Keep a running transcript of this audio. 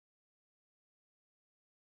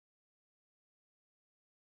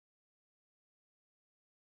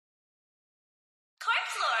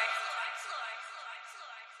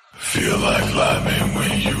Feel like lightning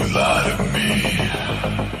when you lie to me.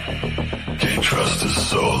 Can't trust a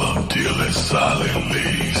soul, I'm dealing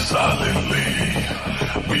silently, silently.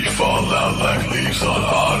 We fall out like leaves on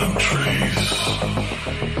autumn trees.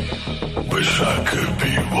 Wish I could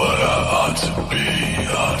be what I ought to be,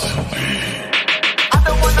 ought to be. I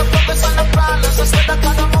don't wanna focus on the problems, instead I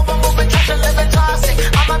gotta move, I'm moving, trash and living toxic.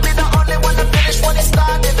 I'ma be the only one to finish what it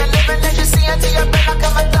started. The living legacy until you're been like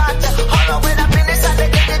I'm a doctor. Hold on, when I'm in inside the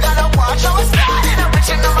game, you gotta watch how it started. I'm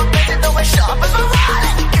reaching on my blade, though it's sharp as my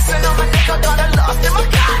wallet. Kissing on my neck, I got a lost in my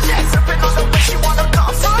conscience. Sipping on the wish you wanna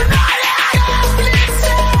come so night. Please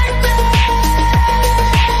save me.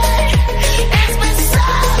 It's been so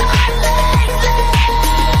lately.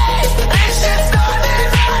 This shit's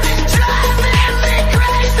starting on and driving me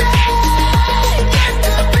crazy. Get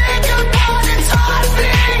the bigger part, it's hard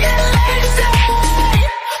being lazy.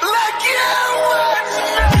 Like you would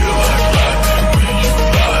know. Feel like lightning when you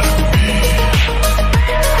lie to me.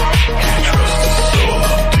 Can't trust a soul,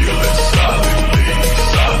 I'm dealing silently,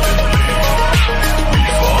 silently. We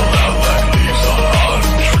fall out like leaves on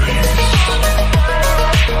autumn trees.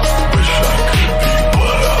 Wish I could be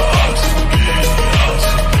what I ought to be, ought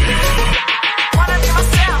to be. Wanna be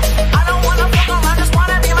myself. I don't wanna fuck around, just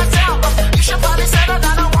wanna be myself. You should probably settle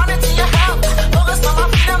down, I want it to your help. Focus on my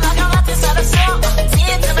freedom like I'm not inside a cell. See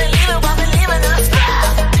it to believe it while believing in a spell.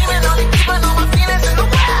 Demon only keeping all my feelings in the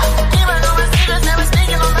well. Even though my secrets never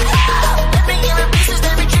sneaking on the hell. Let me give it pieces,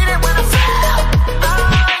 they retreated when I fell. Oh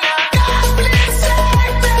yeah, God please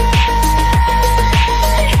save me.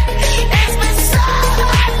 It's been so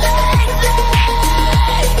lately.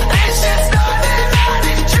 This shit's starting on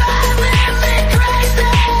and driving me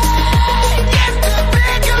crazy. Get the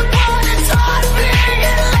bigger part, it's hard being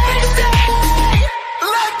lazy.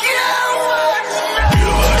 Like you would know.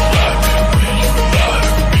 Feel like lightning when you lie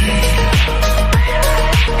to me.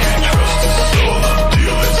 Can't trust a soul, I'm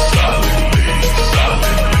dealing silently,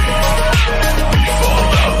 silently. We fall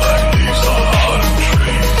out like leaves on autumn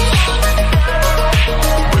trees.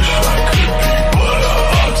 Wish I could be what I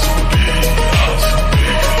ought to be, ought to be.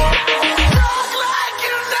 Talk like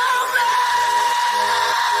you know me.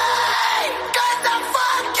 'Cause the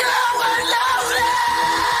fuck you were lonely.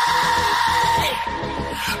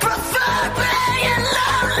 Prefer being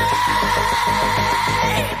lonely.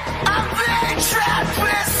 I've been trapped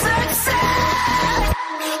with success.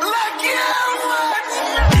 Like you would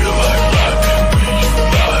know. Feel like lightning when you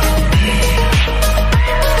lie to me.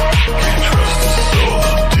 Can't trust a soul,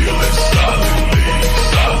 I'm dealing silently,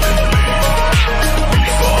 silently. We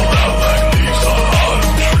fall out like leaves on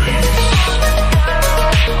autumn trees.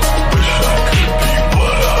 Wish I could be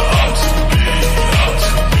what I ought to be, ought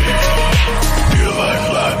to be. Feel like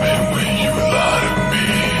lightning when you lie to me.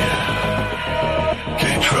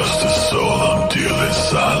 Can't trust a soul, I'm dealing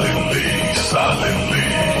silently, silently.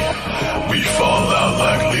 We fall out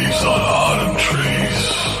like leaves on autumn trees.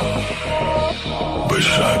 Wish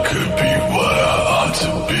I could be what I ought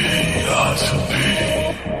to be, ought to be.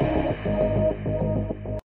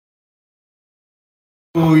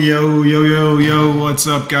 Oh, yo, what's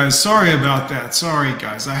up, guys? Sorry about that. Sorry,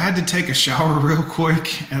 guys. I had to take a shower real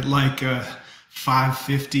quick at like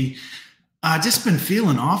 5:50. Just been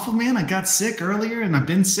feeling awful, man. I got sick earlier, and I've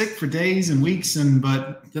been sick for days and weeks,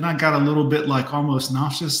 but then I got a little bit like almost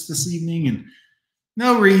nauseous this evening, and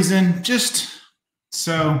no reason. Just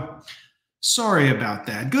so sorry about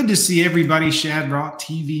that. Good to see everybody. Shadrock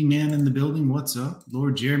TV man in the building. What's up?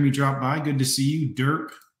 Lord Jeremy dropped by. Good to see you.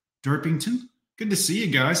 Derpington. Good to see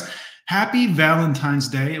you guys. Happy Valentine's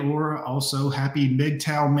Day, or also happy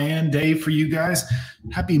MGTOW Man Day for you guys.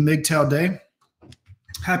 Happy MGTOW Day.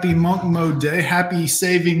 Happy Monk Mode Day. Happy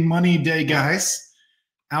Saving Money Day, guys.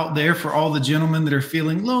 Out there for all the gentlemen that are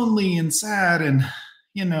feeling lonely and sad and,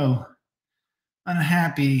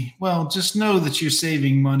 unhappy. Well, just know that you're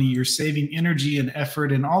saving money. You're saving energy and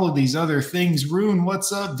effort and all of these other things. Rune,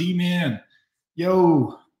 what's up, D-Man?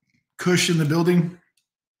 Yo, Kush in the building.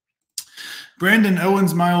 Brandon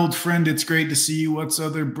Owens, my old friend, it's great to see you. What's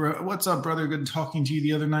up, brother? Good talking to you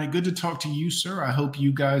the other night. Good to talk to you, sir. I hope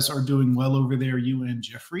you guys are doing well over there, you and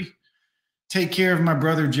Jeffrey. Take care of my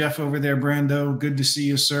brother Jeff over there, Brando. Good to see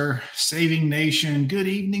you, sir. Saving Nation. Good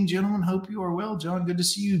evening, gentlemen. Hope you are well, John. Good to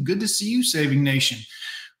see you. Good to see you, Saving Nation.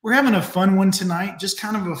 We're having a fun one tonight. Just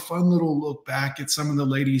kind of a fun little look back at some of the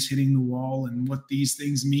ladies hitting the wall and what these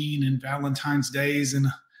things mean and Valentine's Days and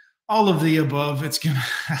all of the above. It's gonna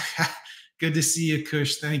good to see you,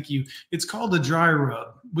 Kush. Thank you. It's called a dry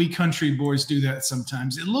rub. We country boys do that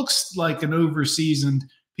sometimes. It looks like an overseasoned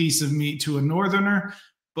piece of meat to a northerner,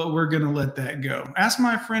 but we're going to let that go. Ask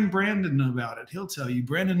my friend Brandon about it. He'll tell you.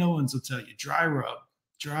 Brandon Owens will tell you. Dry rub.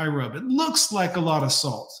 Dry rub. It looks like a lot of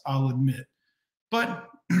salt, I'll admit, but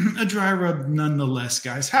a dry rub nonetheless,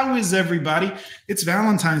 guys. How is everybody? It's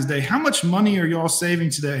Valentine's Day. How much money are y'all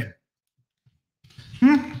saving today?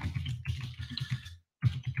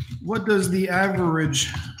 What does the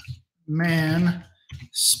average man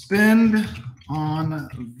spend on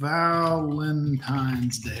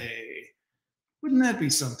Valentine's Day? Wouldn't that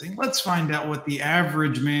be something? Let's find out what the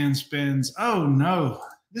average man spends. Oh no,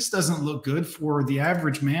 this doesn't look good for the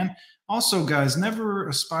average man. Also, guys, never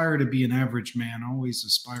aspire to be an average man. Always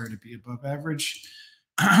aspire to be above average.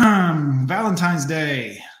 Valentine's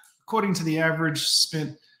Day, according to the average,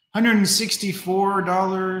 spent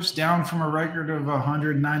 $164, down from a record of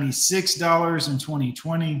 $196 in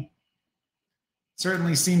 2020.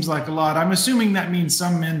 Certainly seems like a lot. I'm assuming that means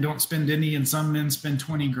some men don't spend any and some men spend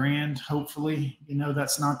 20 grand. Hopefully,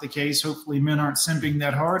 that's not the case. Hopefully men aren't simping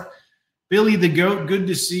that hard. Billy the Goat, good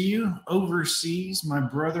to see you. Overseas, my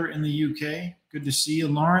brother in the UK. Good to see you.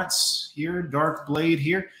 Lawrence here, Dark Blade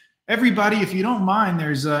here. Everybody, if you don't mind,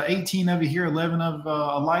 there's 18 of you here, 11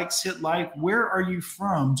 of likes. Hit like. Where are you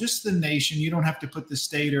from? Just the nation. You don't have to put the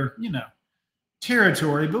state or,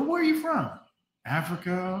 territory, but where are you from?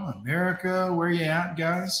 Africa, America, where you at,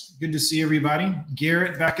 guys? Good to see everybody.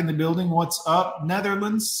 Garrett back in the building. What's up?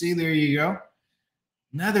 Netherlands. See, there you go.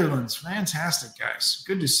 Netherlands. Fantastic, guys.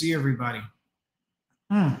 Good to see everybody.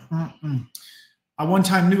 I one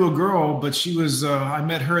time knew a girl, but she was, I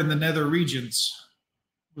met her in the nether regions.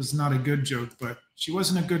 It was not a good joke, but she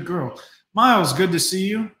wasn't a good girl. Miles, good to see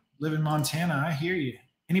you. Live in Montana. I hear you.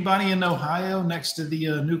 Anybody in Ohio next to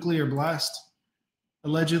the nuclear blast?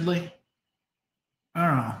 Allegedly?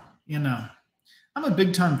 I don't know. I'm a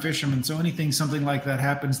big-time fisherman, so something like that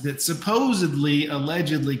happens that supposedly,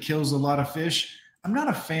 allegedly kills a lot of fish, I'm not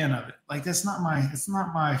a fan of it. Like, it's not my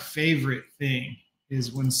favorite thing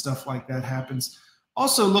is when stuff like that happens.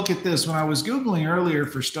 Also, look at this. When I was Googling earlier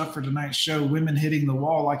for stuff for tonight's show, women hitting the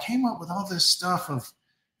wall, I came up with all this stuff of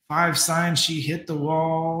 5 signs she hit the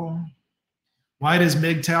wall. Why does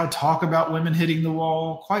MGTOW talk about women hitting the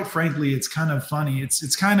wall? Quite frankly, it's kind of funny.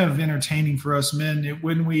 It's kind of entertaining for us men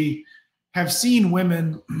when we have seen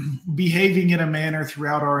women behaving in a manner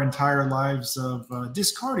throughout our entire lives of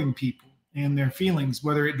discarding people and their feelings,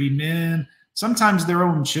 whether it be men, sometimes their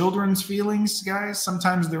own children's feelings, guys,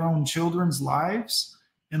 sometimes their own children's lives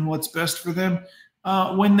and what's best for them.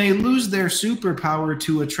 When they lose their superpower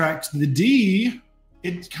to attract the D,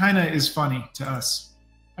 it kind of is funny to us.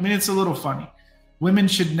 I mean, it's a little funny. Women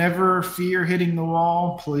should never fear hitting the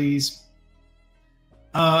wall, please.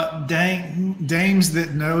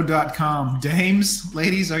 Damesthatknow.com. Dames,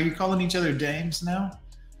 ladies, are you calling each other dames now?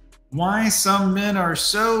 Why some men are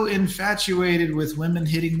so infatuated with women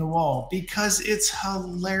hitting the wall? Because it's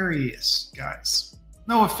hilarious, guys.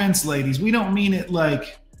 No offense, ladies. We don't mean it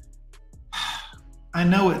like, I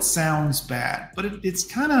know it sounds bad, but it's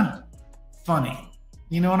kind of funny.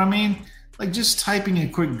 You know what I mean? Like just typing a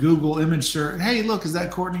quick Google image search. Hey, look, is that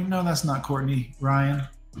Courtney? No, that's not Courtney. Ryan.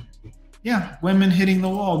 Yeah, women hitting the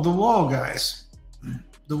wall. The wall, guys.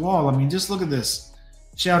 The wall. I mean, just look at this.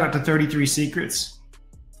 Shout out to 33 Secrets.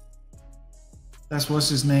 That's what's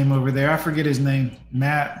his name over there. I forget his name.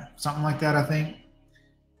 Matt, something like that, I think.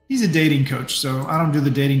 He's a dating coach, so I don't do the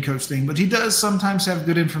dating coach thing, but he does sometimes have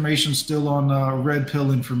good information still on red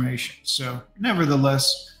pill information. So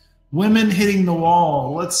nevertheless, women hitting the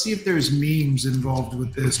wall. Let's see if there's memes involved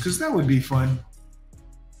with this, because that would be fun.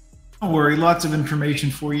 Don't worry, lots of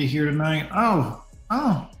information for you here tonight. Oh,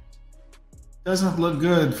 doesn't look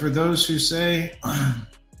good for those who say,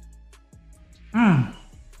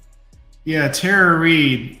 Yeah, Tara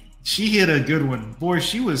Reid, she hit a good one. Boy,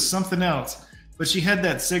 she was something else. But she had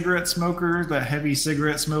that cigarette smoker, that heavy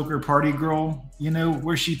cigarette smoker party girl,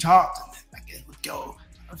 where she talked, and it would go,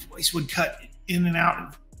 her voice would cut in and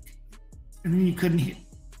out, and then you couldn't hear,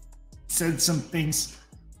 said some things.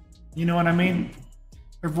 You know what I mean?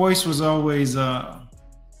 Her voice was always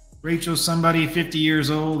Rachel somebody 50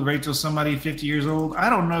 years old, Rachel somebody 50 years old.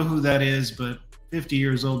 I don't know who that is, but 50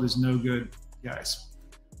 years old is no good, guys.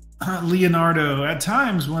 Leonardo, at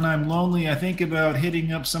times when I'm lonely, I think about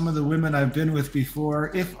hitting up some of the women I've been with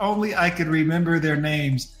before. If only I could remember their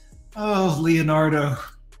names. Oh, Leonardo.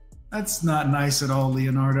 That's not nice at all,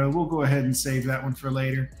 Leonardo. We'll go ahead and save that one for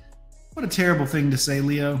later. What a terrible thing to say,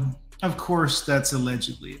 Leo. Of course, that's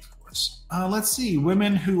allegedly, of course. Let's see.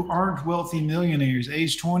 Women who aren't wealthy millionaires,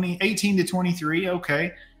 age 18 to 23.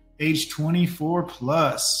 Okay. Age 24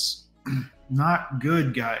 plus. Not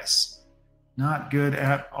good, guys. Not good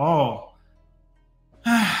at all.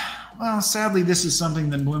 well, sadly, this is something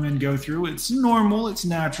that women go through. It's normal. It's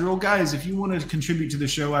natural. Guys, if you want to contribute to the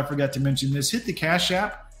show, I forgot to mention this, hit the Cash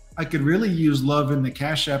App. I could really use love in the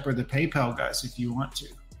Cash App or the PayPal, guys, if you want to.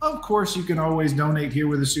 Of course, you can always donate here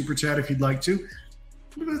with a super chat if you'd like to.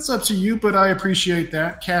 It's up to you, but I appreciate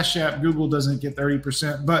that. Cash App, Google doesn't get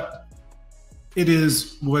 30%, but it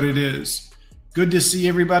is what it is. Good to see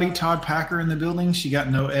everybody. Todd Packer in the building. She got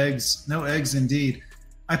no eggs. No eggs indeed.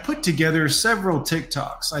 I put together several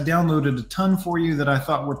TikToks. I downloaded a ton for you that I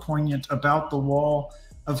thought were poignant about the wall.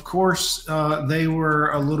 Of course, they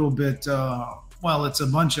were a little bit, well, it's a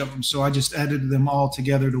bunch of them, so I just edited them all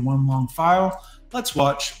together to one long file. Let's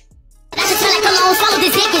watch.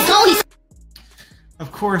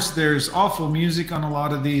 Of course, there's awful music on a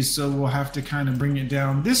lot of these, so we'll have to kind of bring it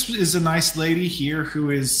down. This is a nice lady here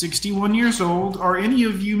who is 61 years old. Are any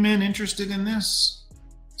of you men interested in this?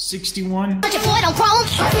 61?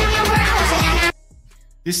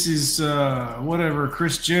 This is, whatever,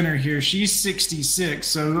 Kris Jenner here. She's 66,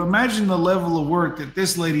 so imagine the level of work that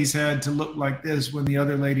this lady's had to look like this when the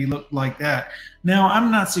other lady looked like that. Now, I'm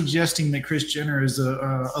not suggesting that Kris Jenner is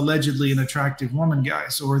allegedly an attractive woman,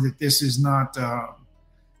 guys, or that this is not...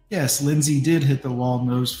 Yes, Lindsay did hit the wall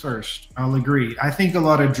nose first. I'll agree. I think a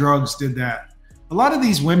lot of drugs did that. A lot of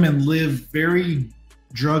these women live very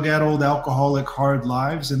drug-addled, alcoholic, hard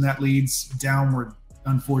lives, and that leads downward,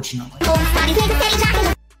 unfortunately.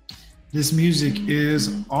 This music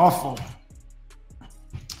is awful.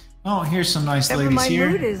 Oh, here's some nice ladies my here.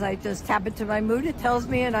 My mood is, I just tap into my mood. It tells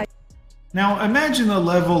me, and I... Now, imagine the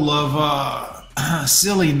level of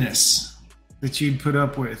silliness that you'd put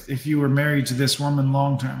up with if you were married to this woman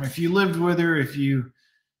long term. If you lived with her, if you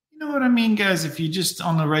know what I mean, guys, if you just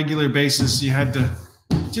on a regular basis, you had to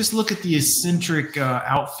just look at the eccentric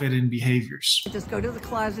outfit and behaviors. Just go to the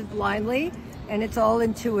closet blindly, and it's all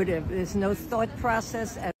intuitive. There's no thought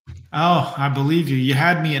process. Oh, I believe you. You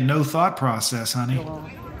had me at no thought process, honey.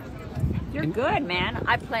 You're good, man.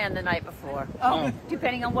 I planned the night before. Oh,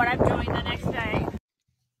 depending on what I'm doing the next day.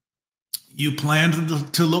 You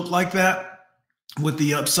planned to look like that? With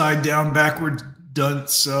the upside down, backward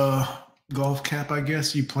dunce golf cap, I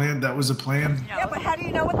guess you planned. That was a plan. Yeah, but how do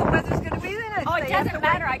you know what the weather's going to be then? Oh, it doesn't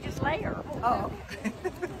matter. I just layer. Oh,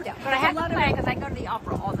 yeah. But I have to plan because I go to the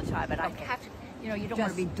opera all the time, and I have to. You know, you don't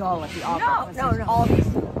want to be dull at the opera. No. All these.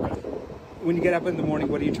 When you get up in the morning,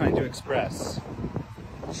 what are you trying to express?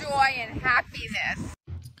 Joy and happiness.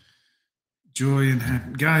 Joy and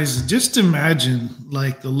happiness. Guys, just imagine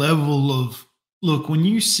like the level of. Look, when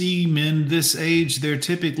you see men this age, they're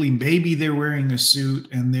typically, maybe they're wearing a suit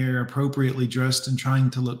and they're appropriately dressed and trying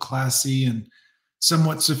to look classy and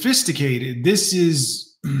somewhat sophisticated. This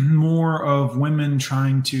is more of women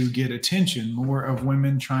trying to get attention, more of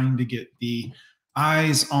women trying to get the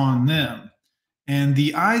eyes on them. And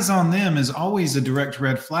the eyes on them is always a direct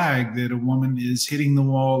red flag that a woman is hitting the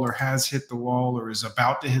wall or has hit the wall or is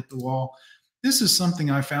about to hit the wall. This is something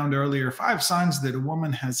I found earlier, 5 signs that a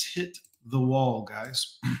woman has hit the wall,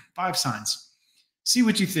 guys. 5 signs. See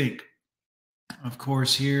what you think. Of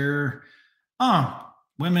course, here,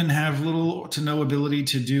 women have little to no ability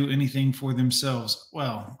to do anything for themselves.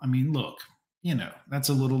 Well, I mean, look, you know, that's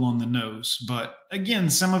a little on the nose. But again,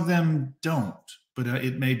 some of them don't, but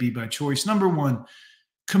it may be by choice. Number 1,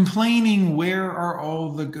 complaining, where are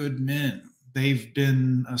all the good men? They've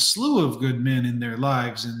been a slew of good men in their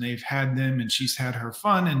lives, and they've had them, and she's had her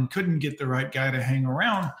fun and couldn't get the right guy to hang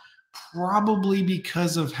around. Probably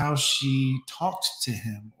because of how she talked to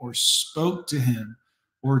him or spoke to him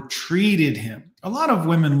or treated him. A lot of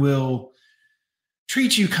women will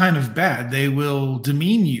treat you kind of bad. They will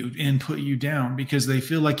demean you and put you down because they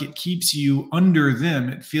feel like it keeps you under them.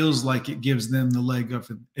 It feels like it gives them the leg up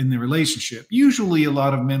in the relationship. Usually a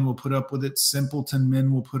lot of men will put up with it. Simpleton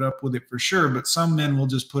men will put up with it for sure, but some men will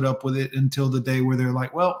just put up with it until the day where they're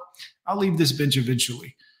like, well, I'll leave this bench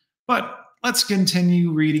eventually. But let's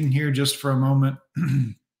continue reading here just for a moment.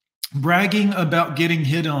 Bragging about getting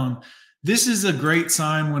hit on. This is a great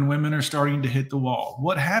sign when women are starting to hit the wall.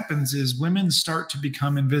 What happens is women start to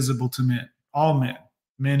become invisible to men, all men,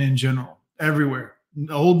 men in general, everywhere,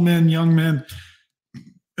 old men, young men.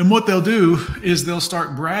 And what they'll do is they'll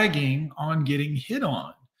start bragging on getting hit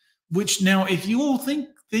on, which now, if you will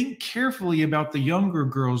think carefully about the younger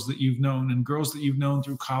girls that you've known and girls that you've known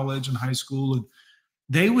through college and high school, and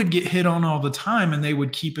they would get hit on all the time and they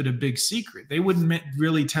would keep it a big secret. They wouldn't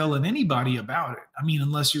really tell anybody about it. I mean,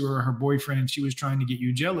 unless you were her boyfriend and she was trying to get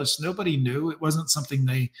you jealous, nobody knew. It wasn't something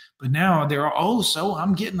but now they're, so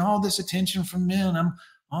I'm getting all this attention from men.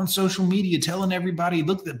 on social media telling everybody,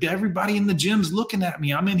 look, everybody in the gym's looking at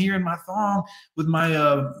me. I'm in here in my thong with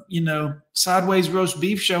my, sideways roast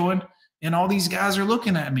beef showing, and all these guys are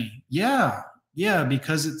looking at me. Yeah,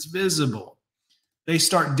 because it's visible. They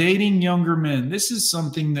start dating younger men. This is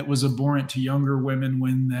something that was abhorrent to younger women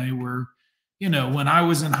when they were, when I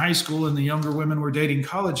was in high school and the younger women were dating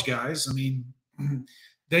college guys. I mean,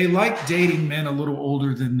 they like dating men a little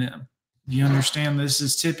older than them. You understand? This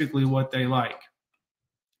is typically what they like.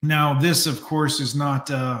 Now, this, of course, is not,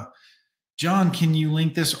 John, can you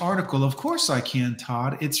link this article? Of course I can,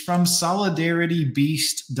 Todd. It's from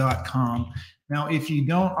solidaritybeast.com. Now, if you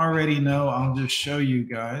don't already know, I'll just show you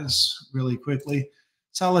guys really quickly.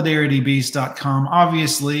 Solidaritybeast.com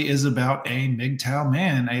obviously is about a MGTOW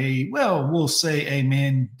man, we'll say a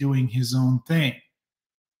man doing his own thing.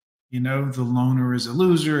 The loner is a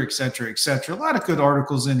loser, etc., etc. A lot of good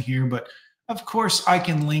articles in here, but of course I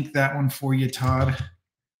can link that one for you, Todd.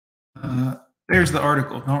 There's the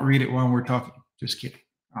article. Don't read it while we're talking. Just kidding,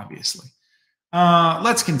 obviously.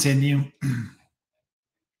 Let's continue.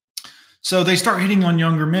 So they start hitting on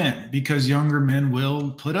younger men because younger men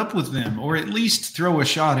will put up with them or at least throw a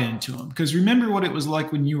shot into them. Because remember what it was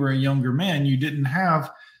like when you were a younger man. You didn't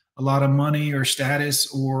have a lot of money or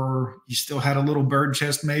status, or you still had a little bird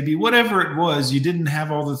chest maybe. Whatever it was, you didn't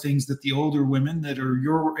have all the things that the older women that are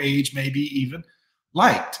your age maybe even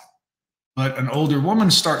liked. But an older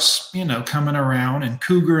woman starts, coming around and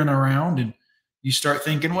cougaring around, and you start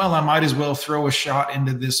thinking, well, I might as well throw a shot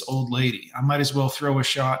into this old lady. I might as well throw a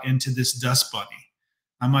shot into this dust bunny.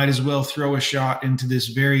 I might as well throw a shot into this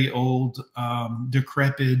very old,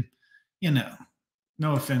 decrepit,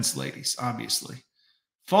 no offense, ladies, obviously.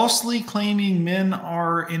 Falsely claiming men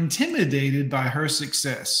are intimidated by her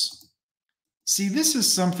success. See, this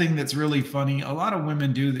is something that's really funny. A lot of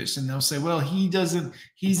women do this, and they'll say, well,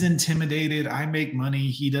 he's intimidated. I make money.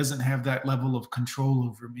 He doesn't have that level of control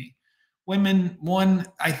over me. Women, one,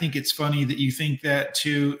 I think it's funny that you think that.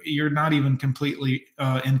 Two, you're not even completely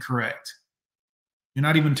incorrect. You're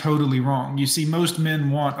not even totally wrong. You see, most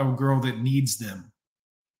men want a girl that needs them.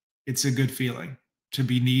 It's a good feeling to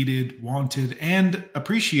be needed, wanted, and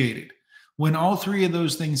appreciated. When all three of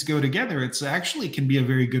those things go together, it's actually can be a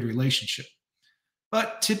very good relationship.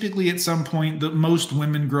 But typically at some point, most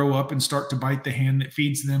women grow up and start to bite the hand that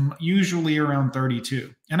feeds them, usually around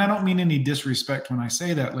 32. And I don't mean any disrespect when I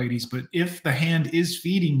say that, ladies, but if the hand is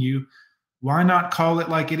feeding you, why not call it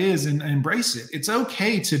like it is and embrace it? It's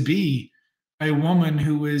okay to be a woman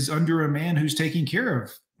who is under a man who's taking care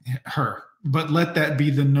of her, but let that be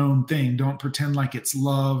the known thing. Don't pretend like it's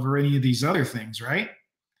love or any of these other things, right?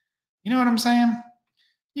 You know what I'm saying?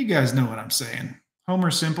 You guys know what I'm saying. Homer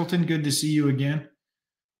Simpleton, good to see you again.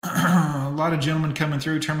 A lot of gentlemen coming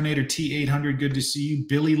through. Terminator T800, good to see you.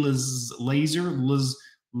 Billy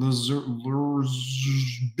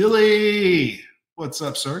Billy, what's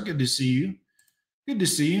up, sir? Good to see you. Good to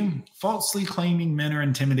see you. Falsely claiming men are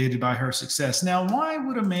intimidated by her success. Now, why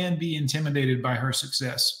would a man be intimidated by her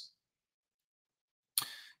success?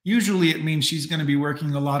 Usually it means she's going to be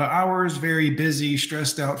working a lot of hours, very busy,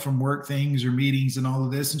 stressed out from work things or meetings and all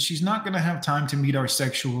of this, and she's not going to have time to meet our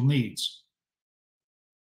sexual needs.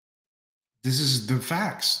 This is the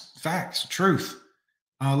facts, truth.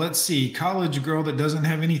 Let's see. College girl that doesn't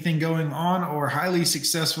have anything going on, or highly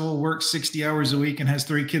successful, works 60 hours a week and has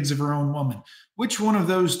 3 kids of her own woman. Which one of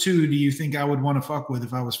those two do you think I would want to fuck with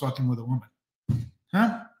if I was fucking with a woman?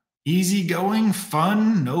 Huh? Easygoing,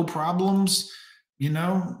 fun, no problems,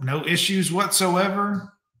 no issues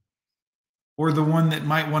whatsoever? Or the one that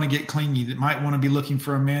might want to get clingy, that might want to be looking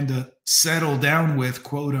for a man to settle down with,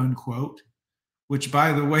 quote unquote? Which,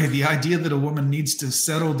 by the way, the idea that a woman needs to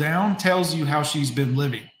settle down tells you how she's been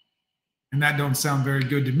living. And that don't sound very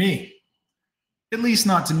good to me. At least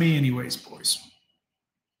not to me anyways, boys.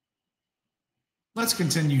 Let's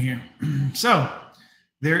continue here. So,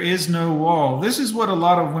 there is no wall. This is what a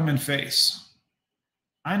lot of women face.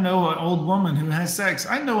 I know an old woman who has sex.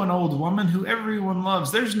 I know an old woman who everyone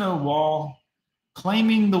loves. There's no wall.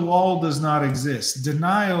 Claiming the wall does not exist.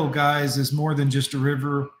 Denial, guys, is more than just a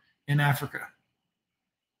river in Africa.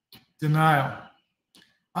 Denial.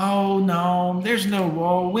 Oh, no, there's no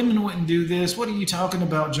wall. Women wouldn't do this. What are you talking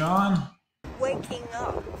about, John? Waking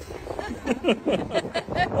up.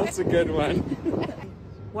 That's a good one.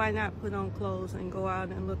 Why not put on clothes and go out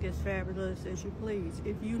and look as fabulous as you please?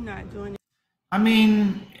 If you're not doing it. I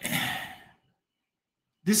mean,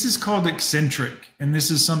 this is called eccentric, and this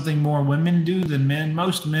is something more women do than men.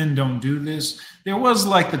 Most men don't do this. There was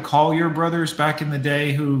like the Collier brothers back in the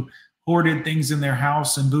day who hoarded things in their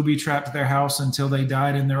house and booby-trapped their house until they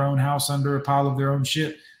died in their own house under a pile of their own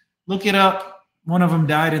shit. Look it up. One of them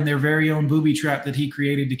died in their very own booby trap that he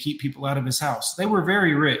created to keep people out of his house. They were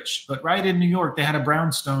very rich, but right in New York, they had a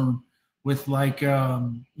brownstone with like,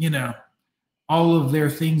 you know, all of their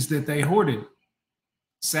things that they hoarded.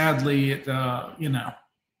 Sadly, it, you know,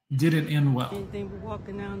 didn't end well. Anything but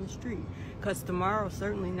walking down the street, because tomorrow's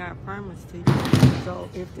certainly not promised to you. So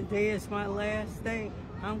if today is my last day,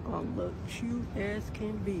 I'm gonna look cute as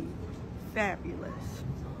can be. Fabulous.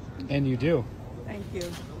 And you do. Thank you.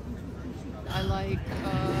 I like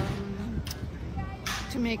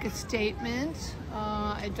to make a statement.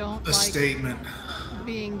 I don't like Statement.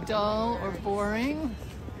 being dull or boring.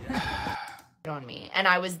 On me, and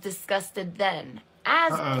I was disgusted then.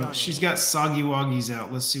 As She's got soggy woggies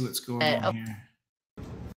out. Let's see what's going on here.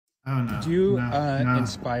 Oh no. Do you No,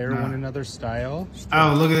 inspire one another's style?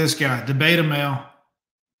 Oh, look at this guy. Debate a male.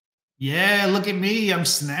 Yeah, look at me. I'm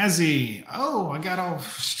snazzy. Oh, I got all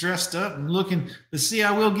stressed up and looking. But see,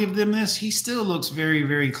 I will give them this. He still looks very,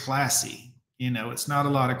 very classy. You know, it's not a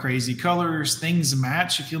lot of crazy colors. Things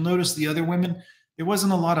match. If you'll notice the other women, there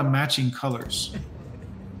wasn't a lot of matching colors.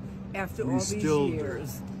 After all these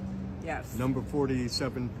years. Yes. Number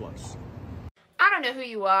 47 plus. I don't know who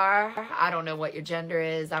you are. I don't know what your gender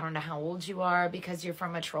is. I don't know how old you are because you're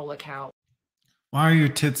from a troll account Why are your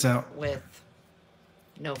tits out? with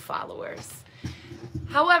no followers.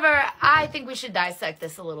 However, I think we should dissect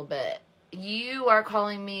this a little bit. You are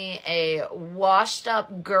calling me a washed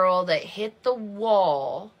up girl that hit the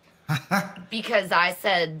wall because I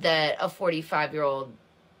said that a 45-year-old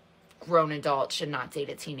grown adult should not date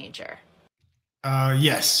a teenager.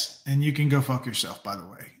 Yes, and you can go fuck yourself, by the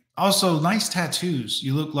way. Also, nice tattoos.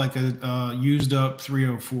 You look like a used up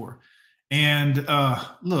 304. And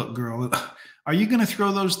look, girl, are you going to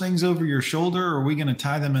throw those things over your shoulder, or are we going to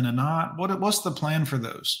tie them in a knot? What's the plan for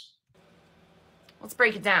those? Let's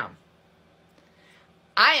break it down.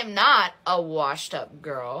 I am not a washed up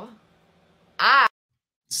girl.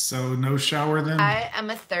 So no shower then? I am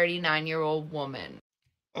a 39-year-old woman.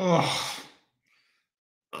 Ugh.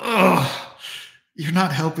 You're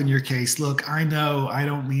not helping your case. Look, I know I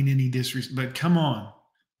don't mean any disrespect, but come on.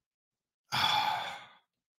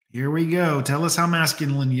 Here we go. Tell us how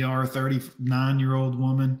masculine you are, 39-year-old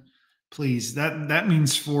woman. Please, that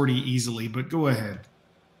means 40 easily, but go ahead.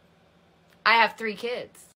 I have 3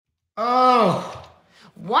 kids. Oh.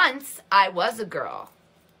 Once I was a girl.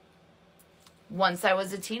 Once I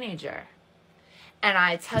was a teenager. And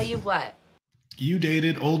I tell you what. You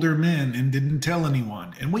dated older men and didn't tell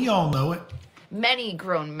anyone, and we all know it. Many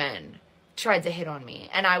grown men tried to hit on me,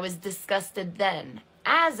 and I was disgusted then,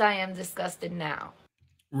 as I am disgusted now.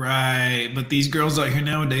 Right, but these girls out here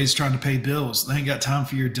nowadays trying to pay bills. They ain't got time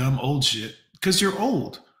for your dumb old shit because you're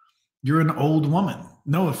old. You're an old woman.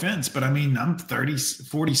 No offense, but I mean, I'm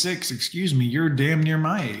 46, excuse me. You're damn near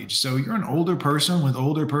my age. So you're an older person with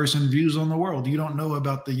older person views on the world. You don't know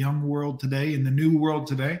about the young world today and the new world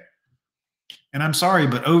today. And I'm sorry,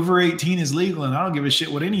 but over 18 is legal, and I don't give a shit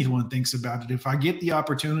what anyone thinks about it. If I get the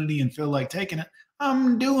opportunity and feel like taking it,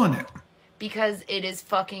 I'm doing it. Because it is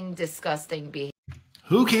fucking disgusting behavior.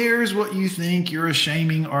 Who cares what you think? You're a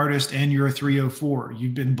shaming artist and you're a 304.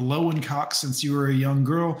 You've been blowing cock since you were a young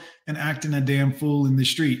girl and acting a damn fool in the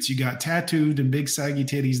streets. You got tattooed and big saggy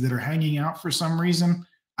titties that are hanging out for some reason.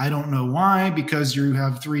 I don't know why, because you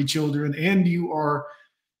have 3 children and you are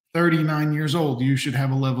 39 years old. You should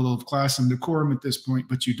have a level of class and decorum at this point,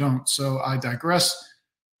 but you don't. So I digress.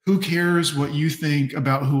 Who cares what you think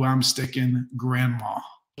about who I'm sticking, grandma?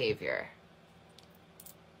 Behavior.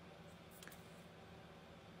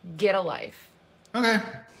 Get a life. Okay.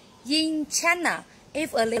 In China,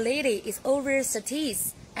 if a lady is over 30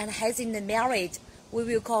 and hasn't married, we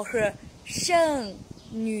will call her 剩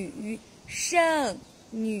女. 剩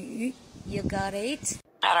女. You got it?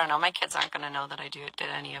 I don't know. My kids aren't going to know that I did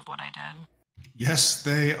any of what I did. Yes,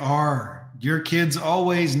 they are. Your kids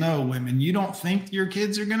always know, women. You don't think your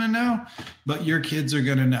kids are going to know, but your kids are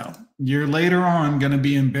going to know. You're later on going to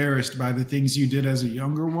be embarrassed by the things you did as a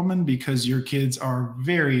younger woman because your kids are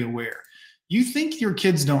very aware. You think your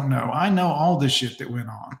kids don't know. I know all the shit that went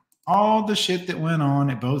on. All the shit that went on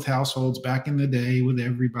at both households back in the day with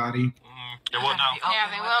everybody. They will now. Yeah,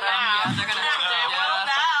 they will now. Yeah, they're going to. They will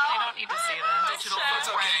now. They don't need to see that. It's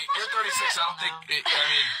okay. You're 36. I don't think.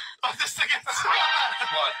 Oh, this thing is.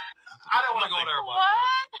 What? I don't want to go there, but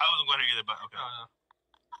I wasn't going there either. But okay.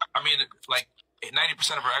 I mean, like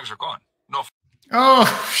 90% of our eggs are gone. No.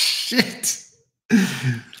 Oh shit.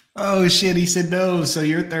 Oh shit. He said no. So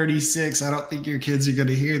you're 36. I don't think your kids are going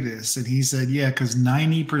to hear this. And he said, yeah, because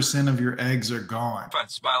 90% of your eggs are gone.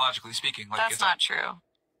 Biologically speaking, like that's not true.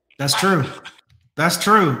 That's true. That's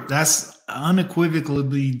true. That's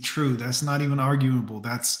unequivocally true. That's not even arguable.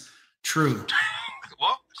 That's true.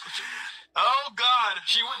 Well, oh God,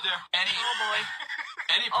 she went there.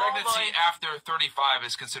 Any pregnancy after 35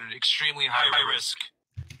 is considered extremely high risk.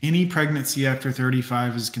 Any pregnancy after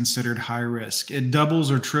 35 is considered high risk. It doubles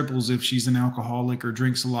or triples if she's an alcoholic or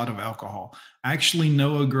drinks a lot of alcohol. I actually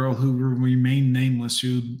know a girl who remained nameless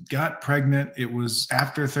who got pregnant. It was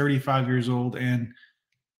after 35 years old, and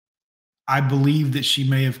I believe that she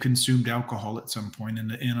may have consumed alcohol at some point in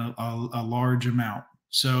a large amount.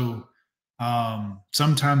 So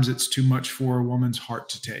sometimes it's too much for a woman's heart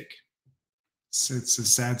to take. It's a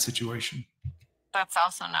sad situation. That's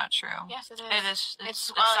also not true. Yes, it is. It is.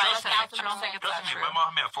 It's I don't think it's that true. My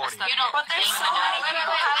mom had 40. You don't. But there's so many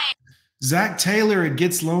people. Zach Taylor, it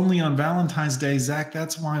gets lonely on Valentine's Day. Zach,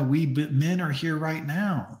 that's why we men are here right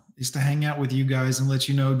now, is to hang out with you guys and let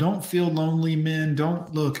you know, don't feel lonely, men.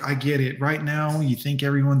 Don't look, I get it. Right now, you think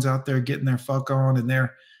everyone's out there getting their fuck on, and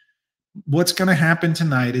what's going to happen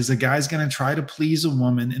tonight is a guy's going to try to please a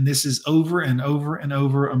woman, and this is over and over and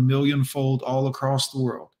over a millionfold all across the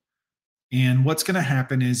world. And what's going to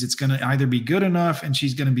happen is it's going to either be good enough and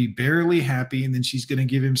she's going to be barely happy, and then she's going to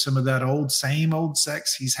give him some of that same old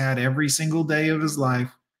sex he's had every single day of his life.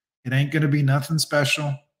 It ain't going to be nothing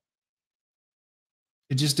special.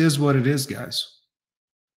 It just is what it is, guys.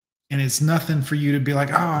 And it's nothing for you to be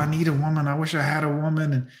like, oh, I need a woman. I wish I had a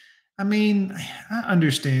woman. And I mean, I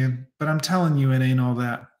understand, but I'm telling you, it ain't all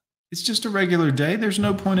that. It's just a regular day. There's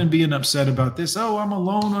no point in being upset about this. Oh, I'm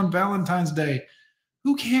alone on Valentine's Day.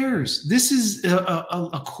 Who cares? This is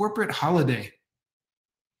a corporate holiday.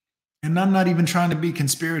 And I'm not even trying to be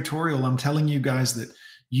conspiratorial. I'm telling you guys that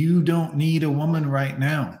you don't need a woman right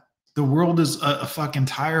now. The world is a fucking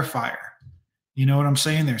tire fire. You know what I'm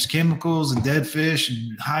saying? There's chemicals and dead fish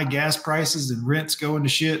and high gas prices and rents going to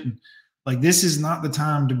shit. And like, this is not the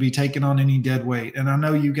time to be taking on any dead weight. And I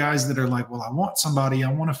know you guys that are like, well, I want somebody.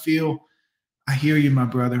 I want to feel. I hear you, my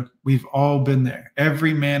brother. We've all been there.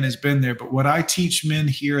 Every man has been there. But what I teach men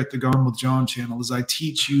here at the Gone with John channel is I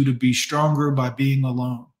teach you to be stronger by being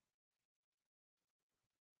alone.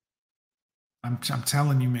 I'm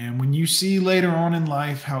telling you, man, when you see later on in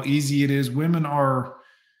life how easy it is, women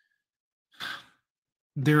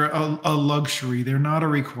they're a luxury. They're not a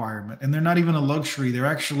requirement. And they're not even a luxury. They're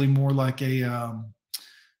actually more like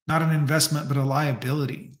not an investment, but a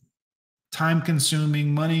liability. Time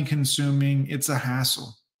consuming, money consuming, it's a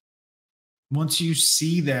hassle. Once you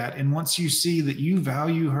see that, and once you see that you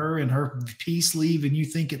value her and her peace leave, and you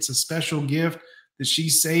think it's a special gift that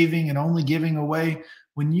she's saving and only giving away,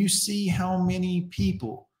 when you see how many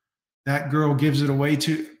people that girl gives it away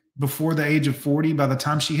to before the age of 40, by the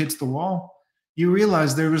time she hits the wall, you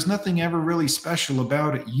realize there was nothing ever really special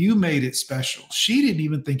about it. You made it special. She didn't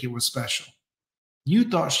even think it was special. You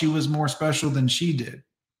thought she was more special than she did.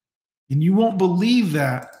 And you won't believe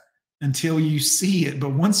that until you see it.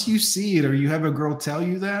 But once you see it, or you have a girl tell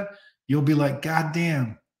you that, you'll be like, God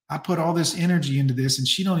damn, I put all this energy into this and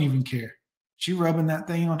she don't even care. She rubbing that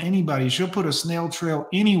thing on anybody. She'll put a snail trail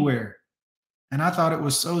anywhere. And I thought it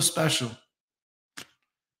was so special.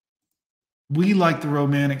 We like the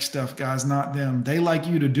romantic stuff, guys, not them. They like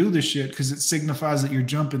you to do the shit because it signifies that you're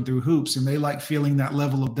jumping through hoops, and they like feeling that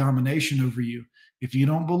level of domination over you. If you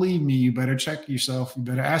don't believe me, you better check yourself. You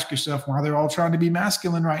better ask yourself why they're all trying to be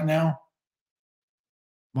masculine right now.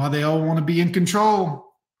 Why they all want to be in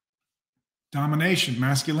control. Domination,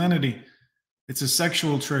 masculinity. It's a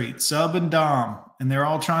sexual trait, sub and dom. And they're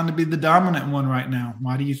all trying to be the dominant one right now.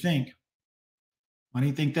 Why do you think? Why do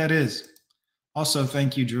you think that is? Also,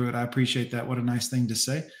 thank you, Druid. I appreciate that. What a nice thing to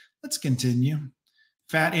say. Let's continue.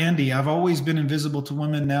 Fat Andy, I've always been invisible to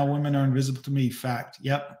women. Now women are invisible to me. Fact.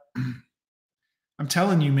 Yep. I'm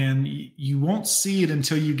telling you, man, you won't see it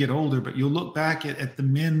until you get older, but you'll look back at the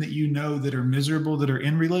men that you know that are miserable, that are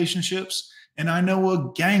in relationships. And I know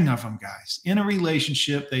a gang of them, guys. In a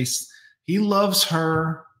relationship, he loves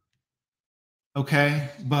her, okay,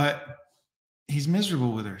 but he's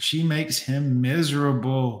miserable with her. She makes him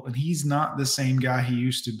miserable, and he's not the same guy he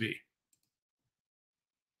used to be.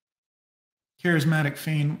 Charismatic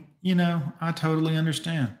Fiend, I totally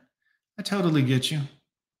understand. I totally get you.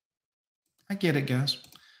 I get it, guys.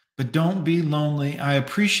 But don't be lonely. I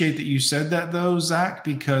appreciate that you said that, though, Zach,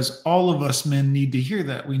 because all of us men need to hear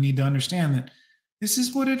that. We need to understand that this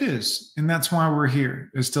is what it is. And that's why we're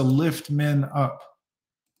here, is to lift men up.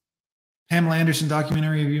 Pamela Anderson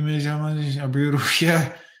documentary of you, beautiful.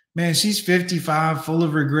 Yeah, man, she's 55, full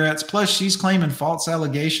of regrets. Plus, she's claiming false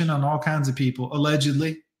allegation on all kinds of people,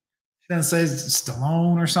 allegedly. She doesn't say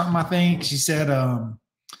Stallone or something, I think. She said,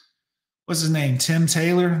 what's his name? Tim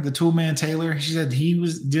Taylor, the Toolman Taylor. She said he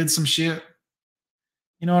did some shit.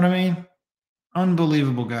 You know what I mean?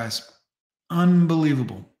 Unbelievable, guys.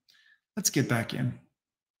 Unbelievable. Let's get back in.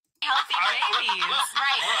 Healthy babies.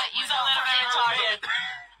 Right. But you don't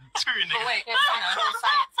But wait, there's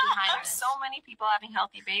science behind this. So many people having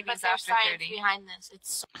healthy babies after 30. Behind this.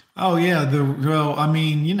 It's Oh yeah, well, I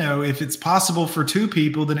mean, you know, if it's possible for 2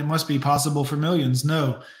 people, then it must be possible for millions.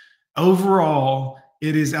 No. Overall,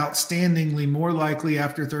 it is outstandingly more likely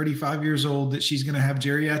after 35 years old that she's going to have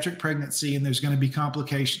geriatric pregnancy and there's going to be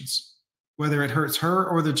complications. Whether it hurts her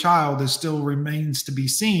or the child is still remains to be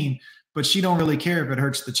seen, but she don't really care if it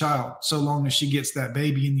hurts the child so long as she gets that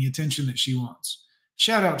baby and the attention that she wants.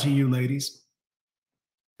 Shout out to you, ladies.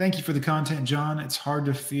 Thank you for the content, John. It's hard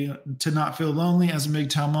to not feel lonely as a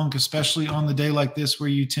MGTOW monk, especially on the day like this where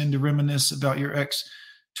you tend to reminisce about your ex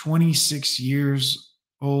 26 years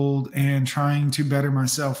old and trying to better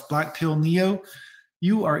myself. Black Pill Neo,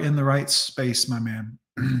 you are in the right space, my man.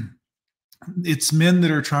 It's men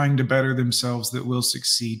that are trying to better themselves that will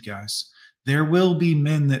succeed, guys. There will be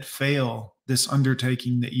men that fail this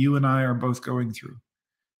undertaking that you and I are both going through,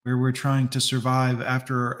 where we're trying to survive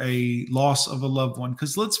after a loss of a loved one.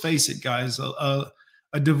 Because let's face it, guys, a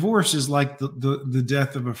divorce is like the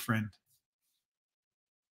death of a friend.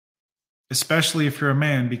 Especially if you're a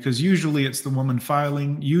man, because usually it's the woman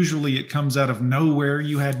filing. Usually it comes out of nowhere.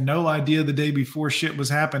 You had no idea the day before shit was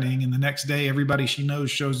happening, and the next day everybody she knows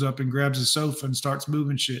shows up and grabs a sofa and starts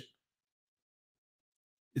moving shit.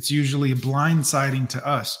 It's usually blindsiding to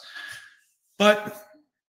us. But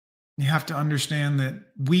you have to understand that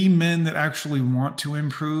we men that actually want to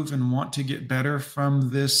improve and want to get better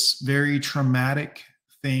from this very traumatic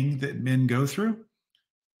thing that men go through,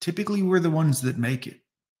 typically we're the ones that make it.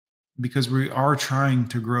 Because we are trying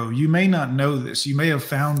to grow. You may not know this. You may have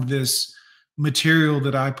found this material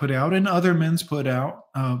that I put out and other men's put out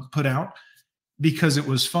because it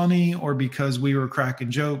was funny, or because we were cracking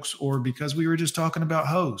jokes, or because we were just talking about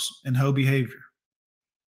hoes and hoe behavior.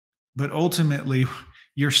 But ultimately,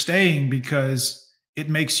 you're staying because it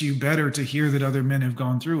makes you better to hear that other men have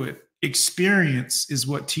gone through it. Experience is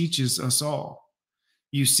what teaches us all.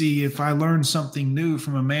 You see, if I learn something new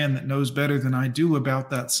from a man that knows better than I do about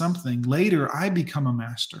that something, later I become a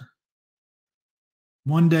master.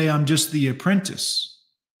 One day I'm just the apprentice,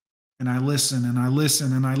 and I listen and I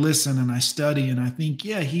listen and I listen and I study and I think,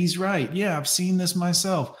 yeah, he's right. Yeah, I've seen this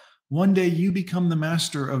myself. One day you become the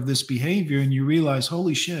master of this behavior and you realize,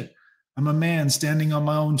 holy shit, I'm a man standing on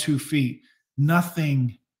my own 2 feet.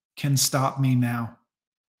 Nothing can stop me now.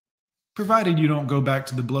 Provided you don't go back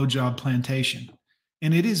to the blowjob plantation.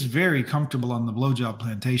 And it is very comfortable on the blowjob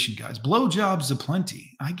plantation, guys. Blowjobs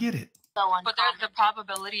aplenty. I get it. But there's the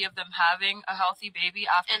probability of them having a healthy baby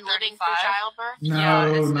after and 35. living through childbirth.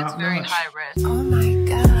 No, it's very much. high risk. Oh my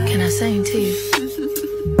God. Can I sing to you?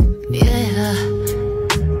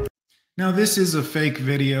 Yeah. Now, this is a fake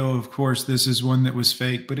video. Of course, this is one that was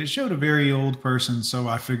fake, but it showed a very old person. So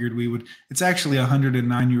I figured we would. It's actually a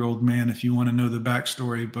 109-year-old man if you want to know the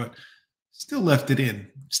backstory, but still left it in.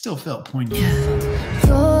 Still felt poignant.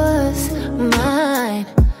 Yours, mine,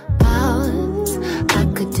 ours. I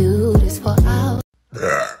could do this for hours.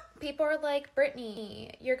 People are like,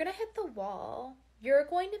 Brittany, you're gonna hit the wall. You're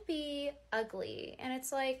going to be ugly. And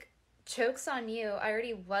it's like, joke's on you. I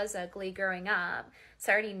already was ugly growing up.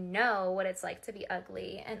 So I already know what it's like to be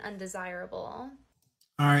ugly and undesirable.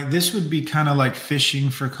 All right, this would be kind of like fishing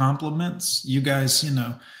for compliments. You guys,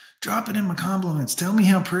 drop it in my compliments. Tell me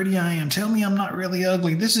how pretty I am. Tell me I'm not really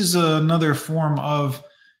ugly. This is another form of,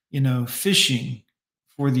 fishing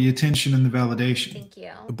for the attention and the validation. Thank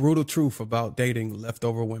you. The brutal truth about dating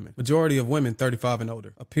leftover women. Majority of women 35 and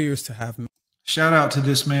older appears to have. Shout out to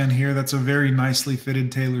this man here. That's a very nicely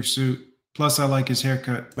fitted tailor suit. Plus, I like his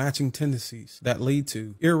haircut. Matching tendencies that lead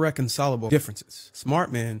to irreconcilable differences. Smart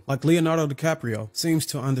men like Leonardo DiCaprio seems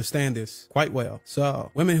to understand this quite well. So,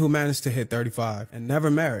 women who manage to hit 35 and never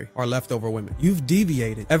marry are leftover women. You've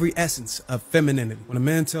deviated every essence of femininity. When a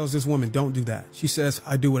man tells this woman, don't do that, she says,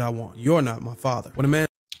 I do what I want. You're not my father. When a man...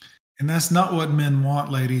 And that's not what men want,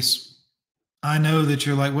 ladies. I know that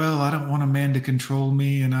you're like, well, I don't want a man to control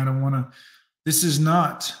me, and I don't want to... This is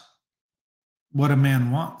not what a man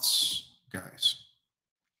wants. Guys,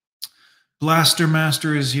 Blaster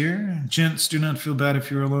Master is here. Gents, do not feel bad if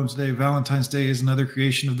you're alone today. Valentine's Day is another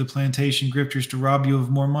creation of the plantation grifters to rob you of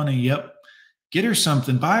more money. Yep. Get her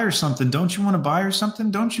something. Buy her something. Don't you want to buy her something?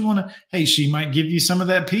 Don't you want to? Hey, she might give you some of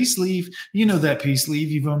that peace leave. You know that peace leave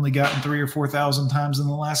you've only gotten 3,000 or 4,000 times in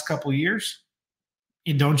the last couple of years.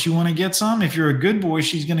 And don't you want to get some? If you're a good boy,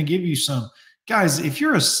 she's going to give you some. Guys, if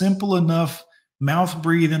you're a simple enough mouth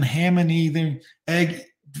breathing, ham and eating, egg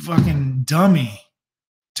fucking dummy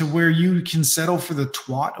to where you can settle for the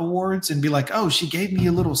twat awards and be like, oh, she gave me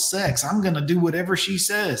a little sex. I'm going to do whatever she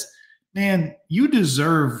says. Man, you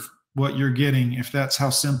deserve what you're getting if that's how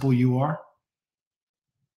simple you are.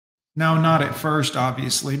 Now, not at first,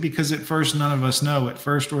 obviously, because at first none of us know. At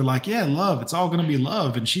first we're like, yeah, love. It's all going to be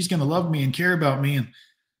love. And she's going to love me and care about me and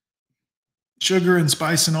sugar and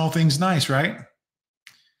spice and all things nice, right?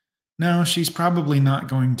 No, she's probably not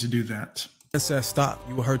going to do that. Man says, stop,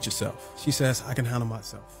 you will hurt yourself. She says, I can handle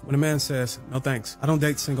myself. When a man says, no thanks, I don't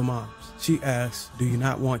date single moms. She asks, do you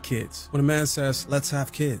not want kids? When a man says, let's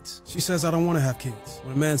have kids. She says, I don't want to have kids.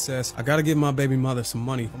 When a man says, I got to give my baby mother some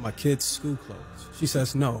money for my kids' school clothes. She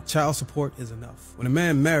says, no, child support is enough. When a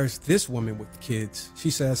man marries this woman with the kids,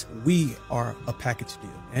 she says, we are a package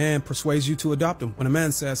deal, and persuades you to adopt them. When a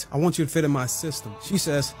man says, I want you to fit in my system, she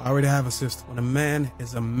says, I already have a system. When a man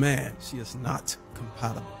is a man, she is not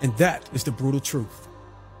compatible. And that is the brutal truth.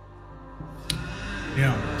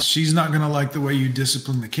 Yeah, she's not going to like the way you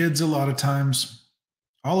discipline the kids a lot of times.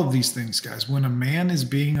 All of these things, guys. When a man is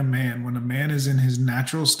being a man, when a man is in his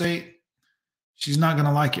natural state, she's not going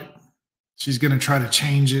to like it. She's going to try to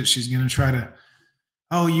change it. She's going to try to,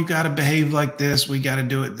 oh, you got to behave like this. We got to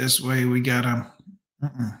do it this way. We got to.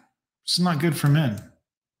 It's not good for men.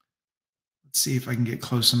 Let's see if I can get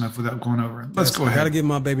close enough without going over it. Let's go ahead. I got to give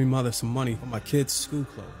my baby mother some money for my kids' school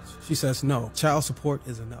clothes. She says, no, child support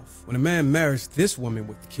is enough. When a man marries this woman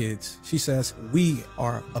with the kids, she says, we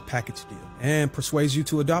are a package deal, and persuades you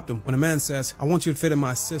to adopt them. When a man says, I want you to fit in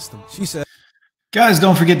my system, she says, guys,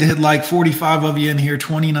 don't forget to hit like. 45 of you in here,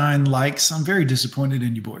 29 likes. I'm very disappointed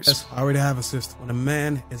in you boys. I already have a sister. When a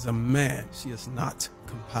man is a man, she is not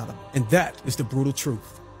compatible. And that is the brutal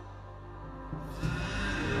truth.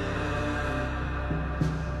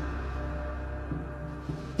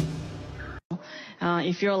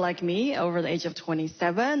 If you're like me, over the age of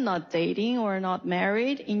 27, not dating or not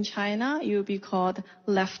married in China, you'll be called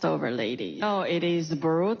leftover lady. Oh, it is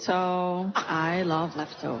brutal. I love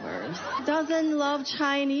leftovers. Doesn't love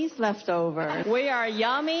Chinese leftovers. We are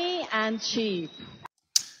yummy and cheap.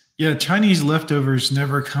 Yeah, Chinese leftovers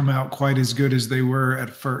never come out quite as good as they were at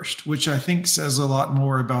first, which I think says a lot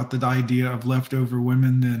more about the idea of leftover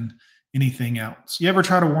women than anything else. You ever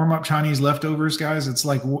try to warm up Chinese leftovers, guys? It's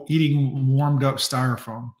like eating warmed up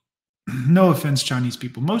styrofoam. No offense, Chinese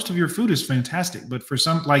people. Most of your food is fantastic, but for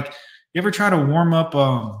some, like, you ever try to warm up,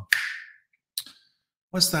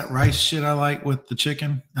 what's that rice shit I like with the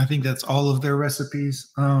chicken? I think that's all of their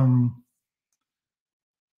recipes.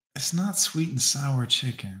 It's not sweet and sour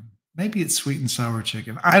chicken. Maybe it's sweet and sour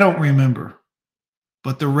chicken. I don't remember.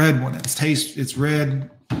 But the red one, it's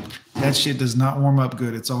red. That shit does not warm up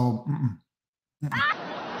good. It's all.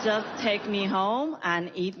 Just take me home and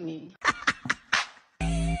eat me.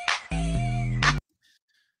 All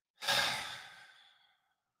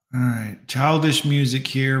right. Childish music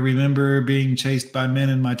here. Remember being chased by men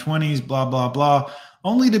in my 20s, blah, blah, blah.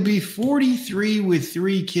 Only to be 43 with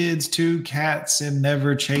 3 kids, 2 cats, and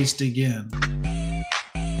never chased again.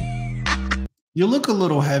 You look a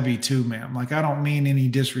little heavy too, ma'am. Like, I don't mean any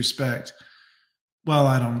disrespect. Well,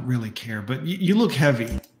 I don't really care, but you look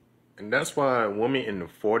heavy. And that's why women in the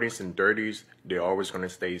 40s and 30s, they're always going to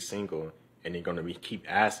stay single. And they're going to keep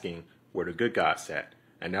asking where the good guys at.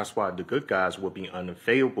 And that's why the good guys will be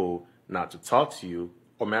unavailable not to talk to you.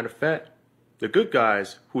 Or matter of fact, the good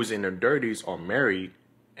guys who's in their 30s are married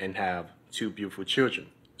and have 2 beautiful children.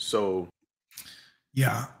 So,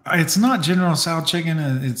 yeah, it's not General Tso chicken.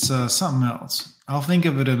 It's something else. I'll think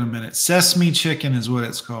of it in a minute. Sesame chicken is what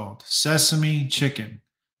it's called. Sesame chicken.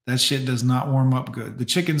 That shit does not warm up good. The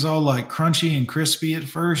chicken's all like crunchy and crispy at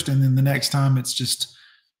first, and then the next time it's just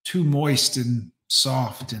too moist and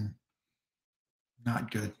soft and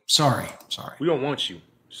not good. Sorry. We don't want you.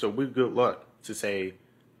 So we're good luck to say,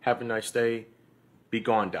 have a nice day, be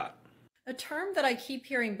gone, Doc. A term that I keep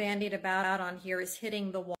hearing bandied about on here is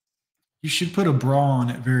hitting the wall. You should put a bra on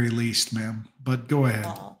at very least, ma'am. But go ahead.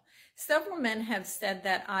 Several men have said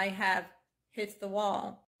that I have hit the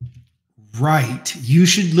wall. Right. You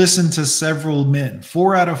should listen to several men.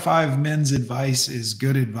 4 out of 5 men's advice is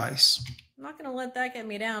good advice. I'm not going to let that get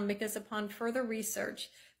me down because upon further research,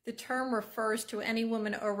 the term refers to any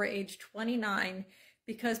woman over age 29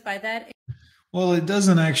 because by that age... Well, it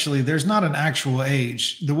doesn't actually. There's not an actual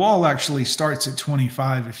age. The wall actually starts at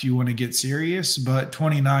 25 if you want to get serious, but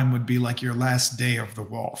 29 would be like your last day of the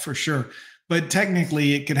wall for sure. But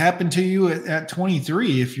technically, it could happen to you at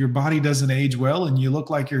 23 if your body doesn't age well and you look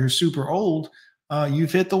like you're super old.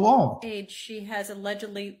 you've hit the wall. Age, she has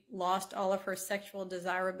allegedly lost all of her sexual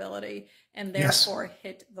desirability and Yes. therefore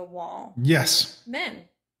hit the wall. Yes. Men,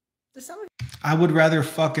 do some of I would rather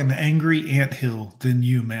fuck an angry anthill than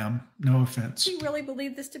you, ma'am. No offense. you really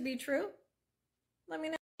believe this to be true? Let me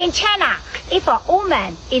know. In China, if a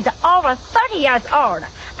woman is over 30 years old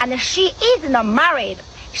and she is not married,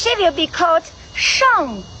 she will be called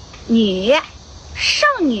剩女,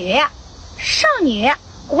剩女,剩女,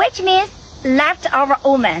 which means leftover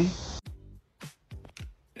woman.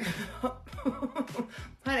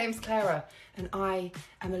 My name's Clara, and I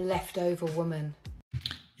am a leftover woman.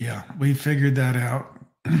 Yeah, we figured that out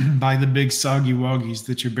by the big soggy woggies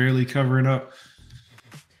that you're barely covering up.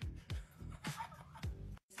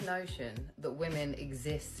 This notion that women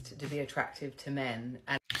exist to be attractive to men,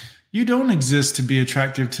 and You don't exist to be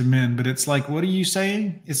attractive to men, but it's like, what are you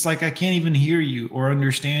saying? It's like, I can't even hear you or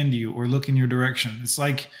understand you or look in your direction. It's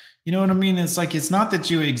like, you know what I mean? It's like, it's not that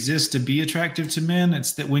you exist to be attractive to men.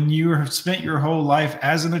 It's that when you have spent your whole life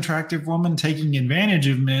as an attractive woman taking advantage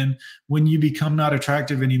of men, when you become not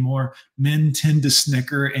attractive anymore, men tend to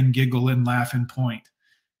snicker and giggle and laugh and point.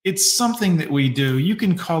 It's something that we do. You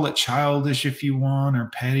can call it childish if you want,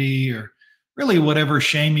 or petty, or really whatever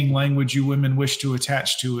shaming language you women wish to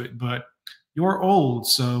attach to it, but you're old,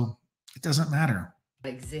 so it doesn't matter.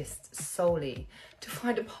 exist solely to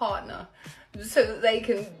find a partner so that they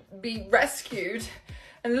can be rescued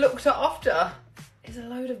and looked after is a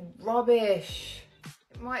load of rubbish.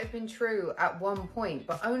 It might have been true at one point,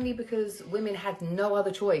 but only because women had no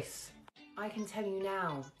other choice. I can tell you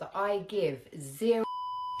now that I give zero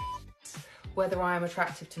whether I am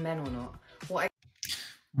attractive to men or not. Why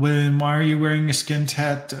are you wearing a skin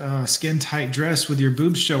tight dress with your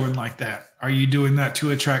boobs showing like that? Are you doing that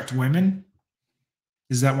to attract women?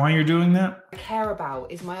 Is that why you're doing that? I care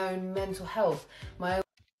about is my own mental health, my own.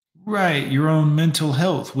 Right, your own mental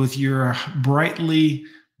health with your brightly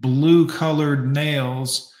blue colored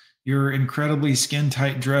nails, your incredibly skin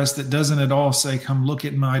tight dress that doesn't at all say, come look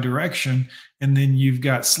at my direction. And then you've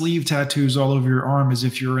got sleeve tattoos all over your arm as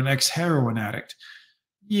if you're an ex-heroin addict.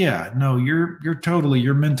 Yeah, no, you're totally,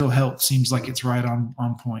 your mental health seems like it's right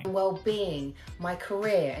on point. Well-being, my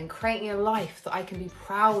career, and creating a life that I can be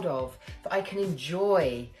proud of, that I can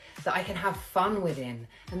enjoy, that I can have fun within,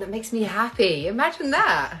 and that makes me happy. Imagine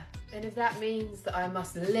that. And if that means that I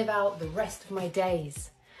must live out the rest of my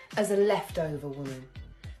days as a leftover woman,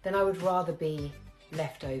 then I would rather be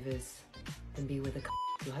leftovers than be with a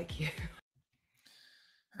like you.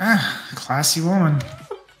 Ah, classy woman.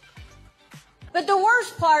 But the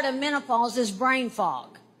worst part of menopause is brain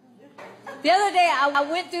fog. The other day, I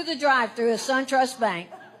went through the drive-thru at SunTrust Bank,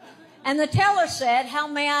 and the teller said, "How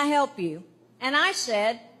may I help you?" And I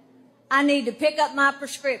said, "I need to pick up my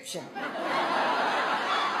prescription."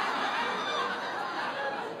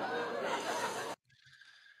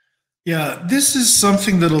 Yeah, this is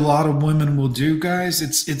something that a lot of women will do, guys.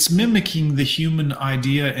 It's mimicking the human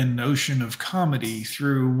idea and notion of comedy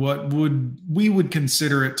through what we would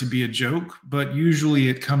consider it to be a joke, but usually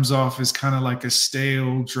it comes off as kind of like a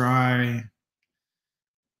stale, dry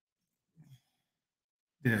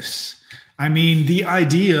this. I mean, the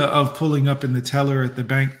idea of pulling up in the teller at the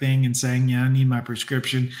bank thing and saying, "Yeah, I need my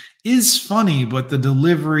prescription," is funny, but the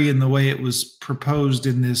delivery and the way it was proposed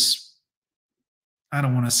in this, I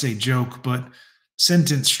don't want to say joke, but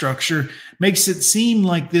sentence structure makes it seem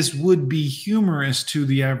like this would be humorous to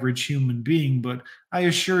the average human being. But I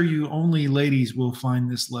assure you, only ladies will find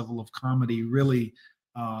this level of comedy really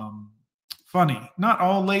funny. Not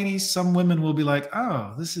all ladies. Some women will be like,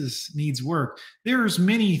 "Oh, this needs work." There's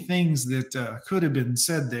many things that could have been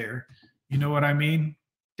said there. You know what I mean,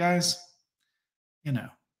 guys? You know,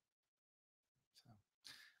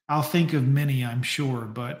 I'll think of many, I'm sure,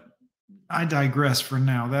 but I digress for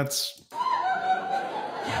now. That's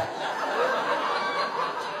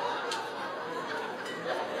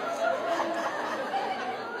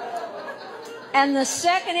And the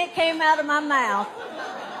second it came out of my mouth,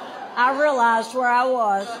 I realized where I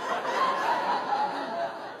was.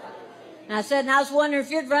 And I said, "And I was wondering if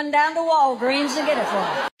you'd run down to Walgreens and get it for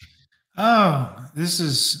me."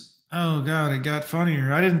 Oh God, it got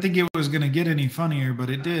funnier. I didn't think it was going to get any funnier, but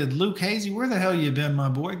it did. Luke Hazy, where the hell you been, my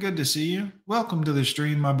boy? Good to see you. Welcome to the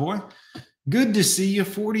stream, my boy. Good to see you.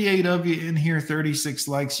 48 of you in here, 36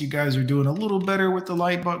 likes. You guys are doing a little better with the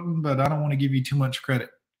like button, but I don't want to give you too much credit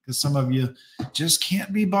because some of you just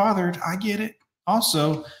can't be bothered. I get it.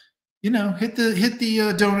 Also, you know, hit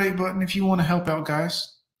the donate button if you want to help out,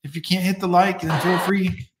 guys. If you can't hit the like, then feel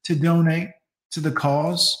free to donate to the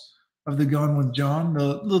cause of the Gone with John,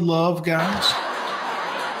 the love, guys.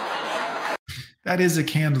 That is a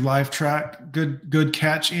canned laugh track. Good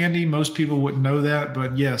catch, Andy. Most people wouldn't know that,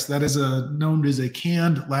 but yes, that is known as a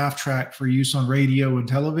canned laugh track for use on radio and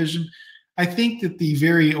television. I think that the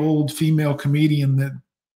very old female comedian that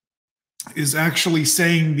is actually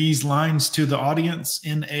saying these lines to the audience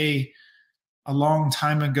in a long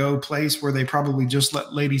time ago place where they probably just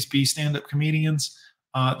let ladies be stand-up comedians,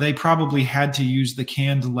 they probably had to use the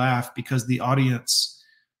canned laugh because the audience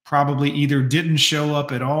probably either didn't show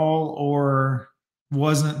up at all or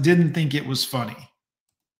didn't think it was funny.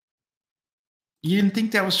 You didn't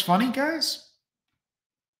think that was funny, guys?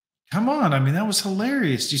 Come on. I mean, that was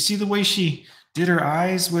hilarious. Do you see the way she did her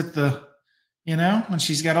eyes with the, when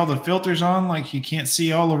she's got all the filters on, like you can't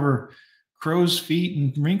see all of her crow's feet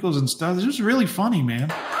and wrinkles and stuff. It was really funny, man.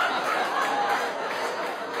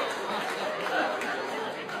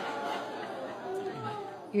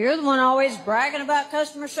 You're the one always bragging about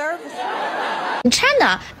customer service. In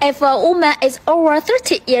China, if a woman is over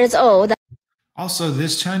 30 years old. Also,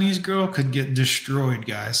 this Chinese girl could get destroyed,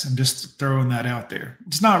 guys. I'm just throwing that out there.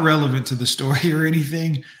 It's not relevant to the story or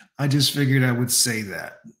anything. I just figured I would say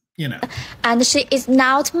that, And she is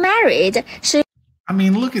not married. I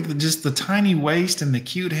mean, look at just the tiny waist and the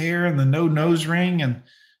cute hair and the no nose ring and,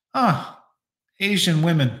 Asian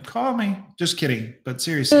women, call me. Just kidding, but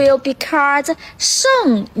seriously. She will be called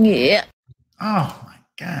剩女. Oh my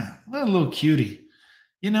God, what a little cutie.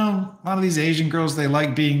 A lot of these Asian girls, they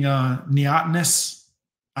like being neotenous,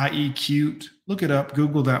 i.e. cute. Look it up,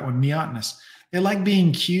 Google that one, neotenous. They like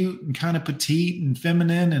being cute and kind of petite and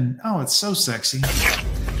feminine and, it's so sexy.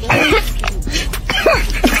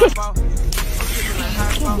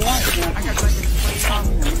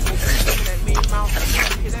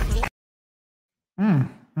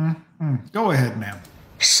 Go ahead, ma'am.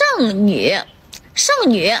 剩女,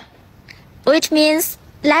 which means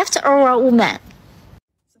leftover woman.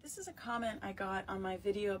 So this is a comment I got on my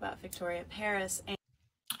video about Victoria Paris.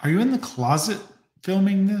 Are you in the closet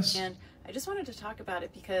filming this? And I just wanted to talk about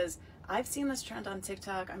it because I've seen this trend on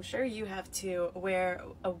TikTok. I'm sure you have too, where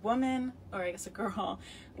a woman, or I guess a girl,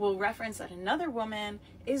 will reference that another woman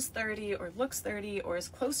is 30 or looks 30 or is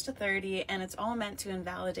close to 30, and it's all meant to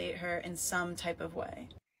invalidate her in some type of way.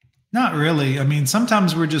 Not really. I mean,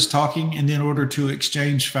 sometimes we're just talking, and in order to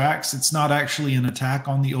exchange facts, it's not actually an attack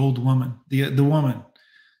on the old woman, the woman.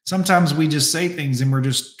 Sometimes we just say things and we're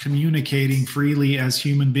just communicating freely as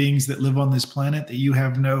human beings that live on this planet that you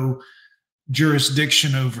have no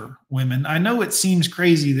jurisdiction over, women. I know it seems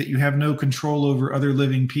crazy that you have no control over other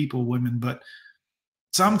living people, women, but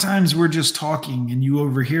sometimes we're just talking and you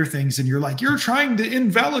overhear things and you're like, you're trying to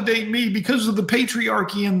invalidate me because of the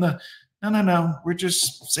patriarchy and the... No. We're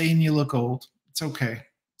just saying you look old. It's okay.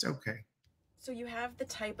 It's okay. So you have the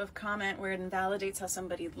type of comment where it invalidates how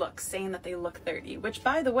somebody looks, saying that they look 30, which,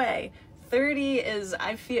 by the way, 30 is,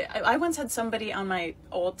 I once had somebody on my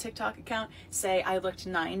old TikTok account say I looked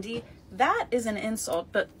 90. That is an insult,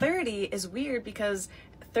 but 30 is weird because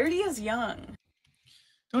 30 is young.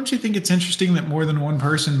 Don't you think it's interesting that more than one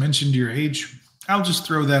person mentioned your age? I'll just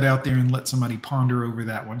throw that out there and let somebody ponder over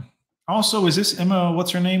that one. Also, is this Emma,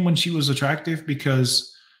 what's her name, when she was attractive?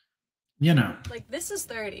 Because, Like, this is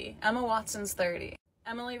 30. Emma Watson's 30.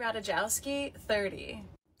 Emily Ratajkowski, 30.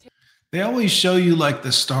 They always show you, like,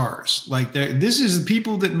 the stars. Like, this is the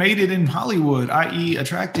people that made it in Hollywood, i.e.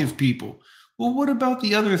 attractive people. Well, what about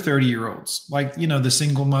the other 30-year-olds? Like, the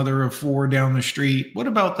single mother of 4 down the street. What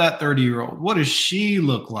about that 30-year-old? What does she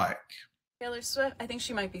look like? Taylor Swift, I think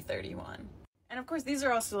she might be 31. And, of course, these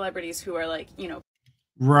are all celebrities who are, like,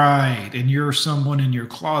 Right, and you're someone in your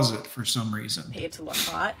closet for some reason. paid to look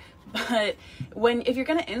hot. But if you're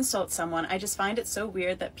going to insult someone, I just find it so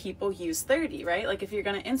weird that people use 30, right? Like, if you're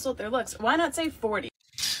going to insult their looks, why not say 40?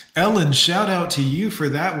 Ellen, shout out to you for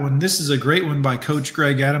that one. This is a great one by Coach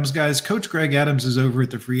Greg Adams, guys. Coach Greg Adams is over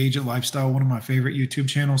at the Free Agent Lifestyle, one of my favorite YouTube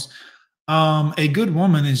channels. A good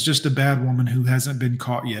woman is just a bad woman who hasn't been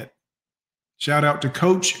caught yet. Shout out to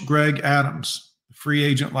Coach Greg Adams, Free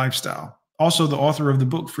Agent Lifestyle. Also the author of the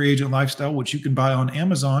book, Free Agent Lifestyle, which you can buy on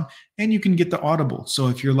Amazon, and you can get the Audible. So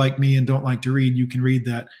if you're like me and don't like to read, you can read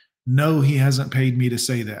that. No, he hasn't paid me to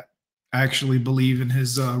say that. I actually believe in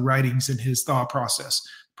his writings and his thought process.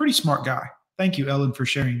 Pretty smart guy. Thank you, Ellen, for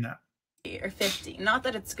sharing that. Or 50. Not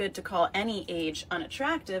that it's good to call any age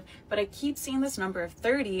unattractive, but I keep seeing this number of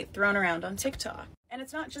 30 thrown around on TikTok. And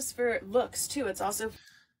it's not just for looks, too. It's also...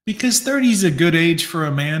 Because 30 is a good age for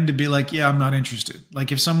a man to be like, yeah, I'm not interested.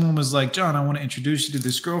 Like if someone was like, John, I want to introduce you to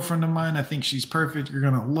this girlfriend of mine. I think she's perfect. You're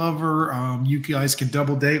going to love her. You guys can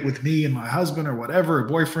double date with me and my husband or whatever, a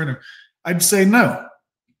boyfriend. Or I'd say, no.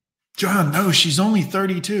 John, no, she's only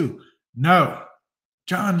 32. No.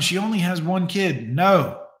 John, she only has one kid.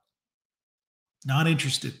 No. Not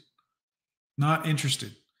interested. Not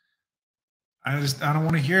interested. I don't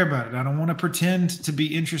want to hear about it. I don't want to pretend to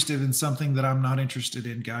be interested in something that I'm not interested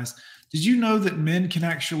in, guys. Did you know that men can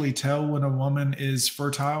actually tell when a woman is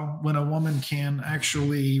fertile, when a woman can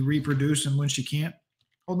actually reproduce and when she can't?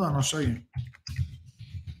 Hold on, I'll show you.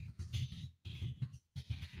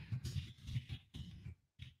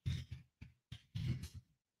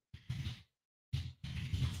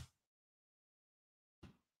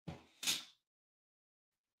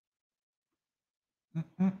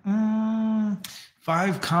 Mm-mm-mm.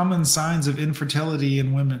 5 common signs of infertility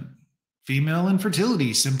in women. Female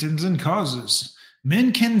infertility, symptoms and causes.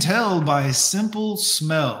 Men can tell by simple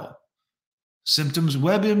smell. Symptoms,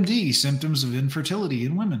 WebMD, symptoms of infertility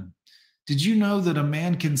in women. Did you know that a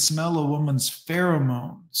man can smell a woman's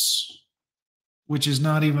pheromones, which is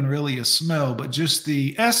not even really a smell, but just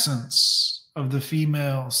the essence of the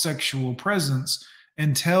female sexual presence,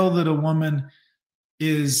 and tell that a woman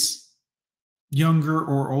is younger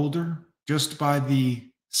or older just by the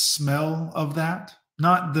smell of that?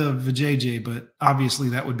 Not the vajayjay, but obviously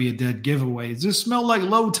that would be a dead giveaway. Does this smell like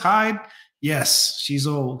low tide? Yes, she's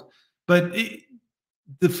old. But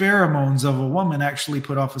the pheromones of a woman actually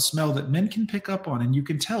put off a smell that men can pick up on, and you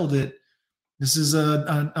can tell that this is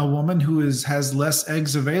a woman who has less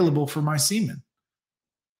eggs available for my semen.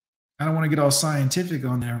 I don't want to get all scientific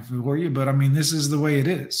on there for you, but I mean, this is the way it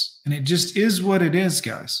is. And it just is what it is,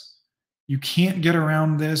 guys. You can't get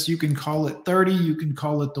around this. You can call it 30. You can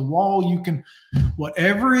call it the wall. You can,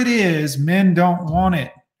 whatever it is, men don't want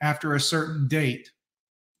it after a certain date.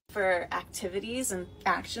 For activities and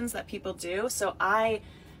actions that people do. So I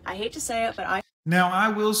hate to say it, but Now, I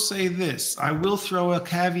will say this. I will throw a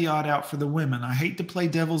caveat out for the women. I hate to play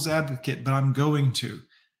devil's advocate, but I'm going to.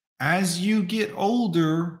 As you get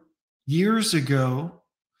older, years ago,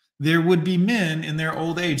 there would be men in their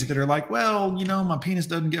old age that are like, well, you know, my penis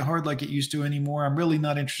doesn't get hard like it used to anymore. I'm really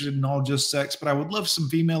not interested in all just sex, but I would love some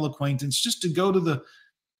female acquaintance just to go to the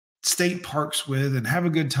state parks with and have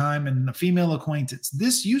a good time and a female acquaintance.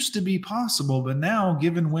 This used to be possible, but now,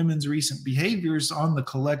 given women's recent behaviors on the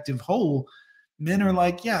collective whole, men are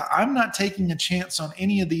like, yeah, I'm not taking a chance on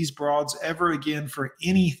any of these broads ever again for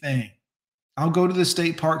anything. I'll go to the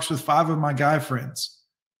state parks with 5 of my guy friends.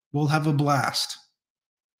 We'll have a blast.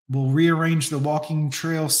 We'll rearrange the walking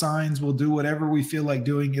trail signs. We'll do whatever we feel like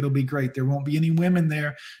doing. It'll be great. There won't be any women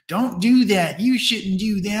there. Don't do that. You shouldn't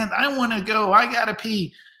do that. I want to go. I got to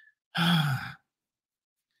pee.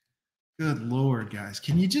 Good Lord, guys.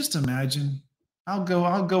 Can you just imagine? I'll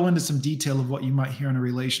go into some detail of what you might hear in a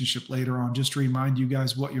relationship later on, just to remind you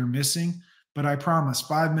guys what you're missing. But I promise,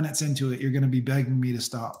 5 minutes into it, you're going to be begging me to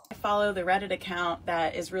stop. I follow the Reddit account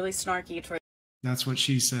that is really snarky towards. That's what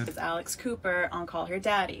she said. It's Alex Cooper on Call Her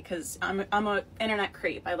Daddy, because I'm an internet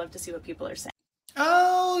creep. I love to see what people are saying.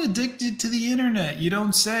 Oh, addicted to the internet. You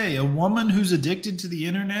don't say. A woman who's addicted to the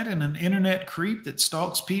internet and an internet creep that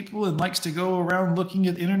stalks people and likes to go around looking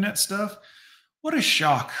at internet stuff. What a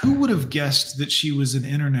shock. Who would have guessed that she was an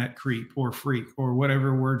internet creep or freak or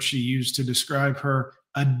whatever word she used to describe her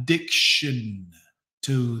addiction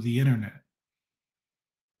to the internet?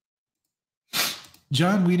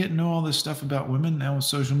 John, we didn't know all this stuff about women. Now with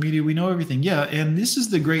social media, we know everything. Yeah, and this is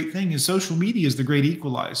the great thing, is social media is the great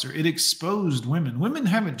equalizer. It exposed women. Women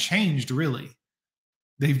haven't changed, really.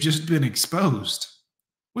 They've just been exposed,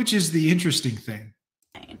 which is the interesting thing.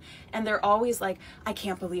 And they're always like, I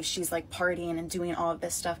can't believe she's like partying and doing all of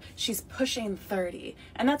this stuff. She's pushing 30.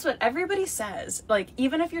 And that's what everybody says. Like,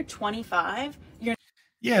 even if you're 25, you're...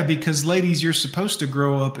 Yeah, because ladies, you're supposed to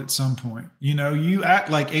grow up at some point. You know, you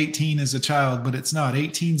act like 18 is a child, but it's not.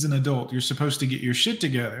 18's an adult. You're supposed to get your shit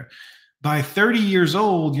together. By 30 years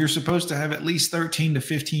old, you're supposed to have at least 13 to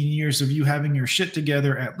 15 years of you having your shit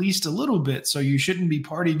together at least a little bit. So you shouldn't be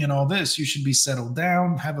partying and all this. You should be settled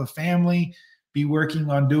down, have a family, be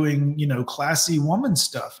working on doing, you know, classy woman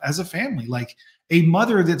stuff as a family. Like a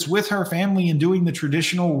mother that's with her family and doing the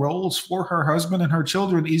traditional roles for her husband and her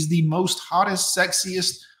children is the most hottest,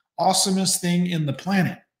 sexiest, awesomest thing in the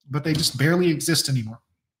planet. But they just barely exist anymore.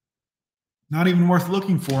 Not even worth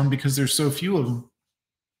looking for them because there's so few of them.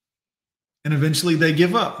 And eventually they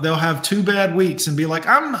give up. They'll have 2 bad weeks and be like,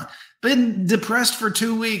 I'm been depressed for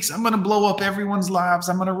 2 weeks. I'm going to blow up everyone's lives.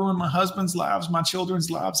 I'm going to ruin my husband's lives, my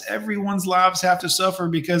children's lives. Everyone's lives have to suffer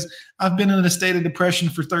because I've been in a state of depression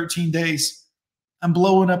for 13 days. I'm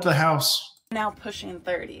blowing up the house. Now pushing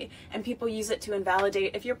 30, and people use it to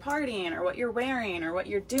invalidate if you're partying or what you're wearing or what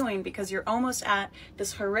you're doing because you're almost at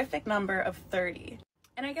this horrific number of 30.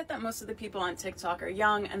 And I get that most of the people on TikTok are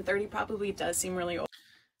young, and 30 probably does seem really old.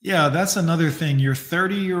 Yeah, that's another thing. You're a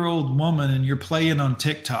 30-year-old woman and you're playing on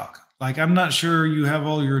TikTok. Like, I'm not sure you have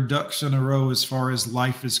all your ducks in a row as far as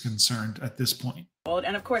life is concerned at this point.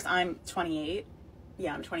 And of course, I'm 28.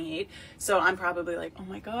 Yeah, I'm 28. So I'm probably like, oh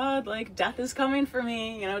my God, like death is coming for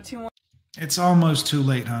me, you know, 2 more. It's almost too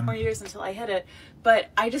late, hon. More years until I hit it. But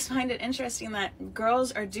I just find it interesting that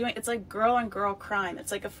girls are doing, it's like girl on girl crime.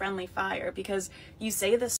 It's like a friendly fire because you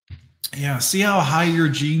say this. Yeah, see how high your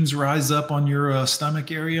genes rise up on your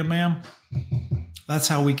stomach area, ma'am? That's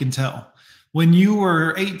how we can tell. When you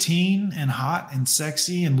were 18 and hot and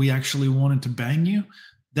sexy and we actually wanted to bang you,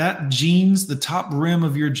 that jeans, the top rim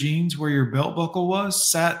of your jeans where your belt buckle was,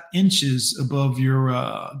 sat inches above your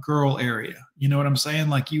girl area. You know what I'm saying?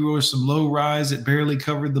 Like you were some low rise, it barely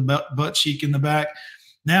covered the butt cheek in the back.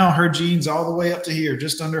 Now her jeans all the way up to here,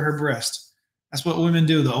 just under her breast. That's what women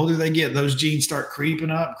do. The older they get, those jeans start creeping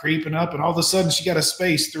up, and all of a sudden she got a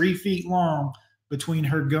space 3 feet long between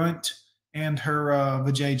her gunt and her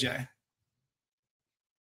vajayjay.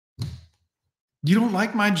 You don't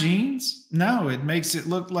like my jeans? No, it makes it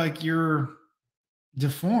look like you're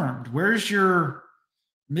deformed. Where's your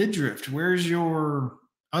midriff? Where's your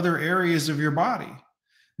other areas of your body?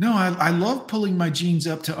 No, I love pulling my jeans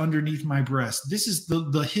up to underneath my breast. This is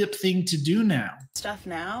the hip thing to do now. Stuff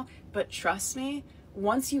now, but trust me,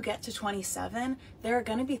 once you get to 27, there are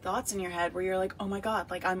going to be thoughts in your head where you're like, oh my God,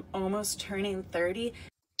 like I'm almost turning 30.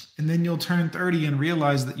 And then you'll turn 30 and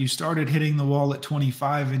realize that you started hitting the wall at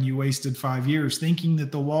 25 and you wasted 5 years thinking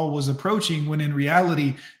that the wall was approaching, when in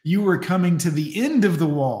reality, you were coming to the end of the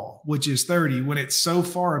wall, which is 30. When it's so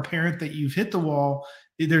far apparent that you've hit the wall,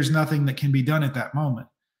 there's nothing that can be done at that moment.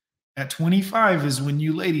 At 25 is when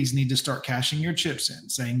you ladies need to start cashing your chips in,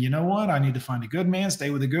 saying, you know what, I need to find a good man,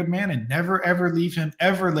 stay with a good man, and never, ever leave him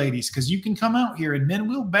ever, ladies, because you can come out here and men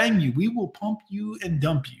will bang you. We will pump you and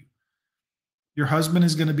dump you. Your husband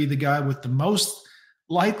is going to be the guy with the most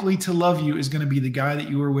likely to love you, is going to be the guy that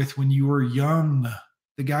you were with when you were young,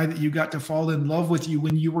 the guy that you got to fall in love with you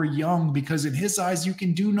when you were young, because in his eyes, you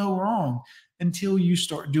can do no wrong until you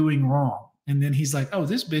start doing wrong. And then he's like, oh,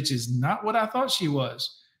 this bitch is not what I thought she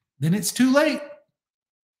was. Then it's too late.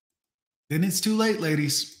 Then it's too late,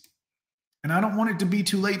 ladies. And I don't want it to be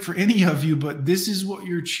too late for any of you, but this is what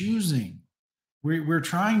you're choosing. We're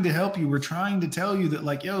trying to help you. We're trying to tell you that,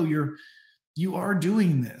 like, yo, you are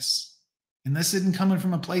doing this. And this isn't coming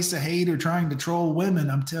from a place of hate or trying to troll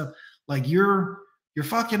women. I'm telling, like, you're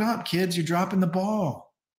fucking up, kids. You're dropping the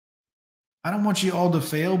ball. I don't want you all to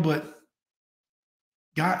fail, but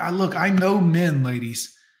I know men,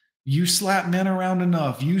 ladies. You slap men around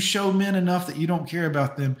enough, you show men enough that you don't care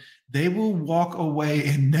about them, they will walk away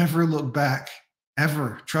and never look back,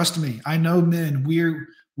 ever. Trust me. I know men.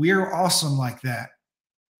 We're awesome like that.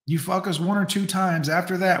 You fuck us 1 or 2 times.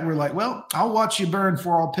 After that, we're like, well, I'll watch you burn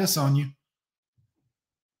before I'll piss on you.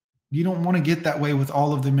 You don't want to get that way with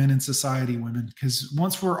all of the men in society, women, because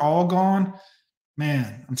once we're all gone,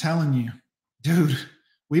 man, I'm telling you, dude,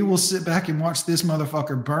 we will sit back and watch this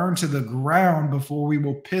motherfucker burn to the ground before we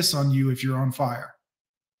will piss on you if you're on fire,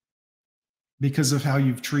 because of how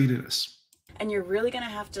you've treated us. And you're really going to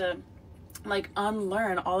have to like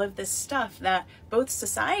unlearn all of this stuff that both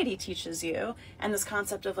society teaches you and this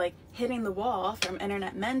concept of like hitting the wall from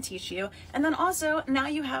internet men teach you. And then also now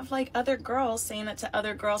you have like other girls saying it to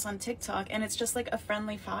other girls on TikTok, and it's just like a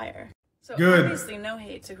friendly fire. So good. Obviously no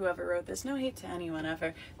hate to whoever wrote this, no hate to anyone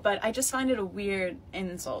ever, but I just find it a weird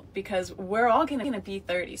insult because we're all gonna be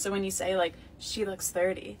 30. So when you say like, she looks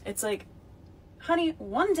 30, it's like, honey,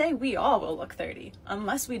 one day we all will look 30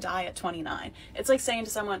 unless we die at 29. It's like saying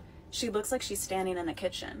to someone, she looks like she's standing in a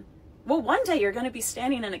kitchen. Well, one day you're going to be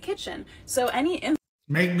standing in a kitchen. So any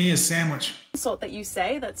make me a sandwich insult that you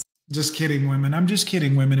say, that's just kidding, women. I'm just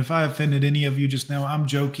kidding, women. If I offended any of you just now, I'm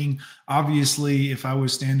joking. Obviously, if I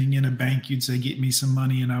was standing in a bank, you'd say, get me some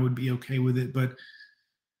money, and I would be okay with it. But,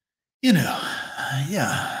 you know,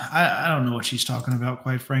 yeah, I don't know what she's talking about,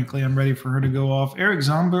 quite frankly. I'm ready for her to go off. Eric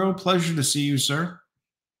Zombro, pleasure to see you, sir.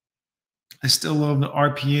 I still love the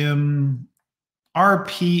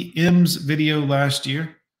RPM's video last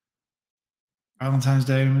year. Valentine's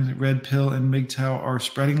Day, Red Pill and MGTOW are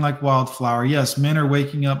spreading like wildfire. Yes, men are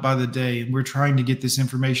waking up by the day, and we're trying to get this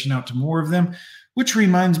information out to more of them, which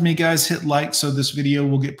reminds me, guys, hit like so this video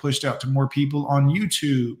will get pushed out to more people on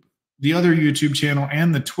YouTube, the other YouTube channel,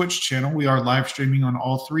 and the Twitch channel. We are live streaming on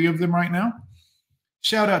all 3 of them right now.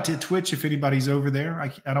 Shout out to Twitch if anybody's over there.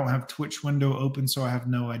 I don't have Twitch window open, so I have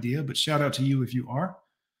no idea, but shout out to you if you are.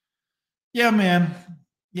 Yeah, man.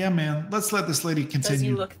 Yeah, man. Let's let this lady continue. Does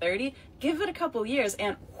you look 30? Give it a couple years,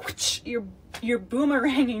 and whoosh, you're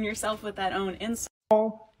boomeranging yourself with that own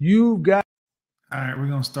insult. You've got. All right, we're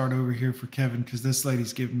gonna start over here for Kevin because this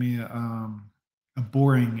lady's giving me a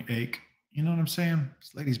boring ache. You know what I'm saying?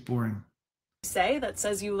 This lady's boring. Say that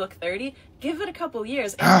says you look 30, give it a couple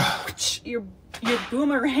years and you're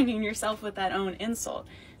boomeranging yourself with that own insult.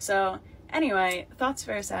 So anyway, Thoughts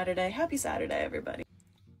Fair Saturday. Happy Saturday, everybody.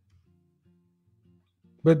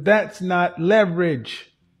 But that's not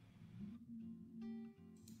leverage.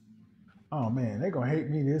 Oh man, they're gonna hate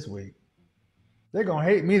me this week. They're gonna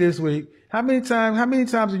hate me this week. How many times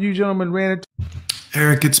have you gentlemen ran into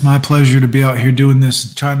Eric, it's my pleasure to be out here doing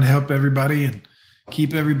this, trying to help everybody and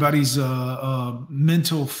keep everybody's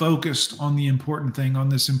mental focused on the important thing on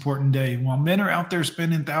this important day. While men are out there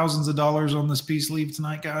spending thousands of dollars on this peace leave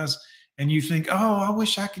tonight, guys, and you think, oh, I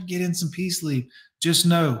wish I could get in some peace leave. Just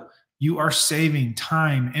know you are saving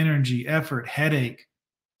time, energy, effort, headache.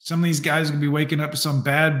 Some of these guys are going to be waking up to some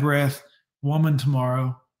bad breath woman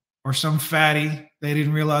tomorrow or some fatty they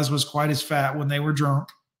didn't realize was quite as fat when they were drunk.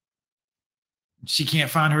 She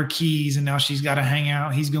can't find her keys, and now she's got to hang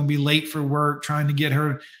out. He's going to be late for work trying to get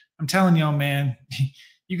her. I'm telling y'all, man,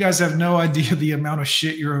 you guys have no idea the amount of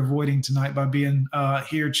shit you're avoiding tonight by being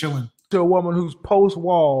here chilling. to a woman who's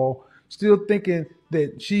post-wall, still thinking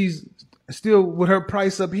that she's still with her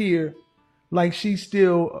price up here, like she's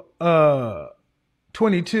still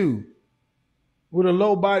 22 with a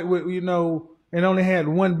low body, with, you know, and only had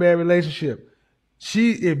one bad relationship.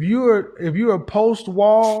 If you're a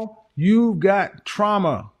post-wall, you've got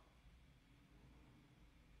trauma.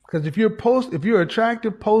 Because if you're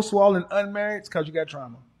attractive, post-wall, and unmarried, it's because you got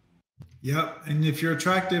trauma. Yep. And if you're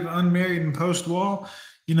attractive, unmarried, and post-wall,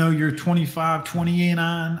 you know, you're 25,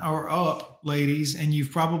 29 or up, ladies, and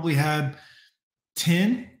you've probably had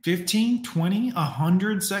 10, 15, 20,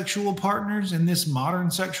 100 sexual partners in this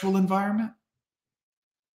modern sexual environment.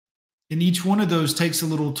 And each one of those takes a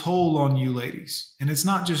little toll on you, ladies. And it's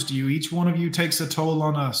not just you. Each one of you takes a toll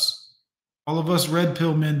on us. All of us red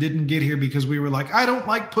pill men didn't get here because we were like, I don't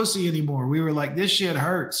like pussy anymore. We were like, this shit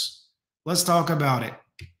hurts. Let's talk about it.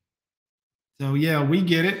 So yeah, we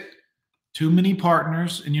get it. Too many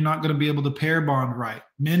partners and you're not going to be able to pair bond right.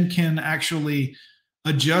 Men can actually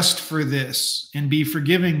adjust for this and be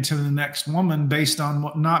forgiving to the next woman based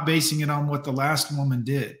on not basing it on what the last woman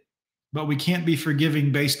did. But we can't be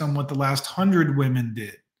forgiving based on what the last 100 women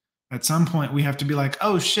did. At some point, we have to be like,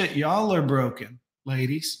 oh shit, y'all are broken,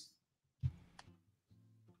 ladies.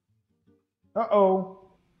 Uh-oh.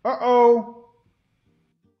 Uh-oh.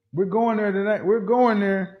 We're going there tonight. We're going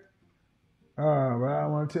there. But I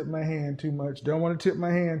don't want to tip my hand too much. Don't want to tip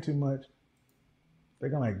my hand too much. They're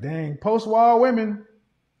going like, dang, post-wall women.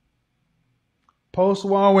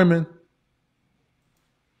 Post-wall women.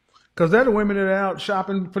 Because they're the women that are out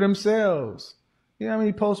shopping for themselves. You know how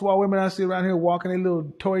many post-wall women I see around here walking their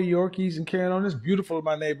little toy Yorkies and carrying on? It's beautiful in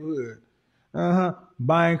my neighborhood.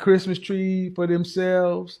 Buying Christmas tree for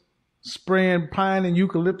themselves. Spraying pine and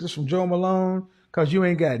eucalyptus from Joe Malone. Because you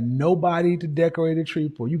ain't got nobody to decorate a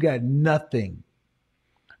tree for. You got nothing.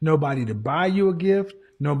 Nobody to buy you a gift.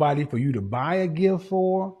 Nobody for you to buy a gift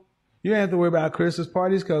for. You don't have to worry about Christmas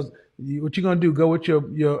parties because what you going to do? Go with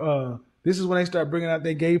your this is when they start bringing out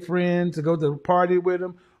their gay friends to go to the party with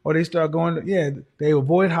them, or they start going to, they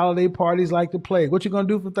avoid holiday parties like the plague. What you going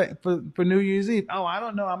to do for New Year's Eve? Oh, I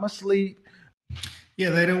don't know. I'm asleep.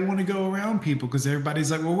 Yeah, they don't want to go around people because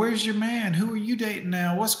everybody's like, well, where's your man? Who are you dating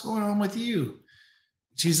now? What's going on with you?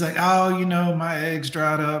 She's like, oh, you know, my eggs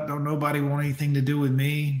dried up. Don't nobody want anything to do with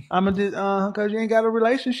me. Because you ain't got a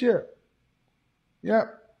relationship.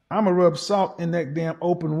 Yep. I'm going to rub salt in that damn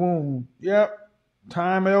open wound. Yep.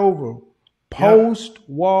 Time it over.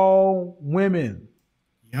 Post-wall women.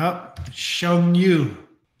 Yep. Showing you.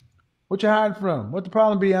 What you hiding from? What the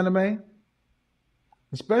problem be, anime?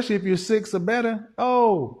 Especially if you're 6 or better.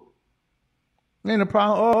 Oh. Ain't a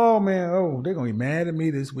problem. Oh, man. Oh, they're going to be mad at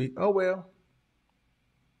me this week. Oh, well.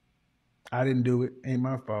 I didn't do it. Ain't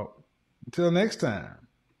my fault. Until next time.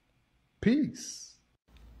 Peace.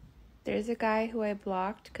 There's a guy who I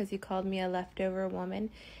blocked because he called me a leftover woman.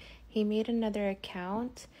 He made another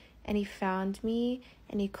account and he found me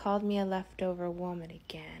and he called me a leftover woman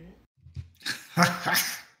again.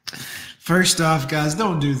 First off, guys,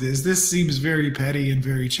 don't do this. This seems very petty and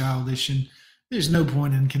very childish, and there's no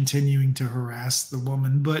point in continuing to harass the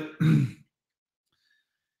woman, but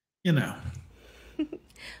you know.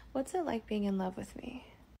 What's it like being in love with me?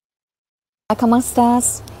 ¿Cómo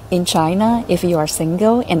estás? In China, if you are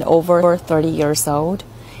single and over 30 years old,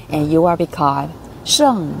 and you are called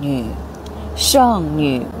剩女, 剩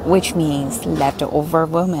女, which means leftover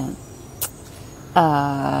woman.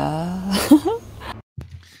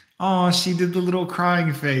 Oh, she did the little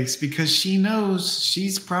crying face because she knows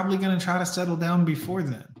she's probably going to try to settle down before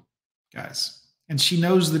then, guys. And she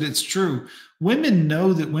knows that it's true. Women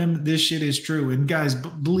know that this shit is true. And guys,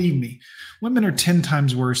 believe me, women are 10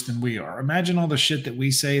 times worse than we are. Imagine all the shit that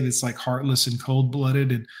we say that's like heartless and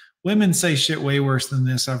cold-blooded. And women say shit way worse than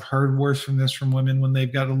this. I've heard worse from women when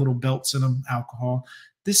they've got a little belts in them, alcohol.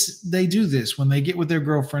 They do this. When they get with their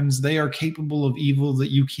girlfriends, they are capable of evil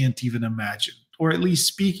that you can't even imagine. Or at least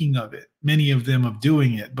speaking of it, many of them of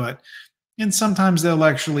doing it. And sometimes they'll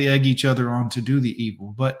actually egg each other on to do the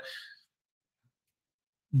evil. But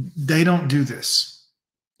they don't do this.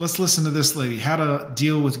 Let's listen to this lady. How to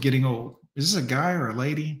deal with getting old. Is this a guy or a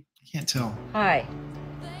lady? I can't tell. Hi.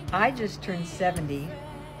 I just turned 70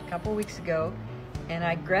 a couple weeks ago, and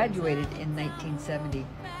I graduated in 1970.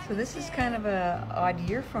 So this is kind of a odd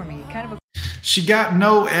year for me. She got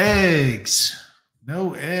no eggs.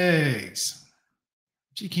 No eggs.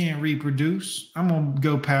 She can't reproduce. I'm going to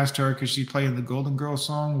go past her because she's playing the Golden Girls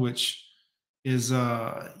song, which is,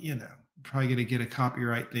 probably going to get a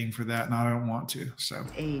copyright thing for that, and I don't want to. So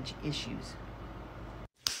age issues.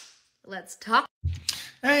 Let's talk.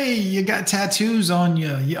 Hey, you got tattoos on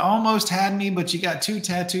you. You almost had me, but you got 2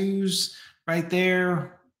 tattoos right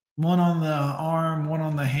there. One on the arm, one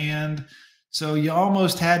on the hand. So you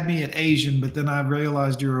almost had me at Asian, but then I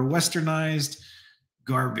realized you're a westernized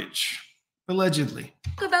garbage. Allegedly.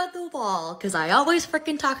 Talk about the wall, because I always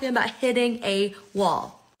freaking talking about hitting a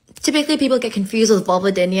wall. Typically, people get confused with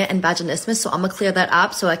vulvodynia and vaginismus, so I'm going to clear that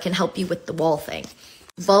up so I can help you with the wall thing.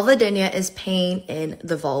 Vulvodynia is pain in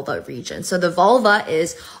the vulva region. So the vulva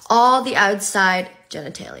is all the outside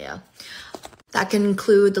genitalia. That can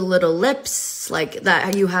include the little lips, like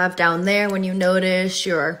that you have down there when you notice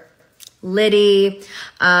your liddy,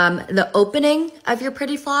 the opening of your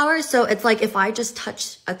pretty flower. So it's like if I just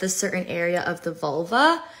touch at this certain area of the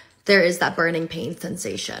vulva, there is that burning pain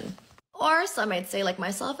sensation. Or some might say, like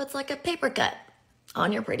myself, it's like a paper cut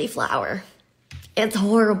on your pretty flower. It's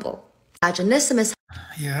horrible. Vaginismus,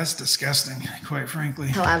 yeah, that's disgusting, quite frankly.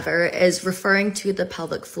 However, is referring to the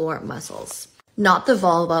pelvic floor muscles. Not the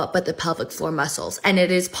vulva, but the pelvic floor muscles. And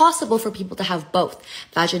it is possible for people to have both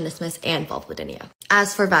vaginismus and vulvodynia.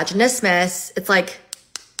 As for vaginismus, it's like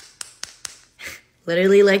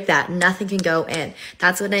literally like that. Nothing can go in.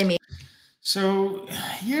 That's what I mean. So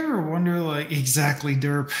you ever wonder, like, exactly,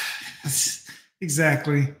 Derp,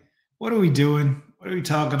 exactly, what are we doing? What are we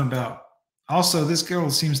talking about? Also, this girl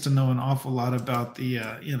seems to know an awful lot about the,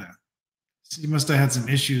 she must have had some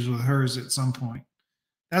issues with hers at some point.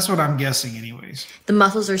 That's what I'm guessing anyways. The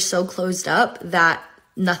muscles are so closed up that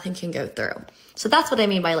nothing can go through. So that's what I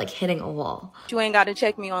mean by like hitting a wall. You ain't got to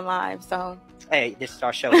check me on live, so. Hey, this is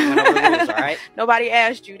our show. We went over the rules, all right? Nobody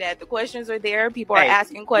asked you that. The questions are there. People are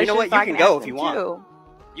asking questions. You know what? So You can go if you want.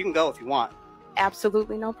 You can go if you want.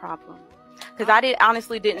 Absolutely no problem. Because I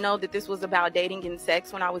honestly didn't know that this was about dating and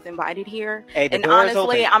sex when I was invited here. Hey, the and door is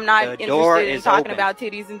honestly, open. I'm not The door interested in is talking open. about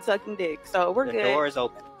titties and sucking dick. So we're good. The door is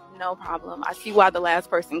open. No problem. I see why the last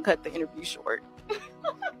person cut the interview short.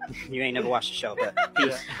 You ain't never watched the show, but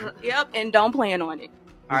peace. Yep, and don't plan on it.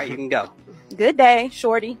 All right, you can go. Good day,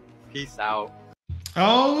 shorty. Peace out.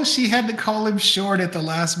 Oh, she had to call him short at the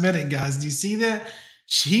last minute, guys. Do you see that?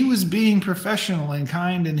 He was being professional and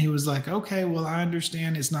kind, and he was like, okay, well, I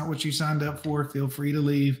understand. It's not what you signed up for. Feel free to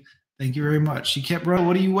leave. Thank you very much. She kept running.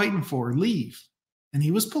 What are you waiting for? Leave. And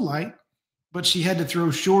he was polite, but she had to throw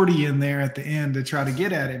Shorty in there at the end to try to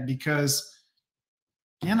get at him because,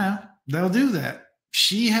 they'll do that.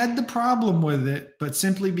 She had the problem with it, but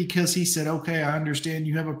simply because he said, okay, I understand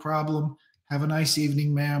you have a problem. Have a nice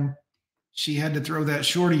evening, ma'am. She had to throw that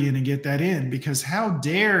Shorty in and get that in because how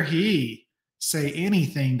dare he say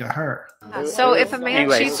anything to her? So if a man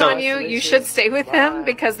cheats on you, you should stay with him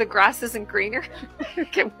because the grass isn't greener.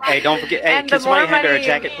 Hey, don't forget. Hey, And can the somebody more hand her a money-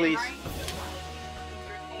 jacket, please?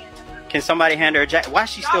 Can somebody hand her a jacket? Why is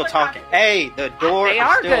she still talking? Hey, the door They is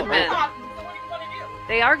are still good men. open.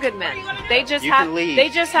 They are good men. They just You have can leave. they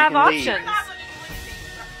just You have can leave. options.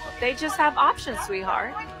 They just have options,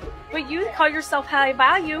 sweetheart. But you call yourself high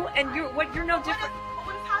value and you're no different.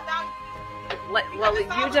 Well,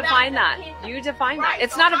 you define that. You define that.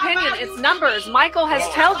 It's not opinion, it's numbers. Michael has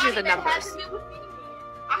told you the numbers.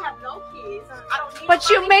 I have no kids. I don't need But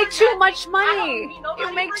you nobody make for too that. much I money. don't need nobody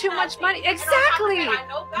You make for too that. much money. You know Exactly. something? I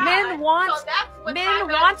know God. Men want So that's what men high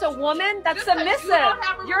want a value woman that's Just 'cause you submissive. don't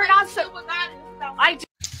have a You're not relationship with God is about I do.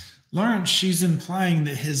 Lawrence, she's implying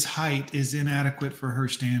that his height is inadequate for her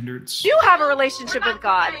standards. You have a relationship with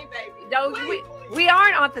God. No, we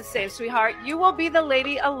aren't on the same, sweetheart. You will be the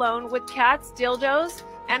lady alone with cats, dildos,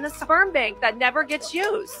 and a sperm bank that never gets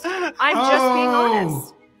used. I'm just being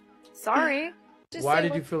honest. Sorry. Why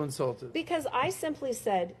did you feel insulted? Because I simply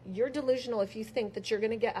said, you're delusional if you think that you're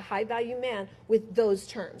going to get a high value man with those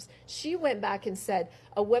terms. She went back and said,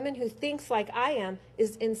 a woman who thinks like I am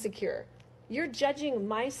is insecure. You're judging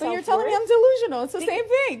my self-worth. So you're telling me I'm delusional. It's the same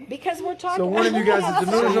thing. Because we're talking. So one of you guys is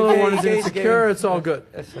delusional, one is insecure. It's all good.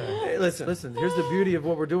 Hey, listen. Here's the beauty of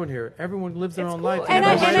what we're doing here. Everyone lives their own life. And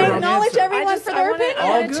I acknowledge everyone for their opinion.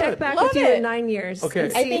 All I want to good. check back Love with you it. in 9 years. Okay.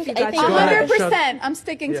 And see if you got 100%. I'm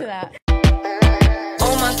sticking to that.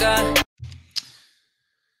 Oh my God.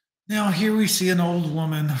 Now, here we see an old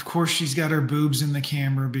woman. Of course, she's got her boobs in the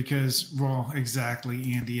camera because, well,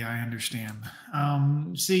 exactly, Andy, I understand.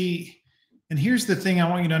 See, and here's the thing I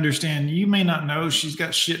want you to understand. You may not know she's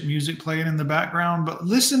got shit music playing in the background, but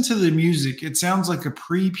listen to the music. It sounds like a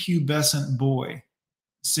prepubescent boy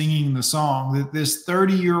singing the song that this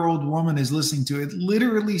 30-year-old woman is listening to. It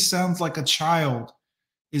literally sounds like a child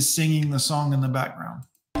is singing the song in the background.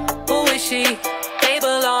 Who is she? They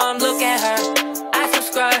belong. Look at her. I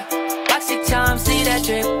subscribe. Watch the time. See that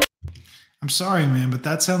drip. I'm sorry, man, but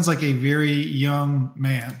that sounds like a very young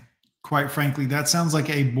man. Quite frankly, that sounds like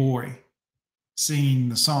a boy singing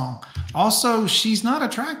the song. Also, she's not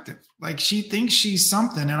attractive. Like, she thinks she's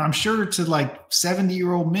something, and I'm sure to like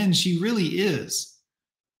 70-year-old men, she really is.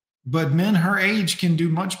 But men her age can do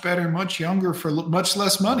much better, much younger for much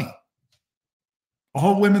less money.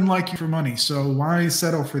 All women like you for money, so why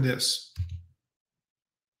settle for this?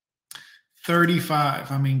 35.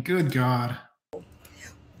 I mean, good God.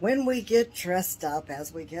 When we get dressed up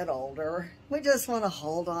as we get older, we just want to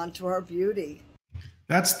hold on to our beauty.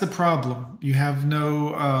 That's the problem. You have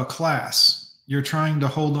no class. You're trying to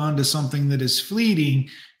hold on to something that is fleeting.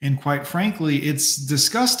 And quite frankly, it's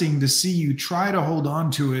disgusting to see you try to hold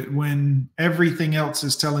on to it when everything else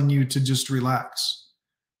is telling you to just relax.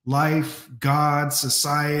 Life, God,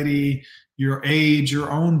 society, your age,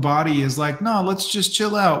 your own body is like, no, let's just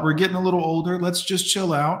chill out. We're getting a little older. Let's just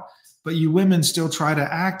chill out. But you women still try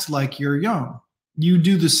to act like you're young. You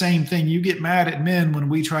do the same thing. You get mad at men when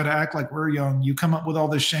we try to act like we're young. You come up with all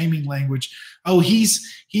this shaming language. Oh, he's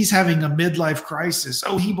having a midlife crisis.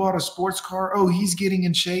 Oh, he bought a sports car. Oh, he's getting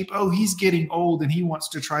in shape. Oh, he's getting old and he wants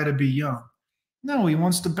to try to be young. No, he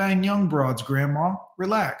wants to bang young broads, Grandma.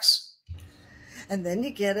 Relax. And then you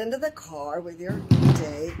get into the car with your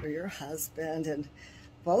date or your husband, and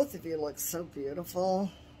both of you look so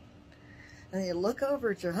beautiful. And you look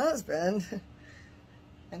over at your husband,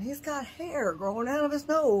 and he's got hair growing out of his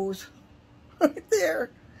nose right there.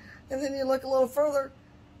 And then you look a little further,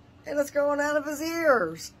 and it's growing out of his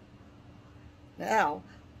ears. Now,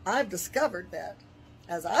 I've discovered that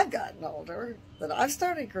as I've gotten older, that I've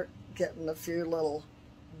started getting a few little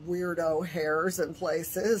weirdo hairs in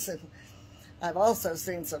places. And I've also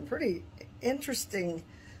seen some pretty interesting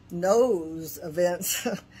nose events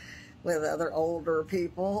with other older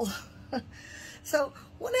people. So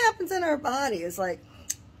what happens in our body is, like,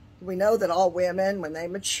 we know that all women, when they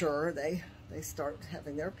mature, they start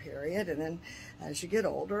having their period. And then as you get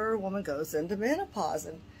older, a woman goes into menopause.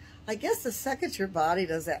 And I guess the second your body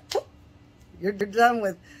does that, you're done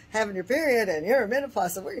with having your period and you're in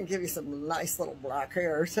menopause, so we're going to give you some nice little black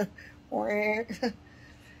hairs.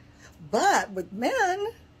 But with men,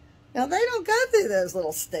 now they don't go through those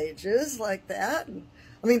little stages like that. And,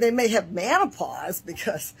 I mean, they may have menopause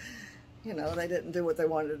because, you know, they didn't do what they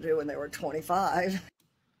wanted to do when they were 25.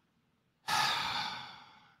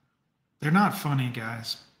 They're not funny,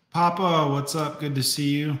 guys. Papa, what's up? Good to see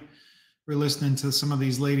you. We're listening to some of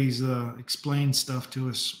these ladies explain stuff to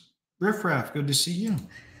us. Riff Raff, good to see you.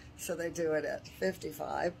 So they do it at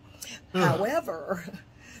 55. Ugh. However,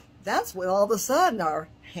 that's when all of a sudden our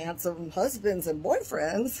handsome husbands and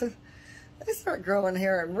boyfriends, they start growing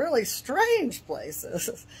hair in really strange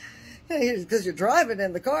places. Because you're driving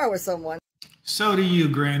in the car with someone. So do you,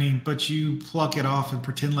 Granny, but you pluck it off and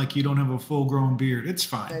pretend like you don't have a full-grown beard. It's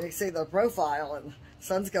fine. And you see the profile and the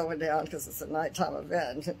sun's going down because it's a nighttime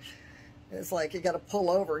event. It's like you got to pull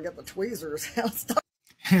over and get the tweezers out.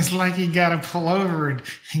 It's like you got to pull over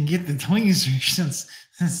and get the tweezers.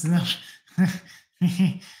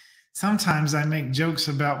 Sometimes I make jokes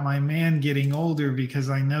about my man getting older because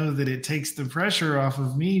I know that it takes the pressure off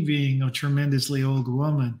of me being a tremendously old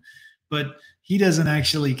woman. But he doesn't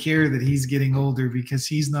actually care that he's getting older because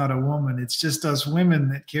he's not a woman. It's just us women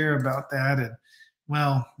that care about that. And,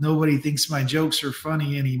 well, nobody thinks my jokes are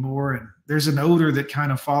funny anymore. And there's an odor that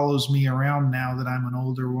kind of follows me around now that I'm an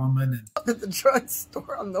older woman. And at the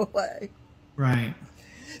drugstore on the way. Right.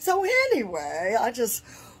 So anyway, I just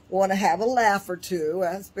want to have a laugh or two.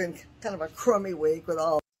 It's been kind of a crummy week with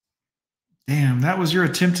all. Damn, that was your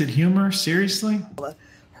attempt at humor? Seriously? The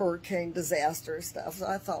hurricane disaster stuff. So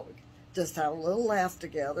I thought we'd just have a little laugh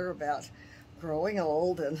together about growing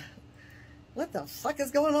old and what the fuck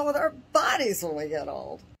is going on with our bodies when we get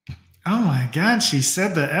old. Oh my God, she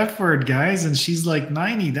said the F word, guys, and she's like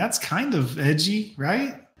 90. That's kind of edgy,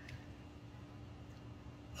 right?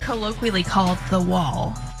 Colloquially called the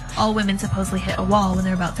wall. All women supposedly hit a wall when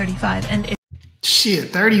they're about 35, and Shit,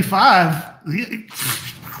 35?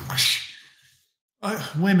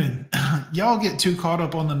 Women, y'all get too caught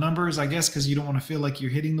up on the numbers, I guess, because you don't want to feel like you're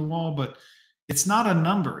hitting the wall, but it's not a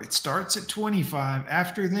number. It starts at 25.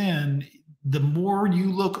 After then, the more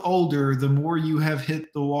you look older, the more you have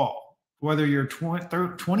hit the wall. Whether you're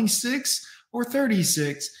 26 or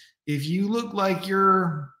 36, if you look like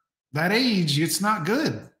you're that age, it's not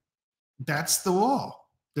good. That's the wall.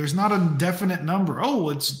 There's not a definite number. Oh,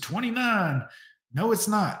 it's 29. No, it's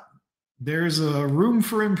not. There's a room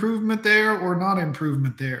for improvement there or not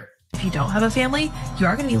improvement there. if you don't have a family, you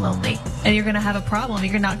are going to be lonely and you're going to have a problem.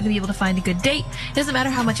 You're not going to be able to find a good date. It doesn't matter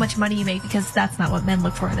how much money you make, because that's not what men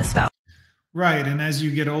look for in a spouse. Right. And as you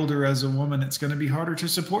get older as a woman, it's going to be harder to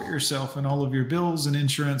support yourself and all of your bills and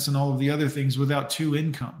insurance and all of the other things without two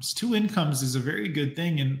incomes. Two incomes is a very good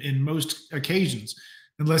thing in most occasions,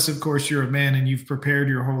 unless, of course, you're a man and you've prepared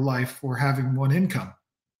your whole life for having one income.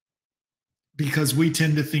 Because we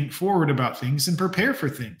tend to think forward about things and prepare for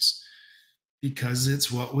things because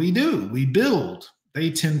it's what we do. We build.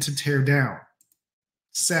 They tend to tear down.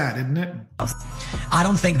 Sad, isn't it? I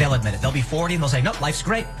don't think they'll admit it. They'll be 40 and they'll say, nope, life's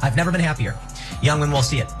great. I've never been happier. Young women will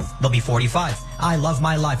see it. They'll be 45. I love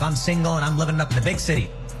my life. I'm single and I'm living up in the big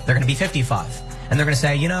city. They're going to be 55. And they're going to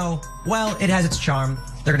say, you know, well, it has its charm.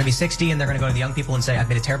 They're going to be 60 and they're going to go to the young people and say, I've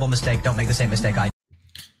made a terrible mistake. Don't make the same mistake I did.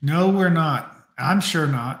 No, we're not. I'm sure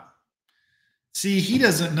not. See, he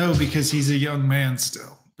doesn't know because he's a young man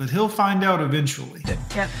still, but he'll find out eventually.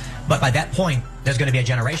 Yep. But by that point, there's going to be a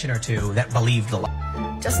generation or two that believe the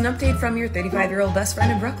lie. Just an update from your 35-year-old best friend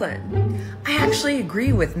in Brooklyn. I actually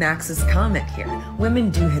agree with Max's comment here. Women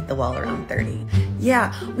do hit the wall around 30.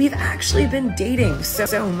 Yeah, we've actually been dating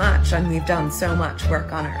so much and we've done so much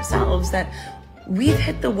work on ourselves that we've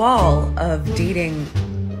hit the wall of dating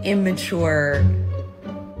immature,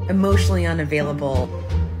 emotionally unavailable,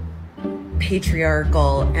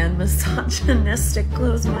 patriarchal, and misogynistic,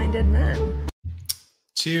 close-minded men.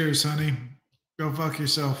 Cheers, honey. Go fuck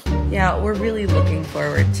yourself. Yeah, we're really looking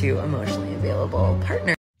forward to emotionally available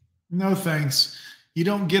partners. No thanks. You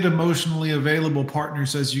don't get emotionally available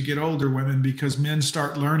partners as you get older, women, because men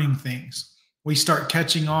start learning things. We start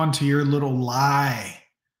catching on to your little lie,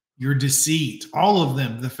 your deceit, all of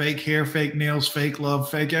them. The fake hair, fake nails, fake love,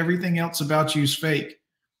 fake everything else about you is fake.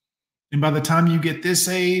 And by the time you get this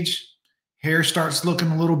age, hair starts looking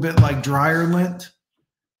a little bit like dryer lint.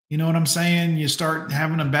 You know what I'm saying? You start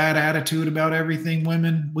having a bad attitude about everything,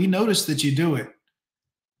 women. We notice that you do it.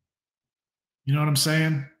 You know what I'm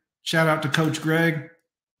saying? Shout out to Coach Greg.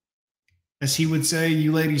 As he would say,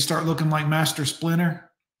 you ladies start looking like Master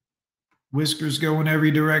Splinter. Whiskers going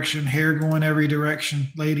every direction, hair going every direction,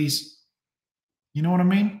 ladies. You know what I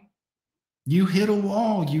mean? You hit a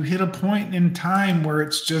wall. You hit a point in time where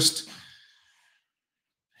it's just,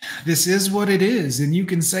 this is what it is. And you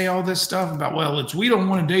can say all this stuff about, well, we don't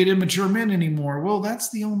want to date immature men anymore. Well, that's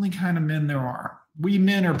the only kind of men there are. We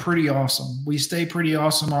men are pretty awesome. We stay pretty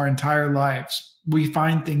awesome our entire lives. We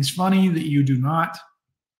find things funny that you do not.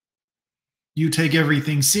 You take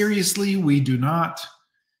everything seriously. We do not.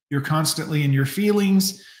 You're constantly in your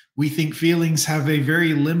feelings. We think feelings have a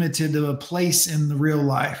very limited place in the real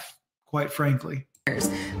life, quite frankly.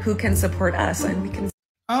 Who can support us, and we can.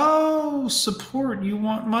 Oh, support. You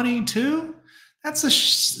want money too?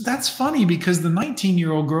 That's funny, because the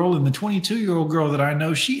 19-year-old girl and the 22-year-old girl that I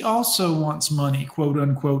know, she also wants money, quote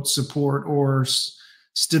unquote, support or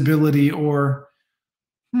stability or,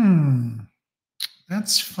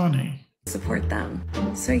 that's funny. Support them.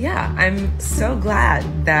 So yeah, I'm so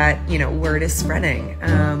glad that, word is spreading.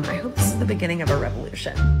 I hope this is the beginning of a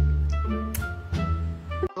revolution.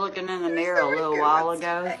 Looking in the mirror a little while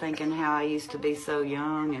ago, thinking how I used to be so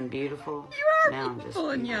young and beautiful. You are now beautiful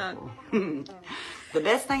and young. The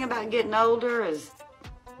best thing about getting older is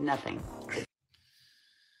nothing.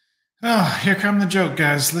 Oh, here come the joke,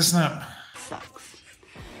 guys. Listen up. Sucks.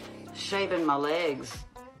 Shaving my legs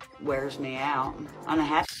wears me out.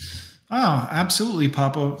 Unhappy. Oh, absolutely,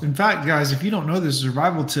 Papa. In fact, guys, if you don't know this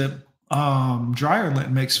survival tip, dryer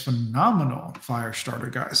lint makes phenomenal fire starter,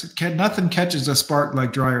 guys. Nothing catches a spark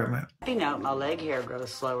like dryer lint. You know, my leg hair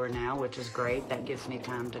grows slower now, which is great. That gives me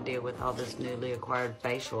time to deal with all this newly acquired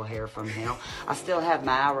facial hair from hell. I still have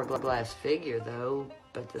my hourglass figure, though,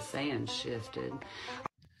 but the sand shifted.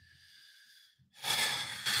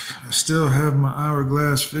 I still have my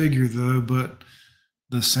hourglass figure though, but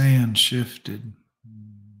the sand shifted.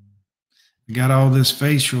 I got all this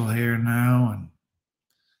facial hair now and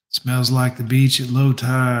smells like the beach at low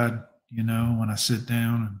tide, you know, when I sit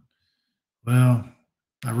down. And well,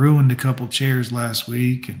 I ruined a couple chairs last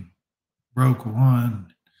week and broke one.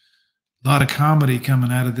 A lot of comedy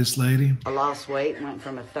coming out of this lady. I lost weight, went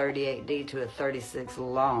from a 38D to a 36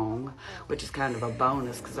 long, which is kind of a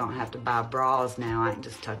bonus because I don't have to buy bras now. I can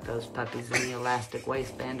just tuck those puppies in the elastic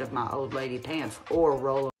waistband of my old lady pants or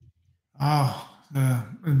roll. Oh,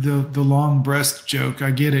 the long breast joke.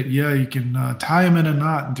 I get it. Yeah, you can tie them in a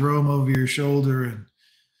knot and throw them over your shoulder. And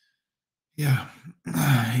yeah,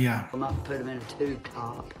 yeah. I'm up and put them in a tube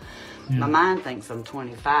top. Yeah. My mind thinks I'm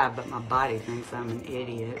 25, but my body thinks I'm an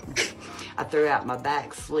idiot. I threw out my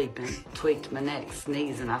back sleeping, tweaked my neck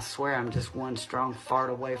sneezing. I swear I'm just one strong fart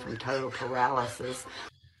away from total paralysis.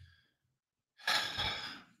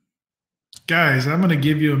 Guys, I'm going to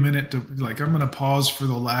give you a minute to, I'm going to pause for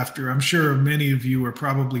the laughter. I'm sure many of you are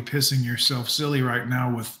probably pissing yourself silly right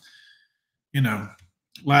now with,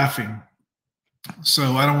 laughing.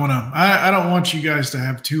 So I don't want you guys to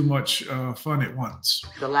have too much fun at once.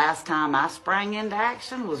 The last time I sprang into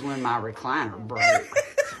action was when my recliner broke.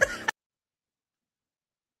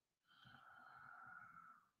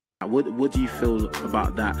 What do you feel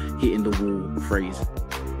about that hitting the wall phrase?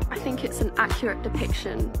 I think it's an accurate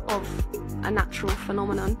depiction of a natural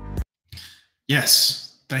phenomenon.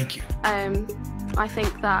 Yes, thank you. I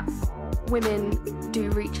think that women do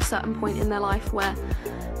reach a certain point in their life where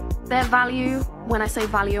their value, when I say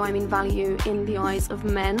value, I mean value in the eyes of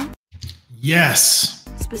men. Yes.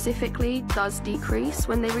 Specifically, does decrease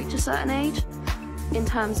when they reach a certain age. In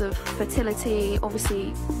terms of fertility,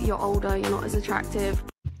 obviously, you're older, you're not as attractive.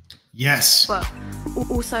 Yes. But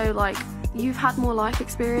also, you've had more life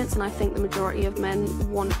experience, and I think the majority of men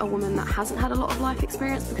want a woman that hasn't had a lot of life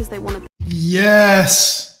experience because they want to...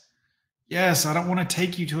 Yes. Yes, I don't want to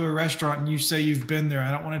take you to a restaurant and you say you've been there.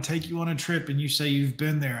 I don't want to take you on a trip and you say you've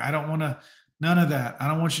been there. I don't want to, none of that. I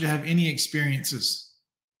don't want you to have any experiences.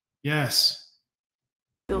 Yes.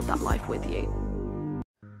 Build that life with you.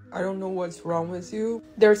 I don't know what's wrong with you.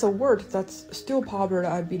 There's a word that's still popular,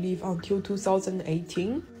 I believe, until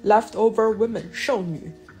 2018. Leftover women, 剩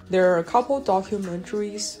女. There are a couple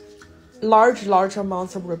documentaries, large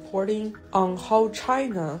amounts of reporting on how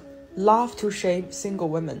China loves to shame single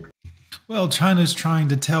women. Well, China's trying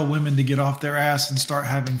to tell women to get off their ass and start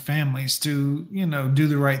having families to, do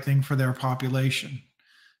the right thing for their population.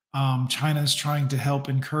 China's trying to help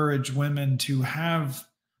encourage women to have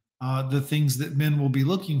the things that men will be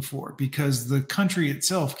looking for, because the country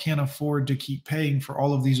itself can't afford to keep paying for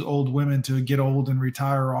all of these old women to get old and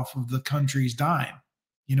retire off of the country's dime.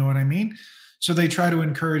 You know what I mean? So they try to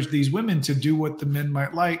encourage these women to do what the men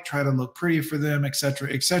might like, try to look pretty for them, et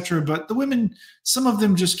cetera, et cetera. But the women, some of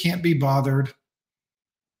them just can't be bothered.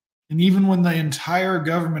 And even when the entire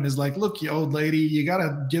government is like, look, you old lady, you got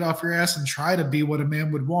to get off your ass and try to be what a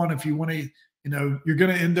man would want. If you want to, you're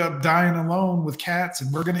going to end up dying alone with cats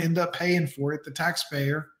and we're going to end up paying for it, the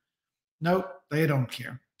taxpayer. Nope, they don't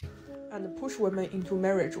care. And push women into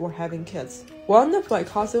marriage or having kids. One of my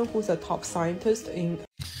cousins who's a top scientist in...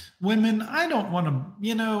 Women, I don't want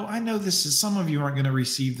to, I know some of you aren't going to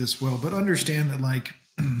receive this well, but understand that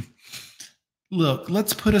look,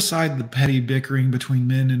 let's put aside the petty bickering between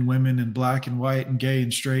men and women and black and white and gay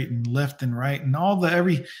and straight and left and right and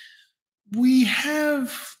we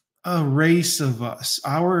have a race of us,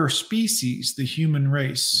 our species, the human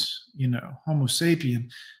race, Homo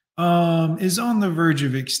sapien, is on the verge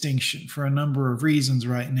of extinction for a number of reasons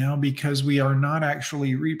right now, because we are not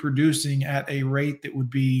actually reproducing at a rate that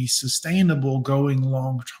would be sustainable going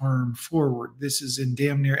long term forward. This is in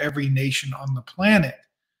damn near every nation on the planet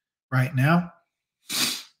right now.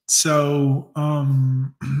 So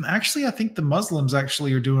actually, I think the Muslims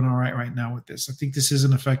actually are doing all right now with this. I think this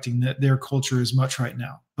isn't affecting their culture as much right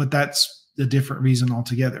now, but that's a different reason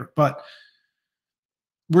altogether. But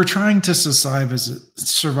we're trying to survive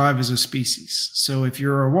as a species. So if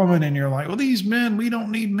you're a woman and you're like, well, these men, we don't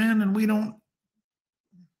need men, and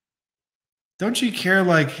don't you care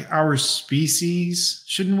our species?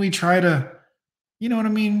 Shouldn't we try to,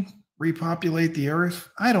 repopulate the earth?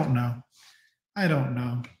 I don't know.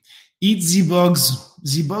 Eat the bugs.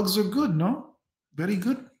 The bugs are good, no? Very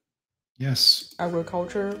good. Yes.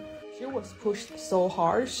 Agriculture. She was pushed so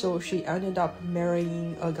hard, so she ended up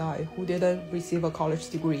marrying a guy who didn't receive a college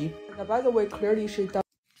degree. And by the way, clearly she does.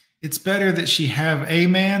 It's better that she have a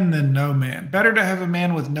man than no man. Better to have a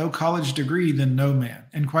man with no college degree than no man.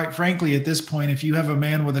 And quite frankly, at this point, if you have a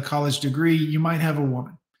man with a college degree, you might have a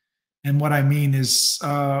woman. And what I mean is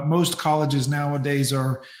most colleges nowadays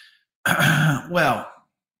are, well,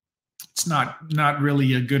 it's not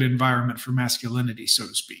really a good environment for masculinity, so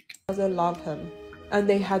to speak. Doesn't love him, and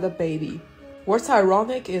they had a baby. What's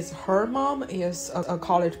ironic is her mom is a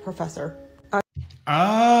college professor.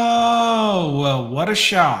 Oh, well, what a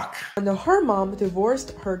shock. And her mom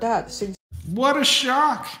divorced her dad since... What a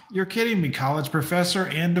shock. You're kidding me. College professor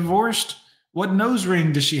and divorced? What nose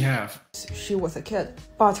ring does she have? She was a kid.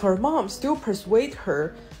 But her mom still persuaded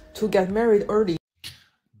her to get married early.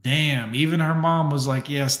 Damn, even her mom was like,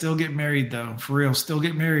 yeah, still get married though. For real, still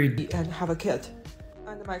get married. And have a kid.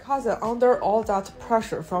 And my cousin, under all that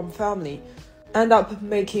pressure from family, ended up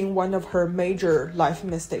making one of her major life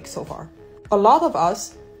mistakes so far. A lot of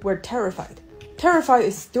us were terrified. Terrified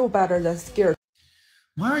is still better than scared.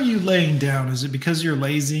 Why are you laying down? Is it because you're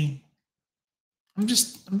lazy? I'm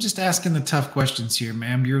just asking the tough questions here,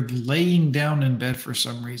 ma'am. You're laying down in bed for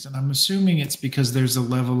some reason. I'm assuming it's because there's a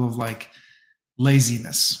level of like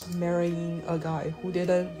laziness. Marrying a guy who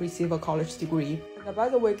didn't receive a college degree. And by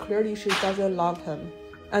the way, clearly she doesn't love him.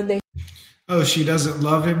 And they... Oh, she doesn't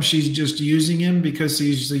love him? She's just using him because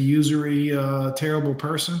he's a usury, terrible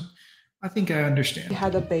person? I think I understand. She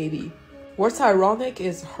had a baby. What's ironic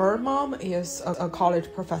is her mom is a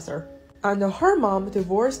college professor. And her mom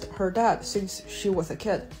divorced her dad since she was a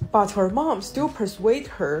kid. But her mom still persuaded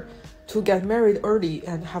her to get married early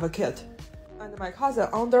and have a kid. And my cousin,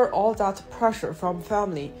 under all that pressure from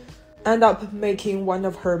family, ended up making one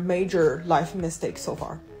of her major life mistakes so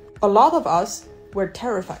far. A lot of us were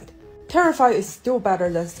terrified. Terrified is still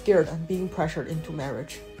better than scared and being pressured into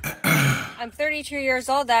marriage. I'm 32 years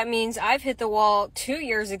old. That means I've hit the wall 2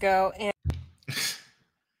 years ago. And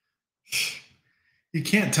you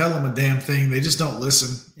can't tell them a damn thing. They just don't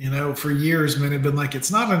listen. You know, for years, men have been like, it's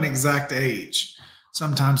not an exact age.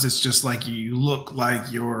 Sometimes it's just like you look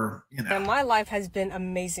like you're, you know. And my life has been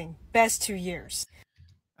amazing. Best 2 years.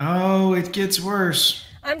 Oh, it gets worse.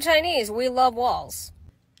 I'm Chinese. We love walls.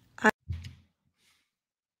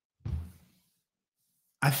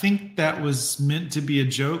 I think that was meant to be a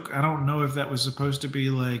joke. I don't know if that was supposed to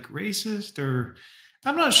be like racist or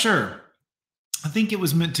I'm not sure. I think it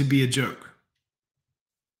was meant to be a joke.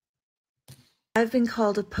 I've been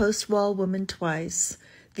called a post-wall woman twice.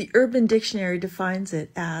 The Urban Dictionary defines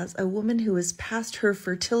it as a woman who is past her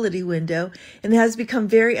fertility window and has become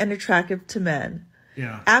very unattractive to men.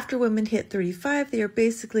 Yeah. After women hit 35, they are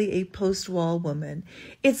basically a post-wall woman.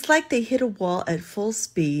 It's like they hit a wall at full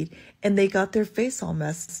speed and they got their face all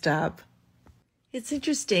messed up. It's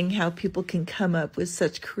interesting how people can come up with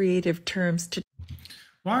such creative terms to...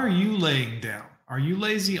 Why are you laying down? Are you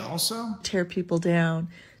lazy also? Tear people down.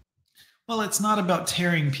 Well, it's not about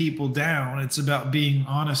tearing people down. It's about being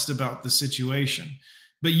honest about the situation.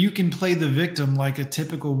 But you can play the victim like a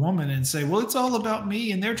typical woman and say, well, it's all about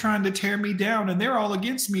me and they're trying to tear me down and they're all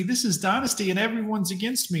against me. This is Dynasty and everyone's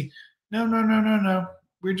against me. No.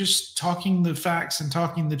 We're just talking the facts and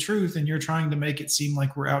talking the truth, and you're trying to make it seem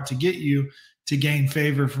like we're out to get you to gain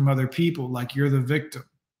favor from other people, like you're the victim,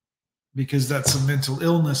 because that's a mental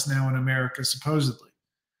illness now in America, supposedly.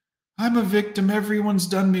 I'm a victim. Everyone's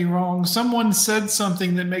done me wrong. Someone said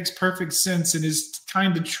something that makes perfect sense and is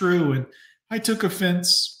kind of true, and I took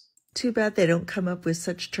offense. Too bad they don't come up with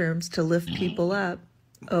such terms to lift people up.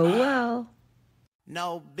 Oh, well.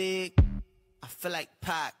 No big. I feel like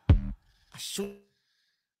Pac. I shoot.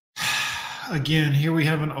 Again, here we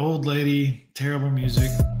have an old lady. Terrible music.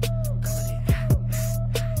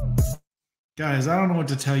 Guys, I don't know what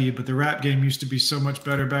to tell you, but the rap game used to be so much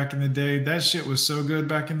better back in the day. That shit was so good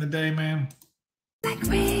back in the day, man.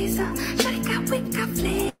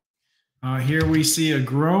 Here we see a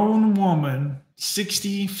grown woman,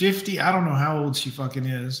 60, 50, I don't know how old she fucking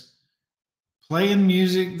is, playing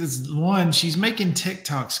music. She's making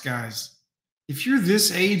TikToks, guys. If you're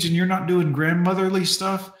this age and you're not doing grandmotherly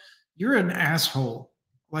stuff, you're an asshole.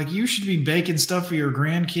 Like, you should be baking stuff for your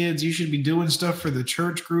grandkids. You should be doing stuff for the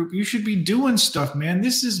church group. You should be doing stuff, man.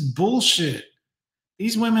 This is bullshit.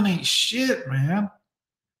 These women ain't shit, man.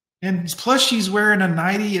 And plus she's wearing a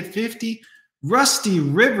 90 at 50. Rusty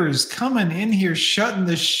Rivers coming in here, shutting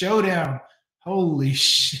the show down. Holy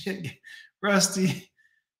shit. Rusty.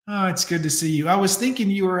 Oh, it's good to see you. I was thinking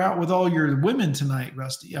you were out with all your women tonight,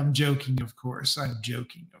 Rusty. I'm joking, of course. I'm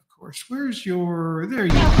joking, of course. Where's your... There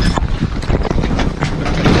you go.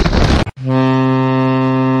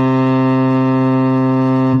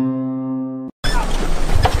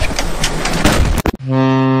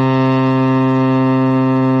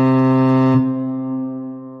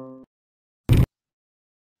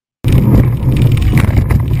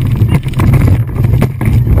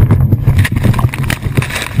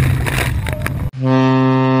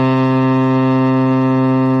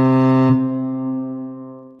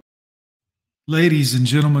 Ladies and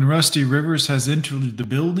gentlemen, Rusty Rivers has entered the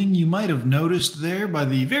building. You might have noticed there by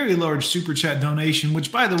the very large super chat donation, which,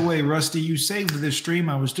 by the way, Rusty, you saved this stream.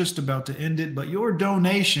 I was just about to end it, but your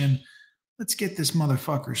donation, let's get this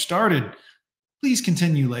motherfucker started. Please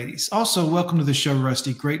continue, ladies. Also, welcome to the show,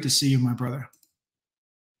 Rusty. Great to see you, my brother.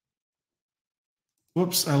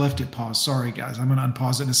 Whoops, I left it paused. Sorry, guys. I'm going to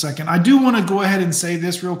unpause it in a second. I do want to go ahead and say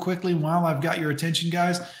this real quickly while I've got your attention,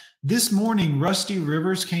 guys. This morning, Rusty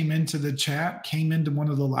Rivers came into the chat, came into one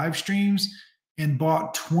of the live streams, and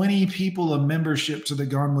bought 20 people a membership to the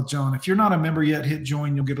Gone with John. If you're not a member yet, hit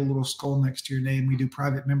join. You'll get a little skull next to your name. We do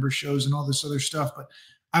private member shows and all this other stuff. But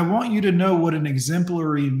I want you to know what an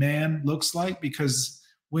exemplary man looks like, because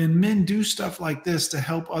when men do stuff like this to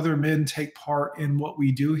help other men take part in what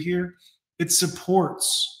we do here, it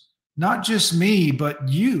supports not just me, but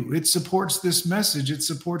you. It supports this message. It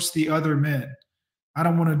supports the other men. I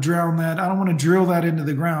don't want to drown that. I don't want to drill that into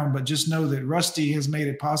the ground, but just know that Rusty has made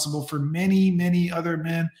it possible for many, many other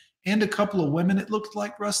men and a couple of women. It looked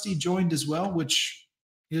like Rusty joined as well, which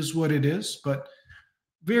is what it is, but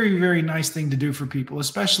very, very nice thing to do for people,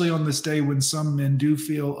 especially on this day when some men do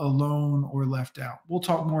feel alone or left out. We'll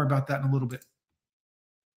talk more about that in a little bit.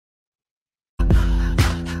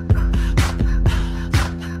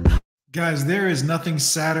 Guys, there is nothing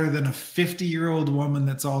sadder than a 50-year-old woman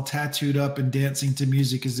that's all tattooed up and dancing to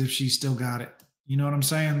music as if she still got it. You know what I'm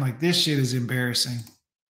saying? Like, this shit is embarrassing.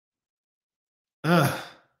 Ugh.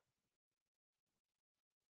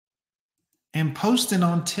 And posting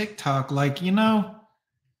on TikTok, like, you know,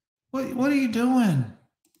 what are you doing?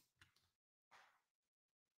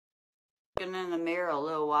 Looking in the mirror a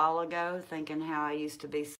little while ago, thinking how I used to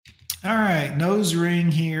be. All right, nose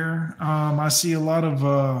ring here. I see a lot of,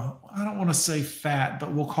 I don't want to say fat,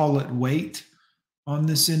 but we'll call it weight on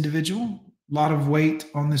this individual. A lot of weight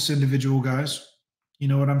on this individual, guys. You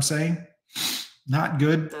know what I'm saying? Not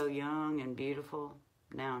good. So young and beautiful.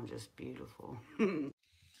 Now I'm just beautiful.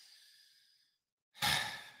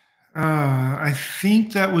 I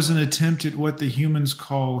think that was an attempt at what the humans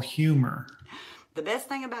call humor. The best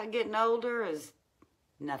thing about getting older is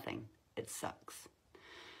nothing. It sucks.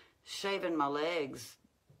 Shaving my legs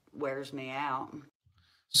wears me out.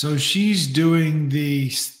 So she's doing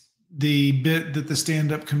the bit that the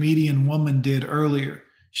stand-up comedian woman did earlier.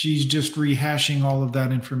 She's just rehashing all of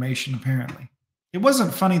that information, apparently. It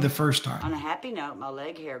wasn't funny the first time. On a happy note, my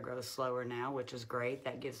leg hair grows slower now, which is great.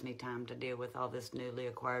 That gives me time to deal with all this newly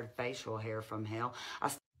acquired facial hair from hell.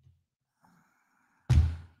 I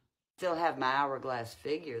still have my hourglass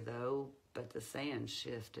figure, though, but the sand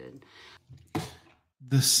shifted.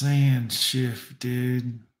 The sand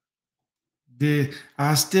shifted.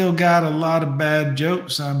 I still got a lot of bad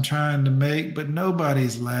jokes I'm trying to make, but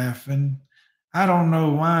nobody's laughing. I don't know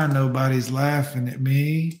why nobody's laughing at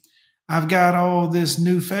me. I've got all this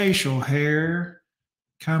new facial hair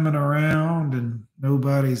coming around and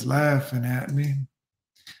nobody's laughing at me.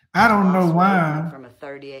 I don't know why. From a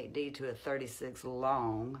 38D to a 36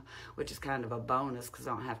 long, which is kind of a bonus because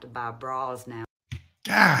I don't have to buy bras now.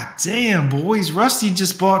 God damn, boys. Rusty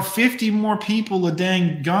just bought 50 more people a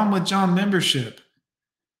dang Gone with John membership.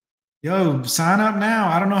 Yo, sign up now.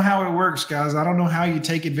 I don't know how it works, guys. I don't know how you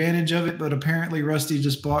take advantage of it, but apparently Rusty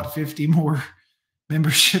just bought 50 more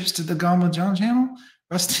memberships to the Gone with John channel.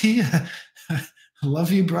 Rusty, I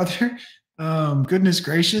love you, brother. Goodness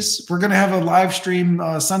gracious. We're going to have a live stream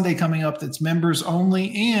Sunday coming up that's members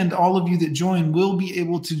only, and all of you that join will be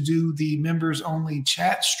able to do the members only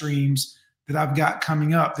chat streams that I've got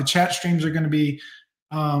coming up. The chat streams are going to be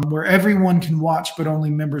where everyone can watch, but only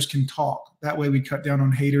members can talk. That way we cut down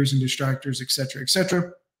on haters and distractors, etc.,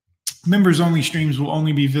 etc. Members only streams will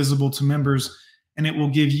only be visible to members, and it will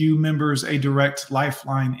give you members a direct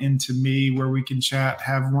lifeline into me where we can chat,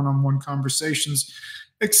 have one-on-one conversations,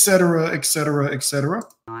 etc., etc., etc.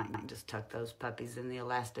 I can just tuck those puppies in the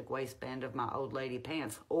elastic waistband of my old lady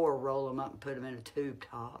pants or roll them up and put them in a tube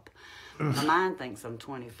top. My mind thinks I'm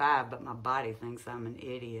 25, but my body thinks I'm an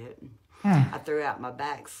idiot. I threw out my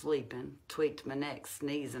back sleeping, tweaked my neck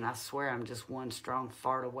sneezing. I swear I'm just one strong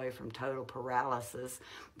fart away from total paralysis.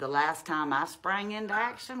 The last time I sprang into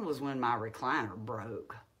action was when my recliner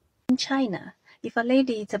broke. In China, if a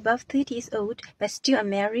lady is above 30 years old but still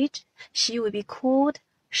unmarried, she will be called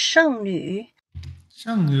剩女.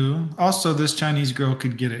 剩女. Also, this Chinese girl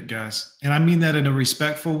could get it, guys. And I mean that in a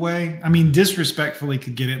respectful way. I mean, disrespectfully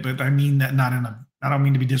could get it, but I mean that not in a, I don't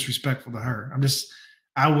mean to be disrespectful to her.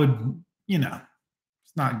 I would, you know,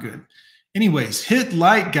 it's not good. Anyways, hit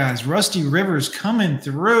like, guys. Rusty Rivers coming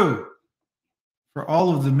through for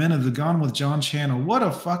all of the men of the Gone with John channel. What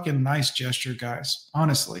a fucking nice gesture, guys.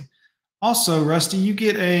 Honestly. Also, Rusty, you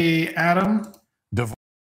get a Adam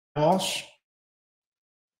Walsh.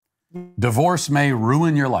 Divorce may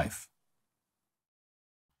ruin your life.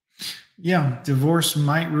 Yeah, divorce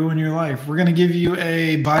might ruin your life. We're going to give you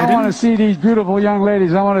a Biden. I want to see these beautiful young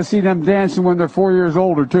ladies. I want to see them dancing when they're 4 years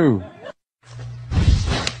older, too.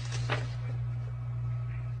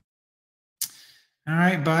 All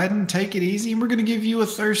right, Biden, take it easy. And we're going to give you a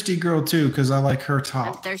thirsty girl, too, because I like her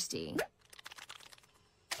top. I'm thirsty.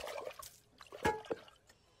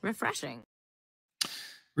 Refreshing.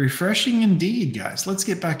 Refreshing indeed, guys. Let's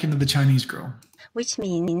get back into the Chinese girl. Which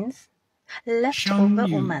means leftover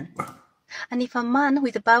woman. And if a man who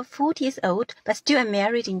is above 40 years old but still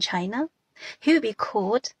unmarried in China, he will be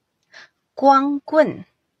called Guanggun.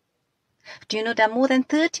 Do you know there are more than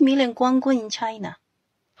 30 million Guanggun in China?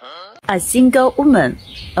 A single woman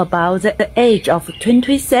about the age of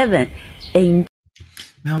 27 in.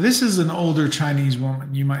 Now, this is an older Chinese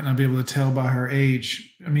woman. You might not be able to tell by her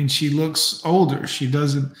age. I mean, she looks older. She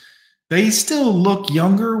doesn't. They still look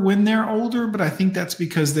younger when they're older, but I think that's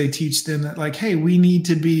because they teach them that, like, hey, we need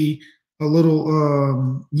to be a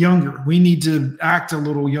little younger. We need to act a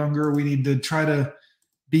little younger. We need to try to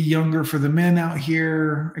be younger for the men out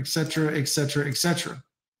here, et cetera, et cetera, et cetera.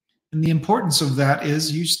 And the importance of that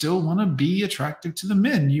is you still want to be attractive to the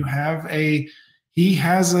men. He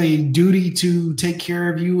has a duty to take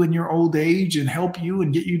care of you in your old age and help you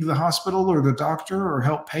and get you to the hospital or the doctor or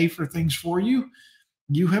help pay for things for you.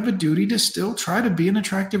 You have a duty to still try to be an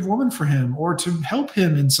attractive woman for him or to help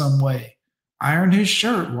him in some way. Iron his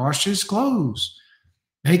shirt, wash his clothes,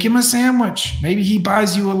 make him a sandwich. Maybe he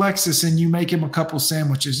buys you a Lexus and you make him a couple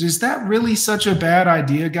sandwiches. Is that really such a bad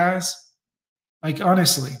idea, guys? Like,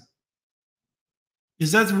 honestly,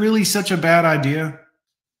 is that really such a bad idea?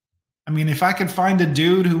 I mean, if I could find a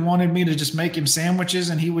dude who wanted me to just make him sandwiches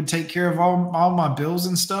and he would take care of all my bills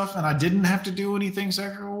and stuff and I didn't have to do anything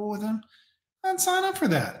sexual with him, I'd sign up for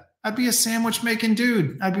that. I'd be a sandwich making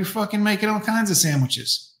dude. I'd be fucking making all kinds of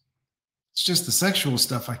sandwiches. It's just the sexual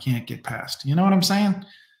stuff I can't get past. You know what I'm saying?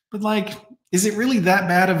 But like, is it really that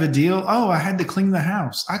bad of a deal? Oh, I had to clean the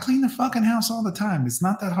house. I clean the fucking house all the time. It's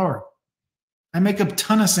not that hard. I make a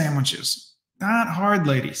ton of sandwiches. Not hard,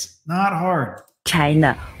 ladies. Not hard.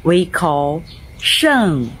 China, we call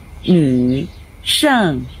剩女,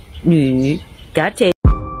 剩女. Got it.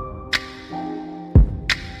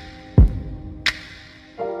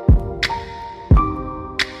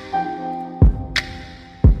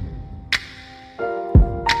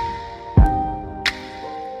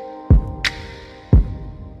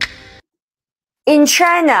 In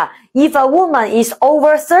China, if a woman is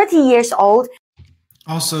over 30 years old.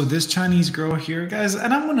 Also, this Chinese girl here, guys,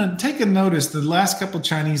 and I'm going to take a notice. The last couple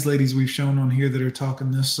Chinese ladies we've shown on here that are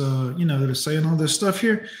talking this, that are saying all this stuff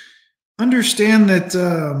here, understand that,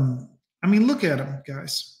 I mean, look at them,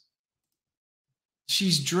 guys.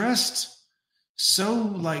 She's dressed so,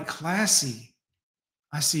 like, classy.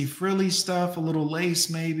 I see frilly stuff, a little lace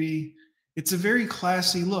maybe. It's a very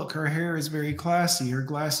classy look. Her hair is very classy. Her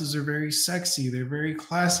glasses are very sexy. They're very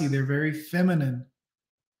classy. They're very feminine.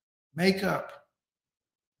 Makeup.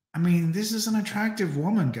 I mean, this is an attractive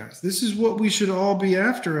woman, guys. This is what we should all be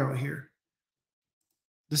after out here.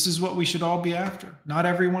 This is what we should all be after. Not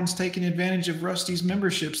everyone's taking advantage of Rusty's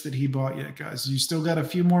memberships that he bought yet, guys. You still got a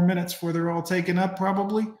few more minutes before they're all taken up,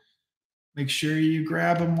 probably. Make sure you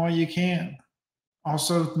grab them while you can.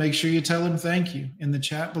 Also, make sure you tell him thank you in the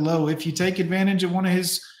chat below. If you take advantage of one of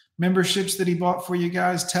his memberships that he bought for you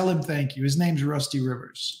guys, tell him thank you. His name's Rusty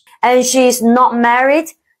Rivers. And she is not married,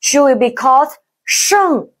 she will be called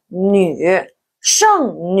剩女,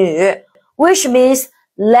 剩女, which means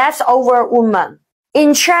leftover woman.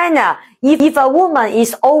 In China, if a woman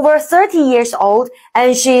is over 30 years old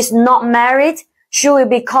and she is not married, she will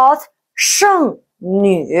be called 剩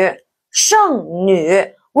女, 剩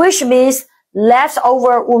女, which means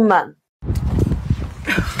leftover woman.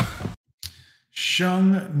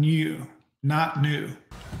 Sheng Niu, not new.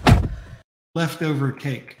 Leftover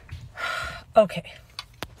cake. Okay.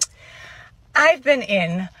 I've been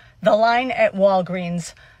in the line at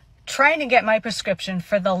Walgreens trying to get my prescription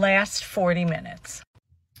for the last 40 minutes.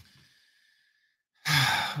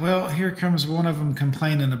 Well, here comes one of them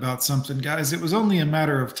complaining about something, guys. It was only a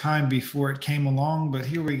matter of time before it came along, but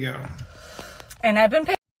here we go. And I've been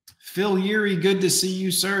paying. Phil Yeary, good to see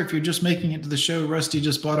you, sir. If you're just making it to the show, Rusty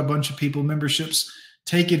just bought a bunch of people memberships.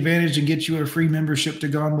 Take advantage and get you a free membership to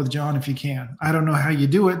Gone with John if you can. I don't know how you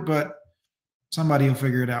do it, but somebody will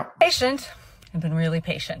figure it out. Patient. I've been really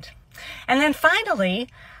patient. And then finally,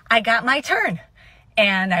 I got my turn.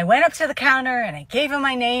 And I went up to the counter and I gave him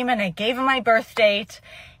my name and I gave him my birth date.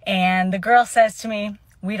 And the girl says to me,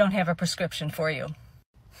 "We don't have a prescription for you."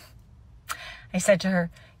 I said to her,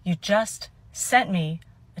 "You just sent me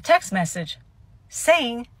a text message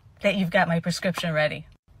saying that you've got my prescription ready."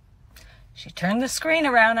 She turned the screen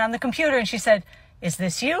around on the computer and she said, "Is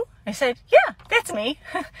this you?" I said, "Yeah, that's me."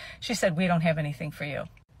 She said, "We don't have anything for you."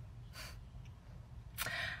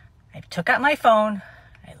 I took out my phone,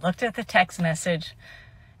 I looked at the text message,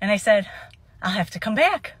 and I said, "I'll have to come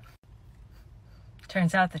back."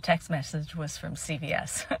 Turns out the text message was from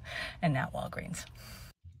CVS and not Walgreens.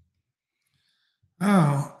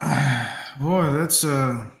 Oh, boy, that's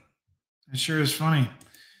that sure is funny.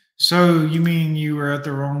 So you mean you were at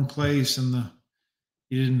the wrong place and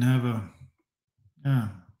you didn't have a, yeah.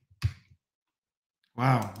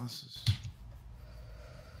 Wow. This is...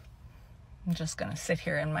 I'm just going to sit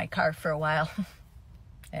here in my car for a while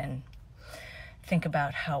and think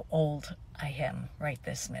about how old I am right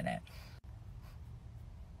this minute.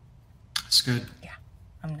 That's good. Yeah,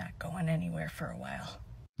 I'm not going anywhere for a while.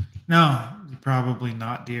 No, probably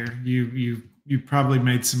not, dear. You probably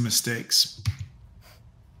made some mistakes.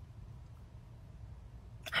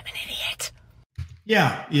 I'm an idiot.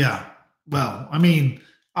 Yeah. Well, I mean,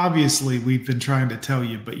 obviously we've been trying to tell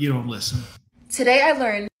you, but you don't listen. Today I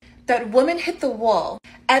learned that women hit the wall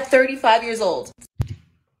at 35 years old.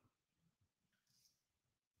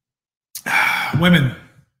 Women,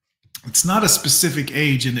 it's not a specific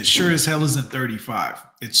age, and it sure as hell isn't 35.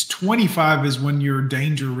 It's 25 is when your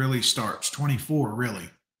danger really starts. 24,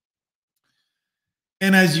 really.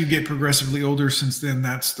 And as you get progressively older since then,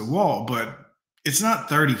 that's the wall. But it's not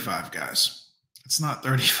 35, guys. It's not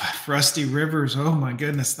 35. Rusty Rivers, oh my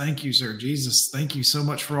goodness. Thank you, sir. Jesus, thank you so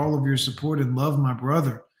much for all of your support and love, my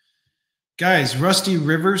brother. Guys, Rusty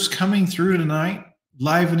Rivers coming through tonight,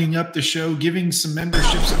 livening up the show, giving some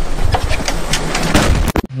memberships.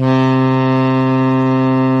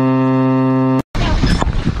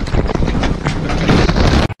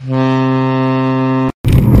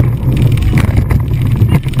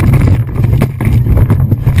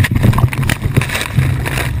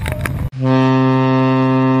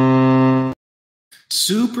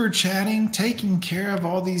 Super chatting, taking care of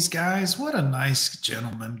all these guys. What a nice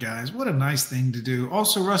gentleman, guys. What a nice thing to do.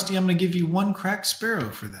 Also, Rusty, I'm going to give you one cracked sparrow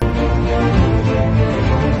for that.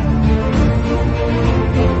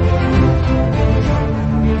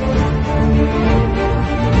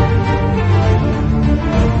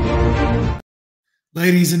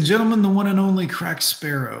 Ladies and gentlemen, the one and only cracked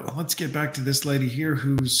sparrow. Let's get back to this lady here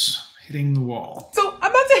who's hitting the wall. So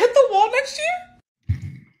I'm about to hit the wall next year?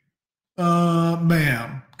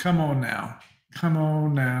 Ma'am, come on now. Come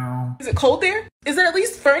on now. Is it cold there? Is it at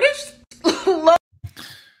least furnished?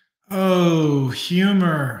 Oh,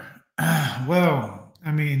 humor. Well,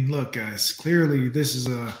 I mean, look, guys, clearly this is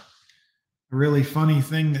a really funny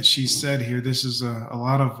thing that she said here. This is a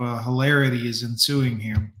lot of hilarity is ensuing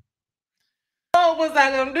here. Oh, what's I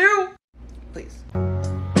gonna do? Please.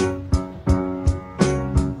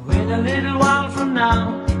 Wait a little while from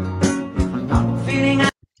now, if I'm not feeling.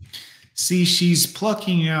 See, she's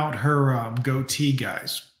plucking out her goatee,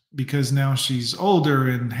 guys, because now she's older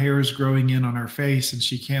and hair is growing in on her face and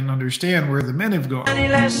she can't understand where the men have gone.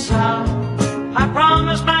 I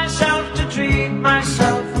promised myself to treat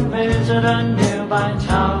myself and visit a nearby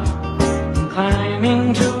tower. And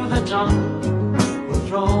climbing to the top, will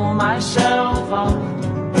throw myself off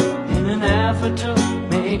in an effort to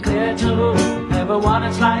make clear to everyone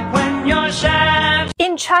it's like when you're sad.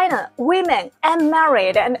 In China, women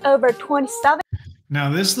unmarried and over 27. Now,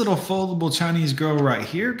 this little foldable Chinese girl right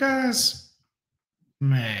here, guys,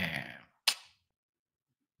 man.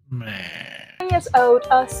 Years old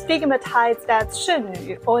are stigmatized as 剩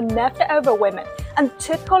女 or leftover women, and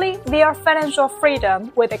typically they are financial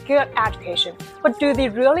freedom with a good education. But do they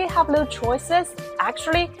really have no choices?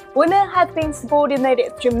 Actually, women have been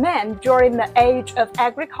subordinated to men during the age of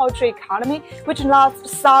agricultural economy, which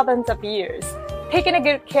lasts thousands of years. Taking a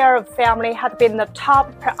good care of family has been the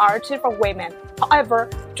top priority for women. However,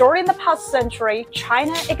 during the past century,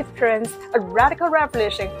 China experienced a radical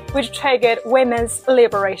revolution which triggered women's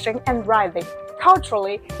liberation and rising.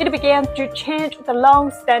 Culturally, it began to change the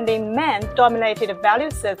long-standing man-dominated value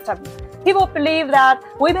system. People believe that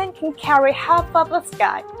women can carry half of the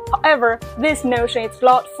sky. However, this notion is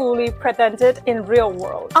not fully presented in real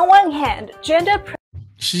world. On one hand, gender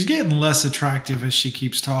She's getting less attractive as she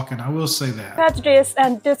keeps talking, I will say that. Prejudice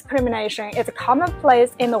and discrimination is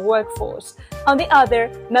commonplace in the workforce. On the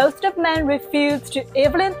other, most of men refuse to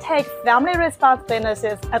even take family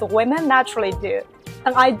responsibilities as women naturally do.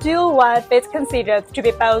 An ideal wife is considered to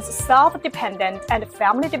be both self-dependent and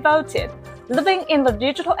family-devoted. Living in the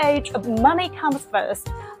digital age of money comes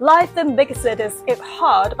first, life in big cities is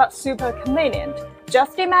hard but super convenient.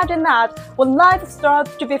 Just imagine that when life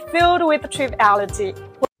starts to be filled with triviality.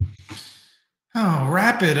 Oh,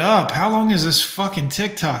 wrap it up. How long is this fucking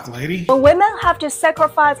TikTok, lady? When women have to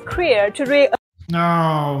sacrifice career to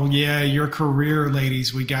Oh, yeah, your career,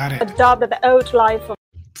 ladies. We got it. adopt the old life of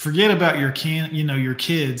Forget about your your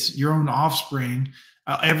kids, your own offspring.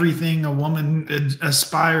 Everything a woman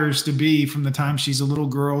aspires to be from the time she's a little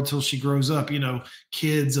girl till she grows up,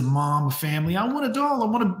 kids, a mom, a family. I want a doll. I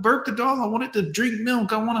want to burp the doll. I want it to drink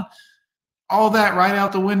milk. I want to all that right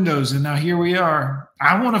out the windows. And now here we are.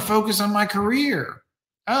 I want to focus on my career.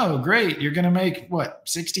 Oh, great. You're going to make what?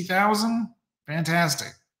 60,000?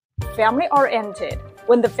 Fantastic. family-oriented.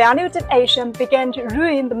 When the values in Asia began to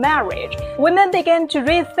ruin the marriage, women began to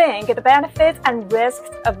rethink the benefits and risks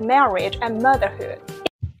of marriage and motherhood.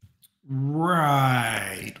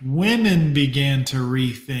 Right. Women began to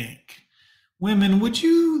rethink. Women,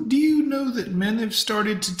 do you know that men have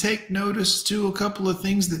started to take notice to a couple of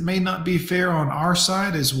things that may not be fair on our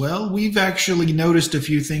side as well? We've actually noticed a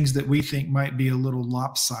few things that we think might be a little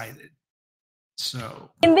lopsided. So,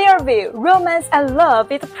 in their view, romance and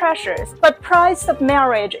love is precious, but price of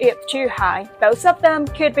marriage is too high. Both of them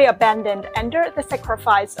could be abandoned under the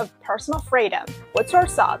sacrifice of personal freedom. What's your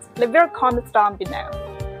thoughts? Leave your comments down below.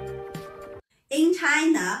 In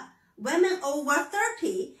China, women over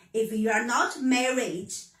 30, if you are not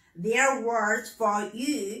married, their word for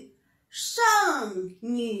you, 剩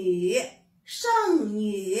女, 剩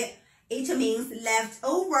女. It means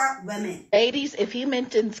leftover women. Ladies, if he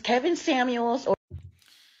mentions Kevin Samuels or...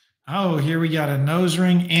 Oh, here we got a nose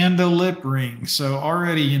ring and a lip ring. So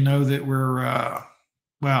already you know that we're,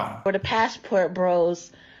 or the Passport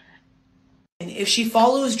Bros. And if she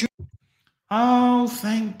follows... Oh,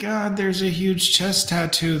 thank God there's a huge chest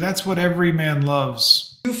tattoo. That's what every man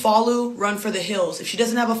loves. Drew Follow, run for the hills. If she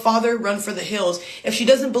doesn't have a father, run for the hills. If she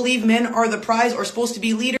doesn't believe men are the prize or supposed to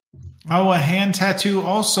be leaders... Oh, a hand tattoo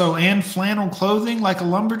also, and flannel clothing like a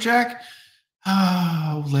lumberjack.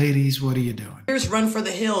 Oh, ladies, what are you doing? Run for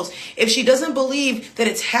the hills. If she doesn't believe that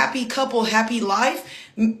it's happy couple, happy life,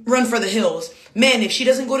 run for the hills. Men, if she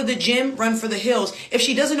doesn't go to the gym, run for the hills. If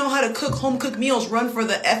she doesn't know how to cook home-cooked meals, run for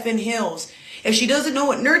the effing hills. If she doesn't know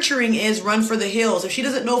what nurturing is, run for the hills. If she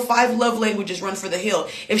doesn't know 5 love languages, run for the hill.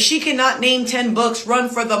 If she cannot name 10 books, run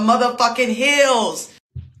for the motherfucking hills.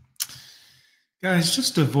 Guys,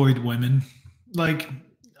 just avoid women. Like,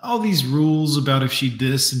 all these rules about if she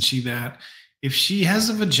this and she that. If she has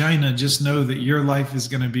a vagina, just know that your life is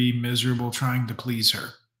going to be miserable trying to please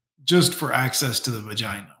her. Just for access to the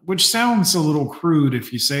vagina. Which sounds a little crude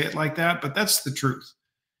if you say it like that, but that's the truth.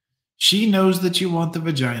 She knows that you want the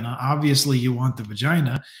vagina. Obviously, you want the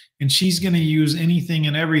vagina. And she's going to use anything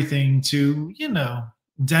and everything to,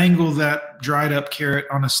 dangle that dried up carrot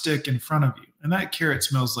on a stick in front of you. And that carrot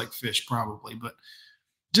smells like fish probably, but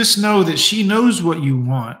just know that she knows what you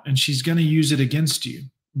want and she's going to use it against you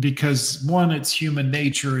because 1, it's human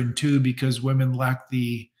nature, and 2, because women lack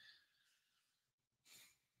the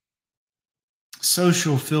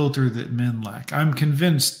social filter that men lack. I'm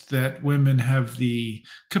convinced that women have the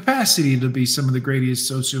capacity to be some of the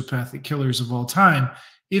greatest sociopathic killers of all time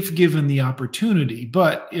if given the opportunity,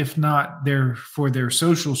 but if not, they're for their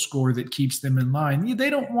social score that keeps them in line. They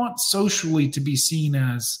don't want socially to be seen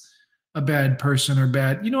as a bad person or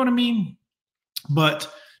bad, you know what I mean? But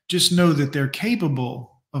just know that they're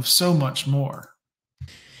capable of so much more.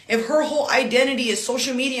 If her whole identity is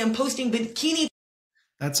social media and posting bikini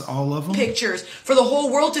that's all of them. Pictures for the whole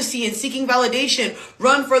world to see and seeking validation,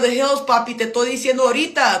 run for the hills, papi, te estoy diciendo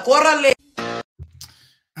ahorita, córrale.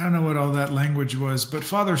 I don't know what all that language was, but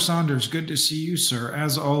Father Saunders, good to see you, sir.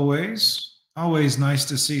 As always, always nice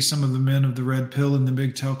to see some of the men of the Red Pill and the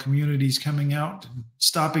Big Tell communities coming out,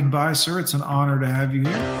 stopping by, sir. It's an honor to have you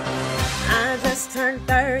here. I just turned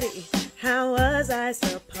 30. How was I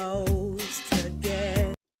supposed to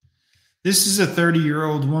get? This is a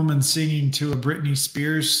 30-year-old woman singing to a Britney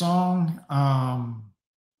Spears song.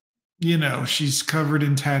 She's covered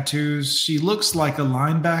in tattoos. She looks like a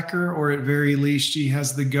linebacker, or at very least, she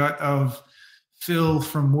has the gut of Phil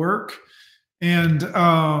from Work. And,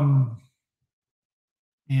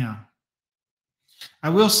 yeah. I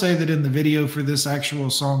will say that in the video for this actual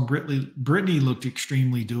song, Britney looked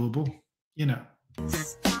extremely doable,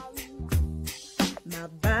 My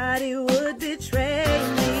body would betray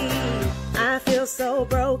me. I feel so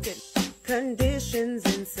broken. Conditions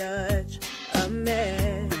in such a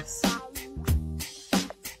mess.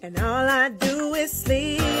 And all I do is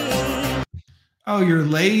sleep. Oh, you're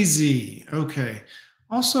lazy. Okay.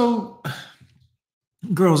 Also,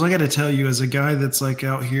 girls, I got to tell you, as a guy that's like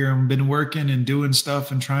out here and been working and doing stuff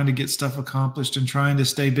and trying to get stuff accomplished and trying to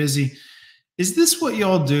stay busy, Is this what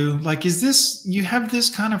y'all do? Like, is this, you have this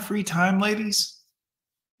kind of free time, ladies?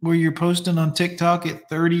 Where you're posting on TikTok at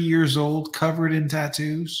 30 years old, covered in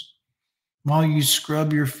tattoos, while you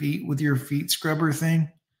scrub your feet with your feet scrubber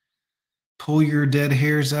thing? Pull your dead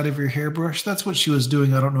hairs out of your hairbrush? That's what she was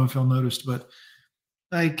doing. I don't know if y'all noticed, but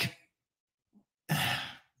like,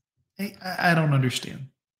 I don't understand.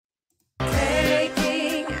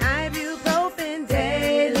 Taking ibuprofen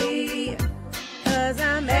daily, 'cause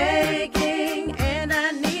I'm aching and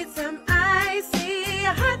I need some icy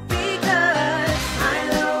hot because my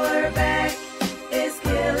lower back is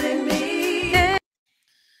killing me.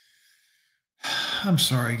 I'm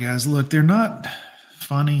sorry, guys. Look, they're not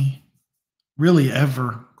funny, really,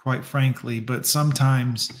 ever, quite frankly, but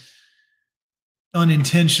sometimes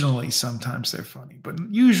unintentionally, sometimes they're funny, but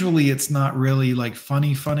usually it's not really like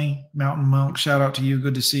funny. Mountain Monk, shout out to you.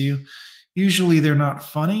 Good to see you. Usually they're not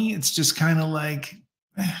funny. It's just kind of like,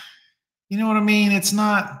 you know what I mean? It's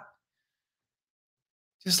not,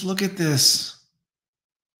 just look at this.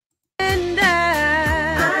 And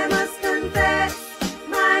I must confess,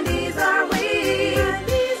 my knees are weak.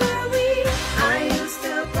 I used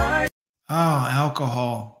to party. Oh,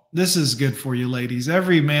 alcohol. This is good for you, ladies.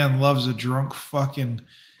 Every man loves a drunk, fucking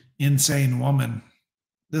insane woman.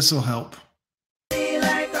 This will help.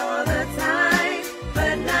 Like all the time,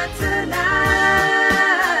 but not tonight.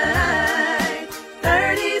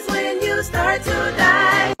 30's when you start to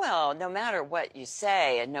die. Well, no matter what you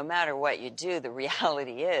say and no matter what you do, the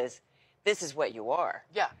reality is this is what you are.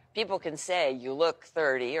 Yeah. People can say you look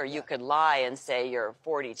 30 or you could lie and say you're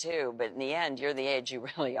 42, but in the end, you're the age you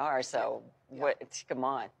really are. So what? Come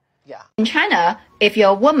on. Yeah. In China, if you're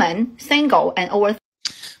a woman, single, and over.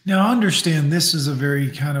 Now, I understand this is a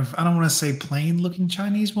very kind of, I don't want to say plain looking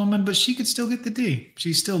Chinese woman, but she could still get the D.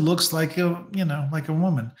 She still looks like a, you know, like a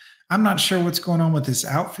woman. I'm not sure what's going on with this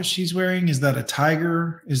outfit she's wearing. Is that a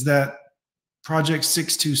tiger? Is that Project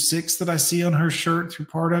 626 that I see on her shirt through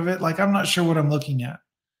part of it? Like, I'm not sure what I'm looking at.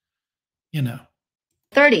 You know.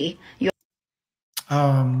 30.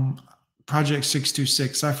 Project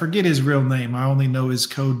 626. I forget his real name. I only know his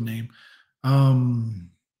code name. The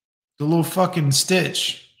little fucking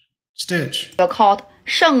Stitch. You're called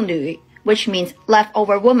剩女, which means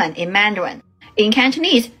leftover woman in Mandarin. In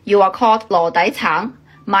Cantonese, you are called 羅底橙,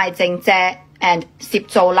 賣剩蔗, and 攝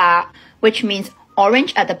做辣, which means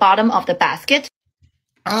orange at the bottom of the basket.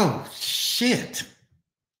 Oh, shit.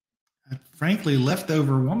 Frankly,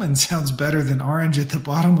 leftover woman sounds better than orange at the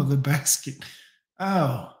bottom of the basket.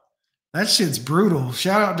 Oh, that shit's brutal.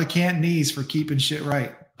 Shout out to Cantonese for keeping shit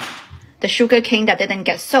right. The sugar cane that didn't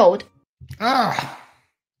get sold. Ah,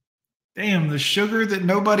 damn, the sugar that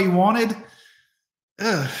nobody wanted.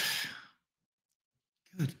 Ugh.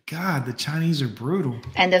 Good God, the Chinese are brutal.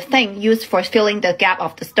 And the thing used for filling the gap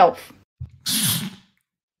of the stove.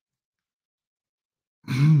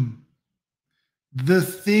 The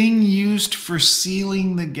thing used for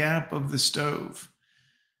sealing the gap of the stove.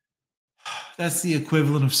 That's the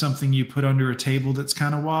equivalent of something you put under a table that's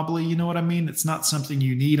kind of wobbly. You know what I mean? It's not something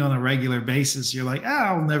you need on a regular basis. You're like,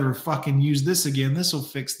 I'll never fucking use this again. This will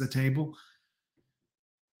fix the table.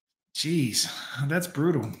 Jeez, that's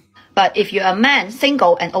brutal. But if you're a man,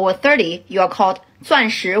 single, and over 30, you are called 钻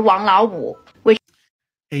石王老五, which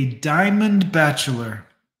a diamond bachelor,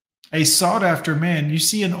 a sought-after man. You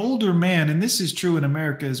see, an older man, and this is true in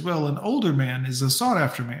America as well, an older man is a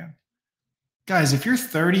sought-after man. Guys, if you're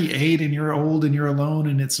 38 and you're old and you're alone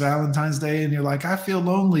and it's Valentine's Day and you're like, I feel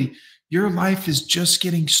lonely, your life is just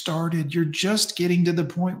getting started. You're just getting to the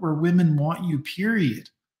point where women want you, period.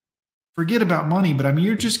 Forget about money, but I mean,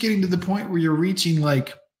 you're just getting to the point where you're reaching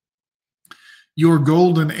like your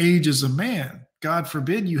golden age as a man. God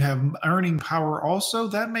forbid you have earning power also.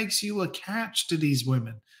 That makes you a catch to these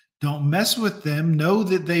women. Don't mess with them. Know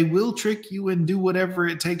that they will trick you and do whatever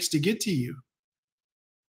it takes to get to you.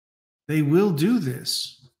 They will do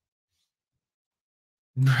this.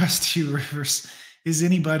 Rusty Rivers. Is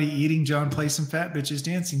anybody eating? John, play some Fat Bitches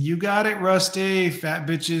Dancing. You got it, Rusty. Fat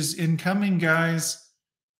Bitches incoming, guys.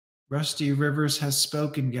 Rusty Rivers has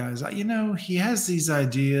spoken, guys. You know, he has these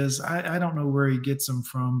ideas. I don't know where he gets them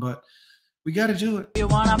from, but we got to do it. You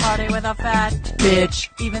want to party with a fat bitch,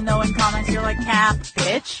 even though in comments you're like, cap,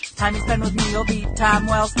 bitch. Time you spend with me will be time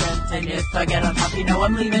well spent. And if I get on top, you know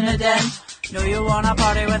I'm leaving a dent. No, you want to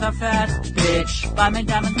party with a fat bitch. Buy me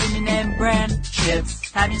diamond premium name brand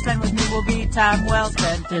chips. Time you spend with me will be time well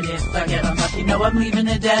spent. And if I get on top, you know I'm leaving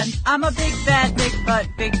a dent. I'm a big fat, big butt,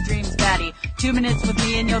 big dreams daddy. 2 minutes with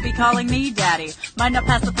me and you'll be calling me daddy. Might not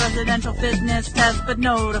pass the presidential fitness test, but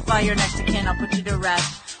notify your next of kin, I'll put you to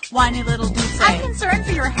rest. Whiny little dudes say, I'm concerned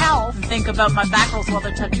for your health. And think about my back rolls while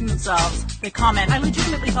they're touching themselves. They comment, I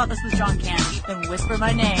legitimately thought this was John Candy. Then whisper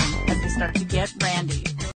my name as they start to get randy.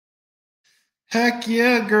 Heck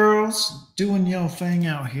yeah, girls. Doing your thing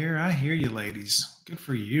out here. I hear you, ladies. Good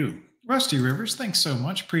for you. Rusty Rivers, thanks so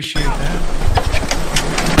much. Appreciate that.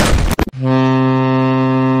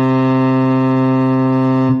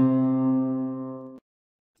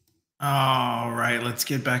 All right, let's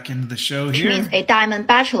get back into the show which here. means a diamond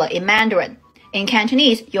bachelor in Mandarin. In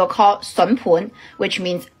Cantonese, you're called 笋盘, which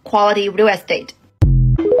means quality real estate.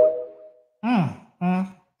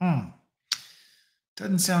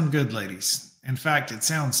 Doesn't sound good, ladies. In fact, it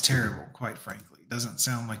sounds terrible, quite frankly. Doesn't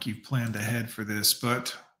sound like you've planned ahead for this,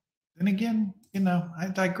 but then again, I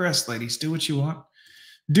digress, ladies. Do what you want.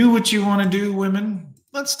 Do what you want to do, women.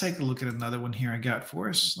 Let's take a look at another one here I got for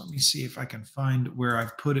us. Let me see if I can find where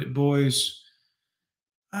I've put it, boys.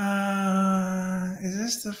 Is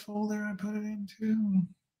this the folder I put it into?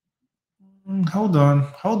 Hold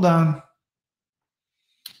on.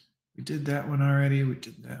 We did that one already. We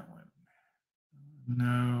did that one.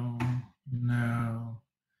 No.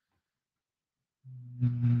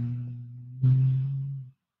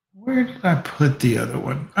 Where did I put the other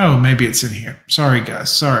one? Oh, maybe it's in here. Sorry,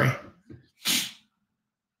 guys. Sorry.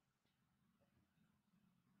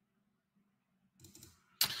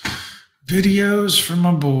 Videos for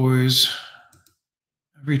my boys.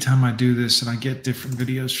 Every time I do this and I get different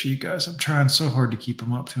videos for you guys, I'm trying so hard to keep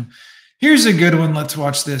them up to them. Here's a good one. Let's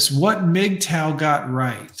watch this. What MGTOW got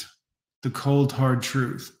right? The cold, hard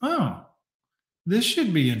truth. Oh, this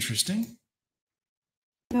should be interesting.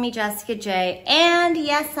 Me, Jessica J. And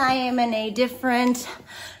yes, I am in a different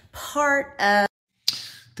part of...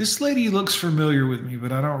 This lady looks familiar with me,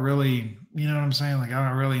 but I don't really, you know what I'm saying? Like, I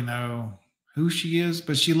don't really know who she is,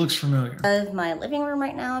 but she looks familiar. Of my living room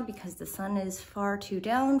right now because the sun is far too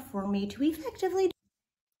down for me to effectively...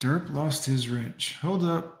 Derp lost his wrench. Hold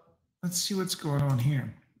up. Let's see what's going on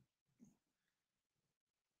here.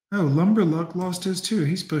 Oh, Lumberluck lost his too.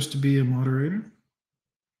 He's supposed to be a moderator.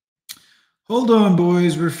 Hold on,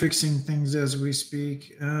 boys. We're fixing things as we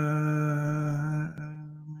speak. What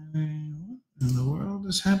in the world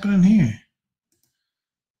is happening here?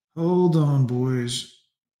 Hold on, boys.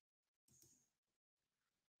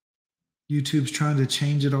 YouTube's trying to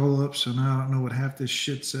change it all up, so now I don't know what half this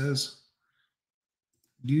shit says.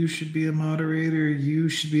 You should be a moderator. You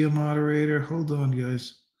should be a moderator. Hold on,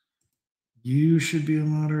 guys. You should be a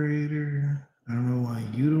moderator. I don't know why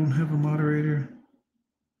you don't have a moderator.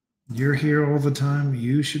 You're here all the time.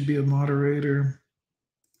 You should be a moderator.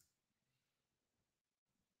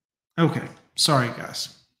 Okay. Sorry,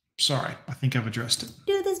 guys. Sorry. I think I've addressed it.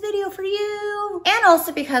 Do this video for you. And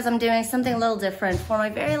also because I'm doing something a little different for my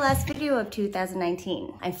very last video of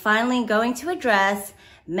 2019. I'm finally going to address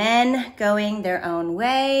men going their own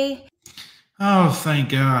way. Oh, thank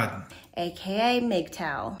God. AKA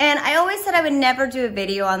MGTOW. And I always said I would never do a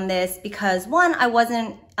video on this because one, I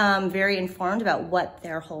wasn't very informed about what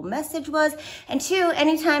their whole message was. And two,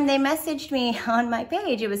 anytime they messaged me on my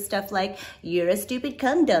page, it was stuff like, you're a stupid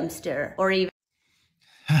cum dumpster. Or even,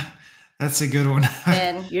 that's a good one.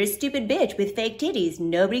 and you're a stupid bitch with fake titties.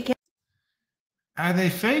 Nobody cares. Are they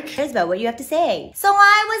fake? Cares about what you have to say. So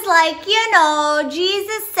I was like,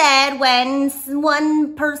 Jesus said when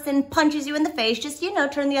one person punches you in the face, just,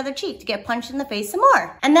 turn the other cheek to get punched in the face some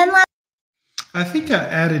more. And then I think I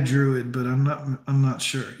added Druid, but I'm not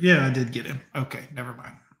sure. Yeah, I did get him. Okay, never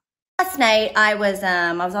mind. Last night I was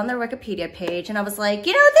on their Wikipedia page and I was like,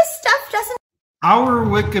 this stuff doesn't. Our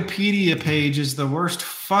Wikipedia page is the worst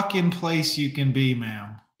fucking place you can be,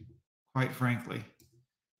 ma'am. Quite frankly.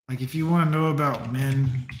 Like, if you want to know about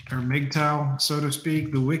men or MGTOW, so to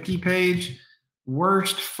speak, the wiki page,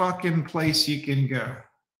 worst fucking place you can go.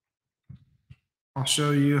 I'll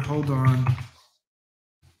show you. Hold on.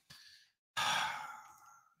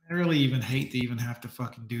 I really even hate to even have to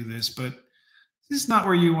fucking do this, but this is not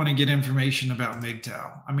where you want to get information about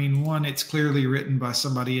MGTOW. I mean, one, it's clearly written by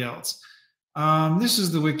somebody else. This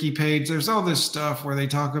is the wiki page. There's all this stuff where they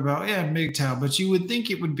talk about, MGTOW, but you would think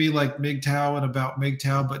it would be like MGTOW and about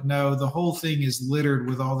MGTOW, but no, the whole thing is littered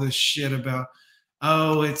with all this shit about,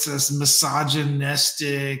 it's a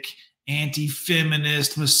misogynistic,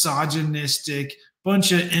 anti-feminist, misogynistic,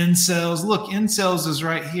 bunch of incels. Look, incels is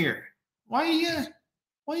right here. Why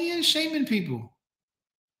are you shaming people?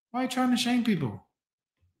 Why are you trying to shame people?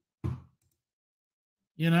 I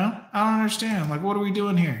don't understand. Like, what are we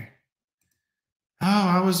doing here?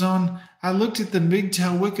 Oh, I looked at the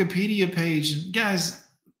MGTOW Wikipedia page. And guys,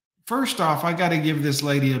 first off, I got to give this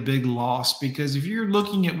lady a big loss because if you're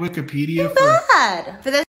looking at Wikipedia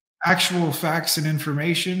for this. actual facts and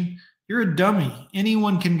information, you're a dummy.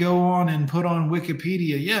 Anyone can go on and put on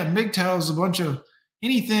Wikipedia, yeah, MGTOW is a bunch of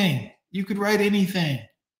anything. You could write anything.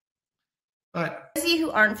 But those of you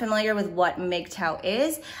who aren't familiar with what MGTOW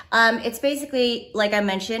is, it's basically, like I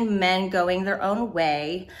mentioned, men going their own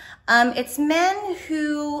way. It's men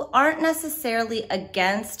who aren't necessarily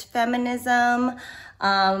against feminism,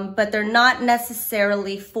 but they're not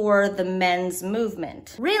necessarily for the men's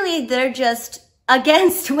movement. Really, they're just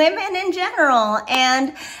against women in general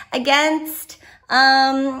and against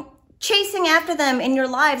chasing after them in your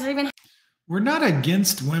lives, or even. We're not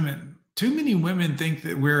against women. Too many women think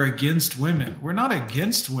that we're against women. We're not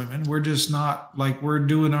against women. We're just not, like, we're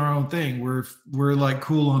doing our own thing. We're like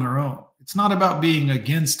cool on our own. It's not about being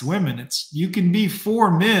against women. It's, you can be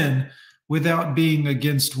for men without being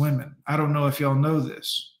against women. I don't know if y'all know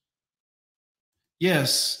this.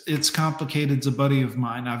 Yes, It's Complicated's a buddy of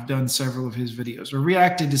mine. I've done several of his videos, or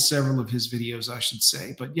reacted to several of his videos, I should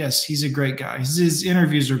say. But yes, he's a great guy. His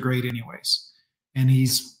interviews are great anyways. And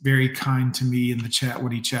he's very kind to me in the chat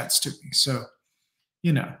when he chats to me. So,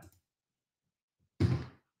 you know.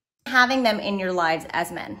 Having them in your lives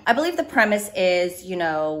as men. I believe the premise is, you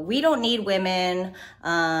know, we don't need women.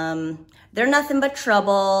 They're nothing but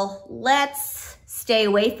trouble. Let's stay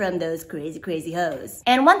away from those crazy, crazy hoes.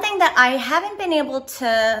 And one thing that I haven't been able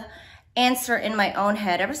to answer in my own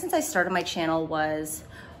head ever since I started my channel was,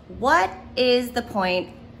 what is the point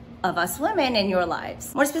of us women in your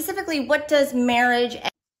lives? More specifically, what does marriage...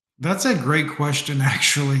 That's a great question,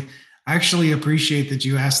 actually. I actually appreciate that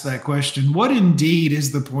you asked that question. What indeed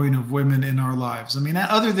is the point of women in our lives? I mean,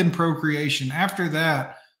 other than procreation, after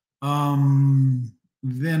that,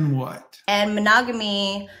 then what? And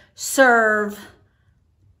monogamy serve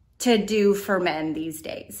to do for men these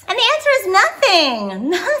days? And the answer is nothing.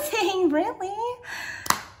 Nothing, really.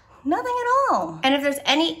 Nothing at all. And if there's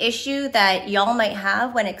any issue that y'all might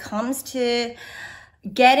have when it comes to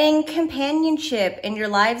getting companionship in your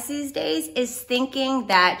lives these days, is thinking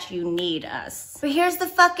that you need us. But here's the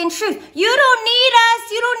fucking truth. You don't need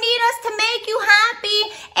us. You don't need us to make you happy.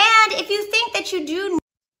 And if you think that you do...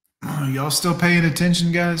 Y'all still paying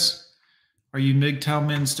attention, guys? Are you MGTOW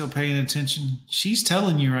men still paying attention? She's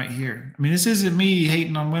telling you right here. I mean, this isn't me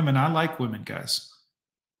hating on women. I like women, guys.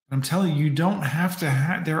 I'm telling you, you don't have to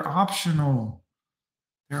have, they're optional.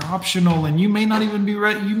 They're optional, and you may not even be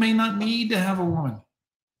ready. You may not need to have a woman.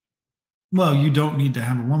 Well, you don't need to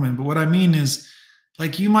have a woman, but what I mean is,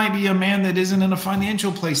 like, you might be a man that isn't in a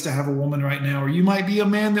financial place to have a woman right now, or you might be a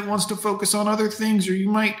man that wants to focus on other things, or you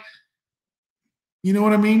might, you know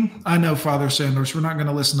what I mean? I know, Father Sanders, we're not going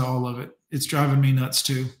to listen to all of it. It's driving me nuts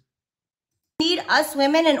too. Need us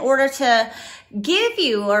women in order to give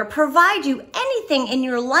you or provide you anything in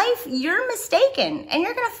your life, you're mistaken, and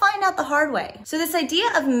you're gonna find out the hard way. So this idea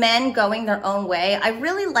of men going their own way, I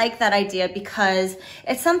really like that idea because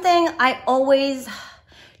it's something I always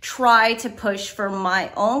try to push for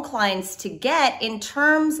my own clients to get in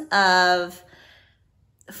terms of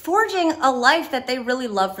forging a life that they really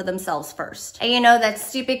love for themselves first. And you know, that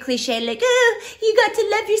stupid cliche like, oh, you got to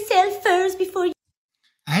love yourself first before you...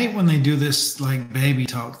 I hate when they do this like baby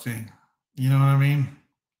talk thing. You know what I mean?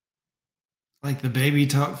 Like the baby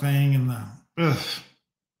talk thing and the, ugh.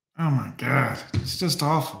 Oh my God. It's just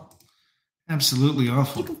awful. Absolutely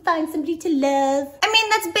awful. You can find somebody to love. I mean,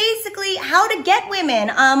 that's basically how to get women.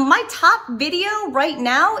 My top video right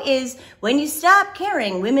now is when you stop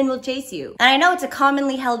caring, women will chase you. And I know it's a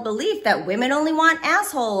commonly held belief that women only want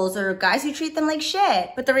assholes or guys who treat them like shit.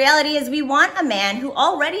 But the reality is we want a man who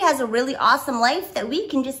already has a really awesome life that we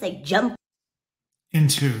can just like jump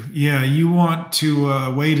into. Yeah, you want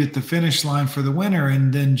to wait at the finish line for the winner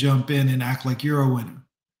and then jump in and act like you're a winner.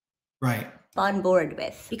 Right. On board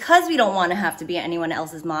with. Because we don't want to have to be anyone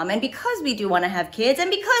else's mom, and because we do want to have kids,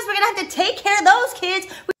 and because we're gonna have to take care of those kids.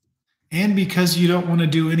 And because you don't want to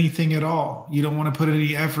do anything at all. You don't want to put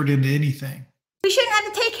any effort into anything. We shouldn't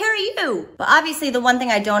have to take care of you. But obviously the one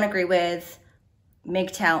thing I don't agree with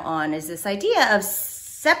MGTOW on is this idea of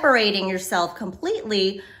separating yourself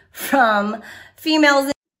completely from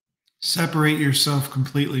females. Separate yourself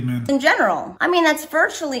completely, man. In general. I mean, that's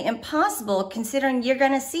virtually impossible considering you're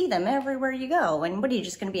going to see them everywhere you go. And what are you,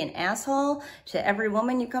 just going to be an asshole to every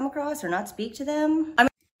woman you come across or not speak to them? I mean,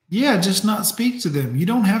 yeah, just not speak to them. You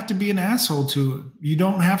don't have to be an asshole to them. You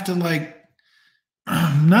don't have to like,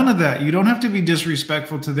 none of that. You don't have to be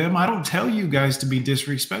disrespectful to them. I don't tell you guys to be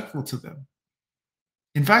disrespectful to them.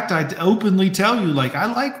 In fact, I openly tell you, like,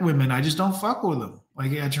 I like women. I just don't fuck with them.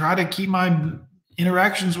 Like, I try to keep my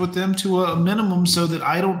interactions with them to a minimum so that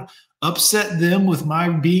I don't upset them with my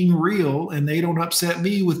being real and they don't upset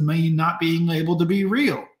me with me not being able to be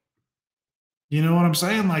real. You know what I'm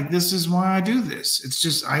saying? Like, this is why I do this. It's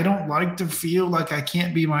just, I don't like to feel like I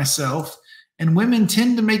can't be myself. And women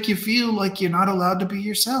tend to make you feel like you're not allowed to be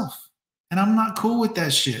yourself. And I'm not cool with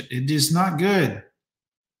that shit. It is not good.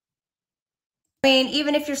 I mean,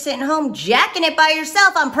 even if you're sitting home jacking it by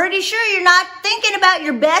yourself, I'm pretty sure you're not thinking about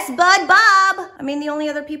your best bud, Bob. I mean, the only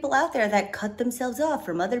other people out there that cut themselves off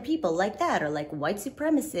from other people like that are like white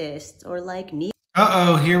supremacists or like me.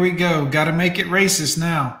 Uh-oh, here we go. Got to make it racist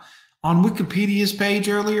now. On Wikipedia's page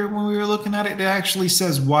earlier when we were looking at it, it actually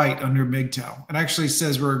says white under MGTOW. It actually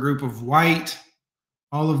says we're a group of white,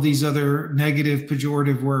 all of these other negative,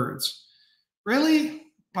 pejorative words. Really?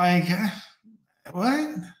 Like, what?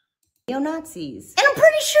 Neo-Nazis. And I'm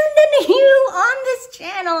pretty sure none of you on this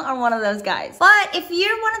channel are one of those guys. But if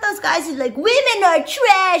you're one of those guys who's like, women are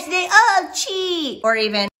trash, they all cheat, or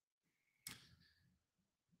even...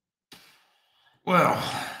 Well,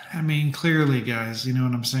 I mean, clearly, guys, you know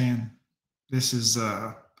what I'm saying? This is,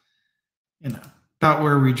 you know, about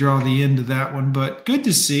where we draw the end of that one. But good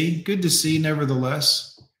to see. Good to see,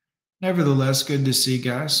 nevertheless. Nevertheless, good to see,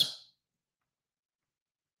 guys.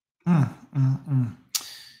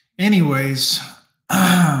 Anyways,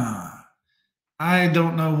 I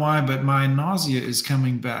don't know why, but my nausea is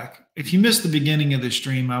coming back. If you missed the beginning of the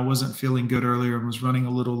stream, I wasn't feeling good earlier and was running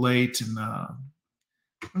a little late. And I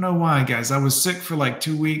don't know why, guys. I was sick for like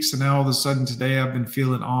 2 weeks, and now all of a sudden today I've been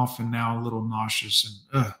feeling off and now a little nauseous.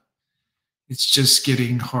 And it's just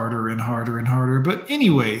getting harder and harder and harder. But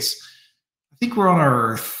anyways, I think we're on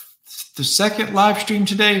our the second live stream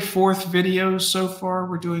today, 4th video so far.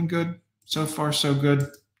 We're doing good. So far, so good.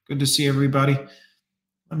 Good to see everybody.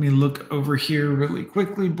 Let me look over here really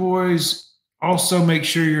quickly, boys. Also, make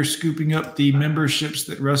sure you're scooping up the memberships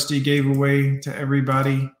that Rusty gave away to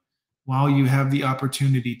everybody while you have the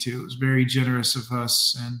opportunity to. It was very generous of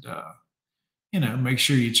us. And, you know, make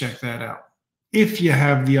sure you check that out if you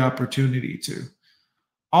have the opportunity to.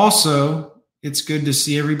 Also, it's good to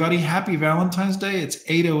see everybody. Happy Valentine's Day. It's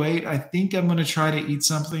 8:08. I think I'm going to try to eat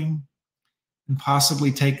something and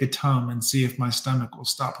possibly take a tum and see if my stomach will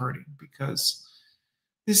stop hurting, because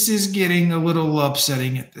this is getting a little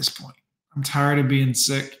upsetting at this point. I'm tired of being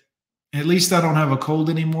sick. At least I don't have a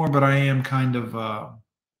cold anymore, but I am kind of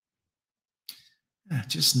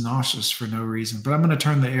just nauseous for no reason. But I'm going to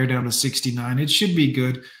turn the air down to 69. It should be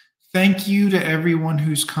good. Thank you to everyone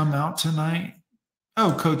who's come out tonight.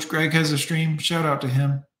 Oh, Coach Greg has a stream. Shout out to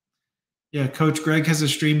him. Yeah, Coach Greg has a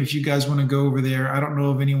stream if you guys want to go over there. I don't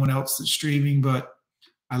know of anyone else that's streaming, but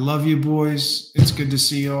I love you, boys. It's good to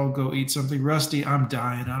see y'all. Go eat something. Rusty, I'm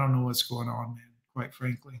dying. I don't know what's going on, man, quite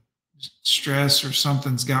frankly. Stress or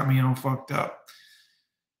something's got me all fucked up.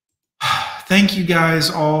 Thank you guys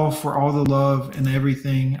all for all the love and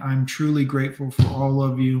everything. I'm truly grateful for all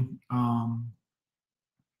of you.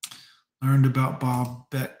 Learned about Bob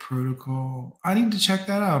Bet Protocol. I need to check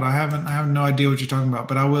that out. I have no idea what you're talking about,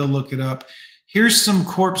 but I will look it up. Here's some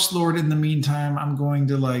Corpse Lord in the meantime. I'm going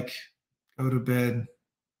to go to bed.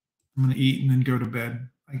 I'm going to eat and then go to bed,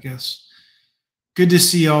 I guess. Good to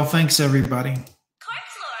see y'all. Thanks, everybody.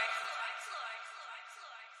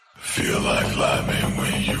 Feel like lying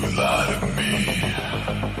when you lie to me.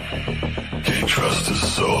 Can't trust a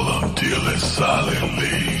soul, I'm dealing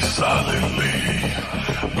silently, silently.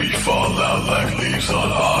 We fall out like leaves on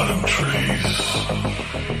autumn trees.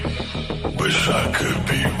 Wish I could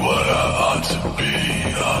be what I ought to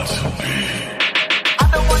be, ought to be. I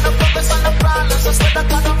don't wanna focus on the problems, instead I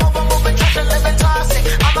got them over, moving, trying to live and tossing.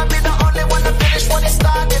 I'ma be the only one to finish what it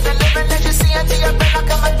started. The living legacy until you're been like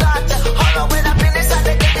I'm a doctor. Hold on, when I've been inside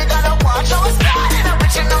the game, you gotta watch how it's started. I'm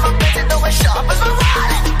reaching on my business, though it's sharp as my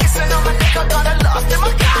wallet.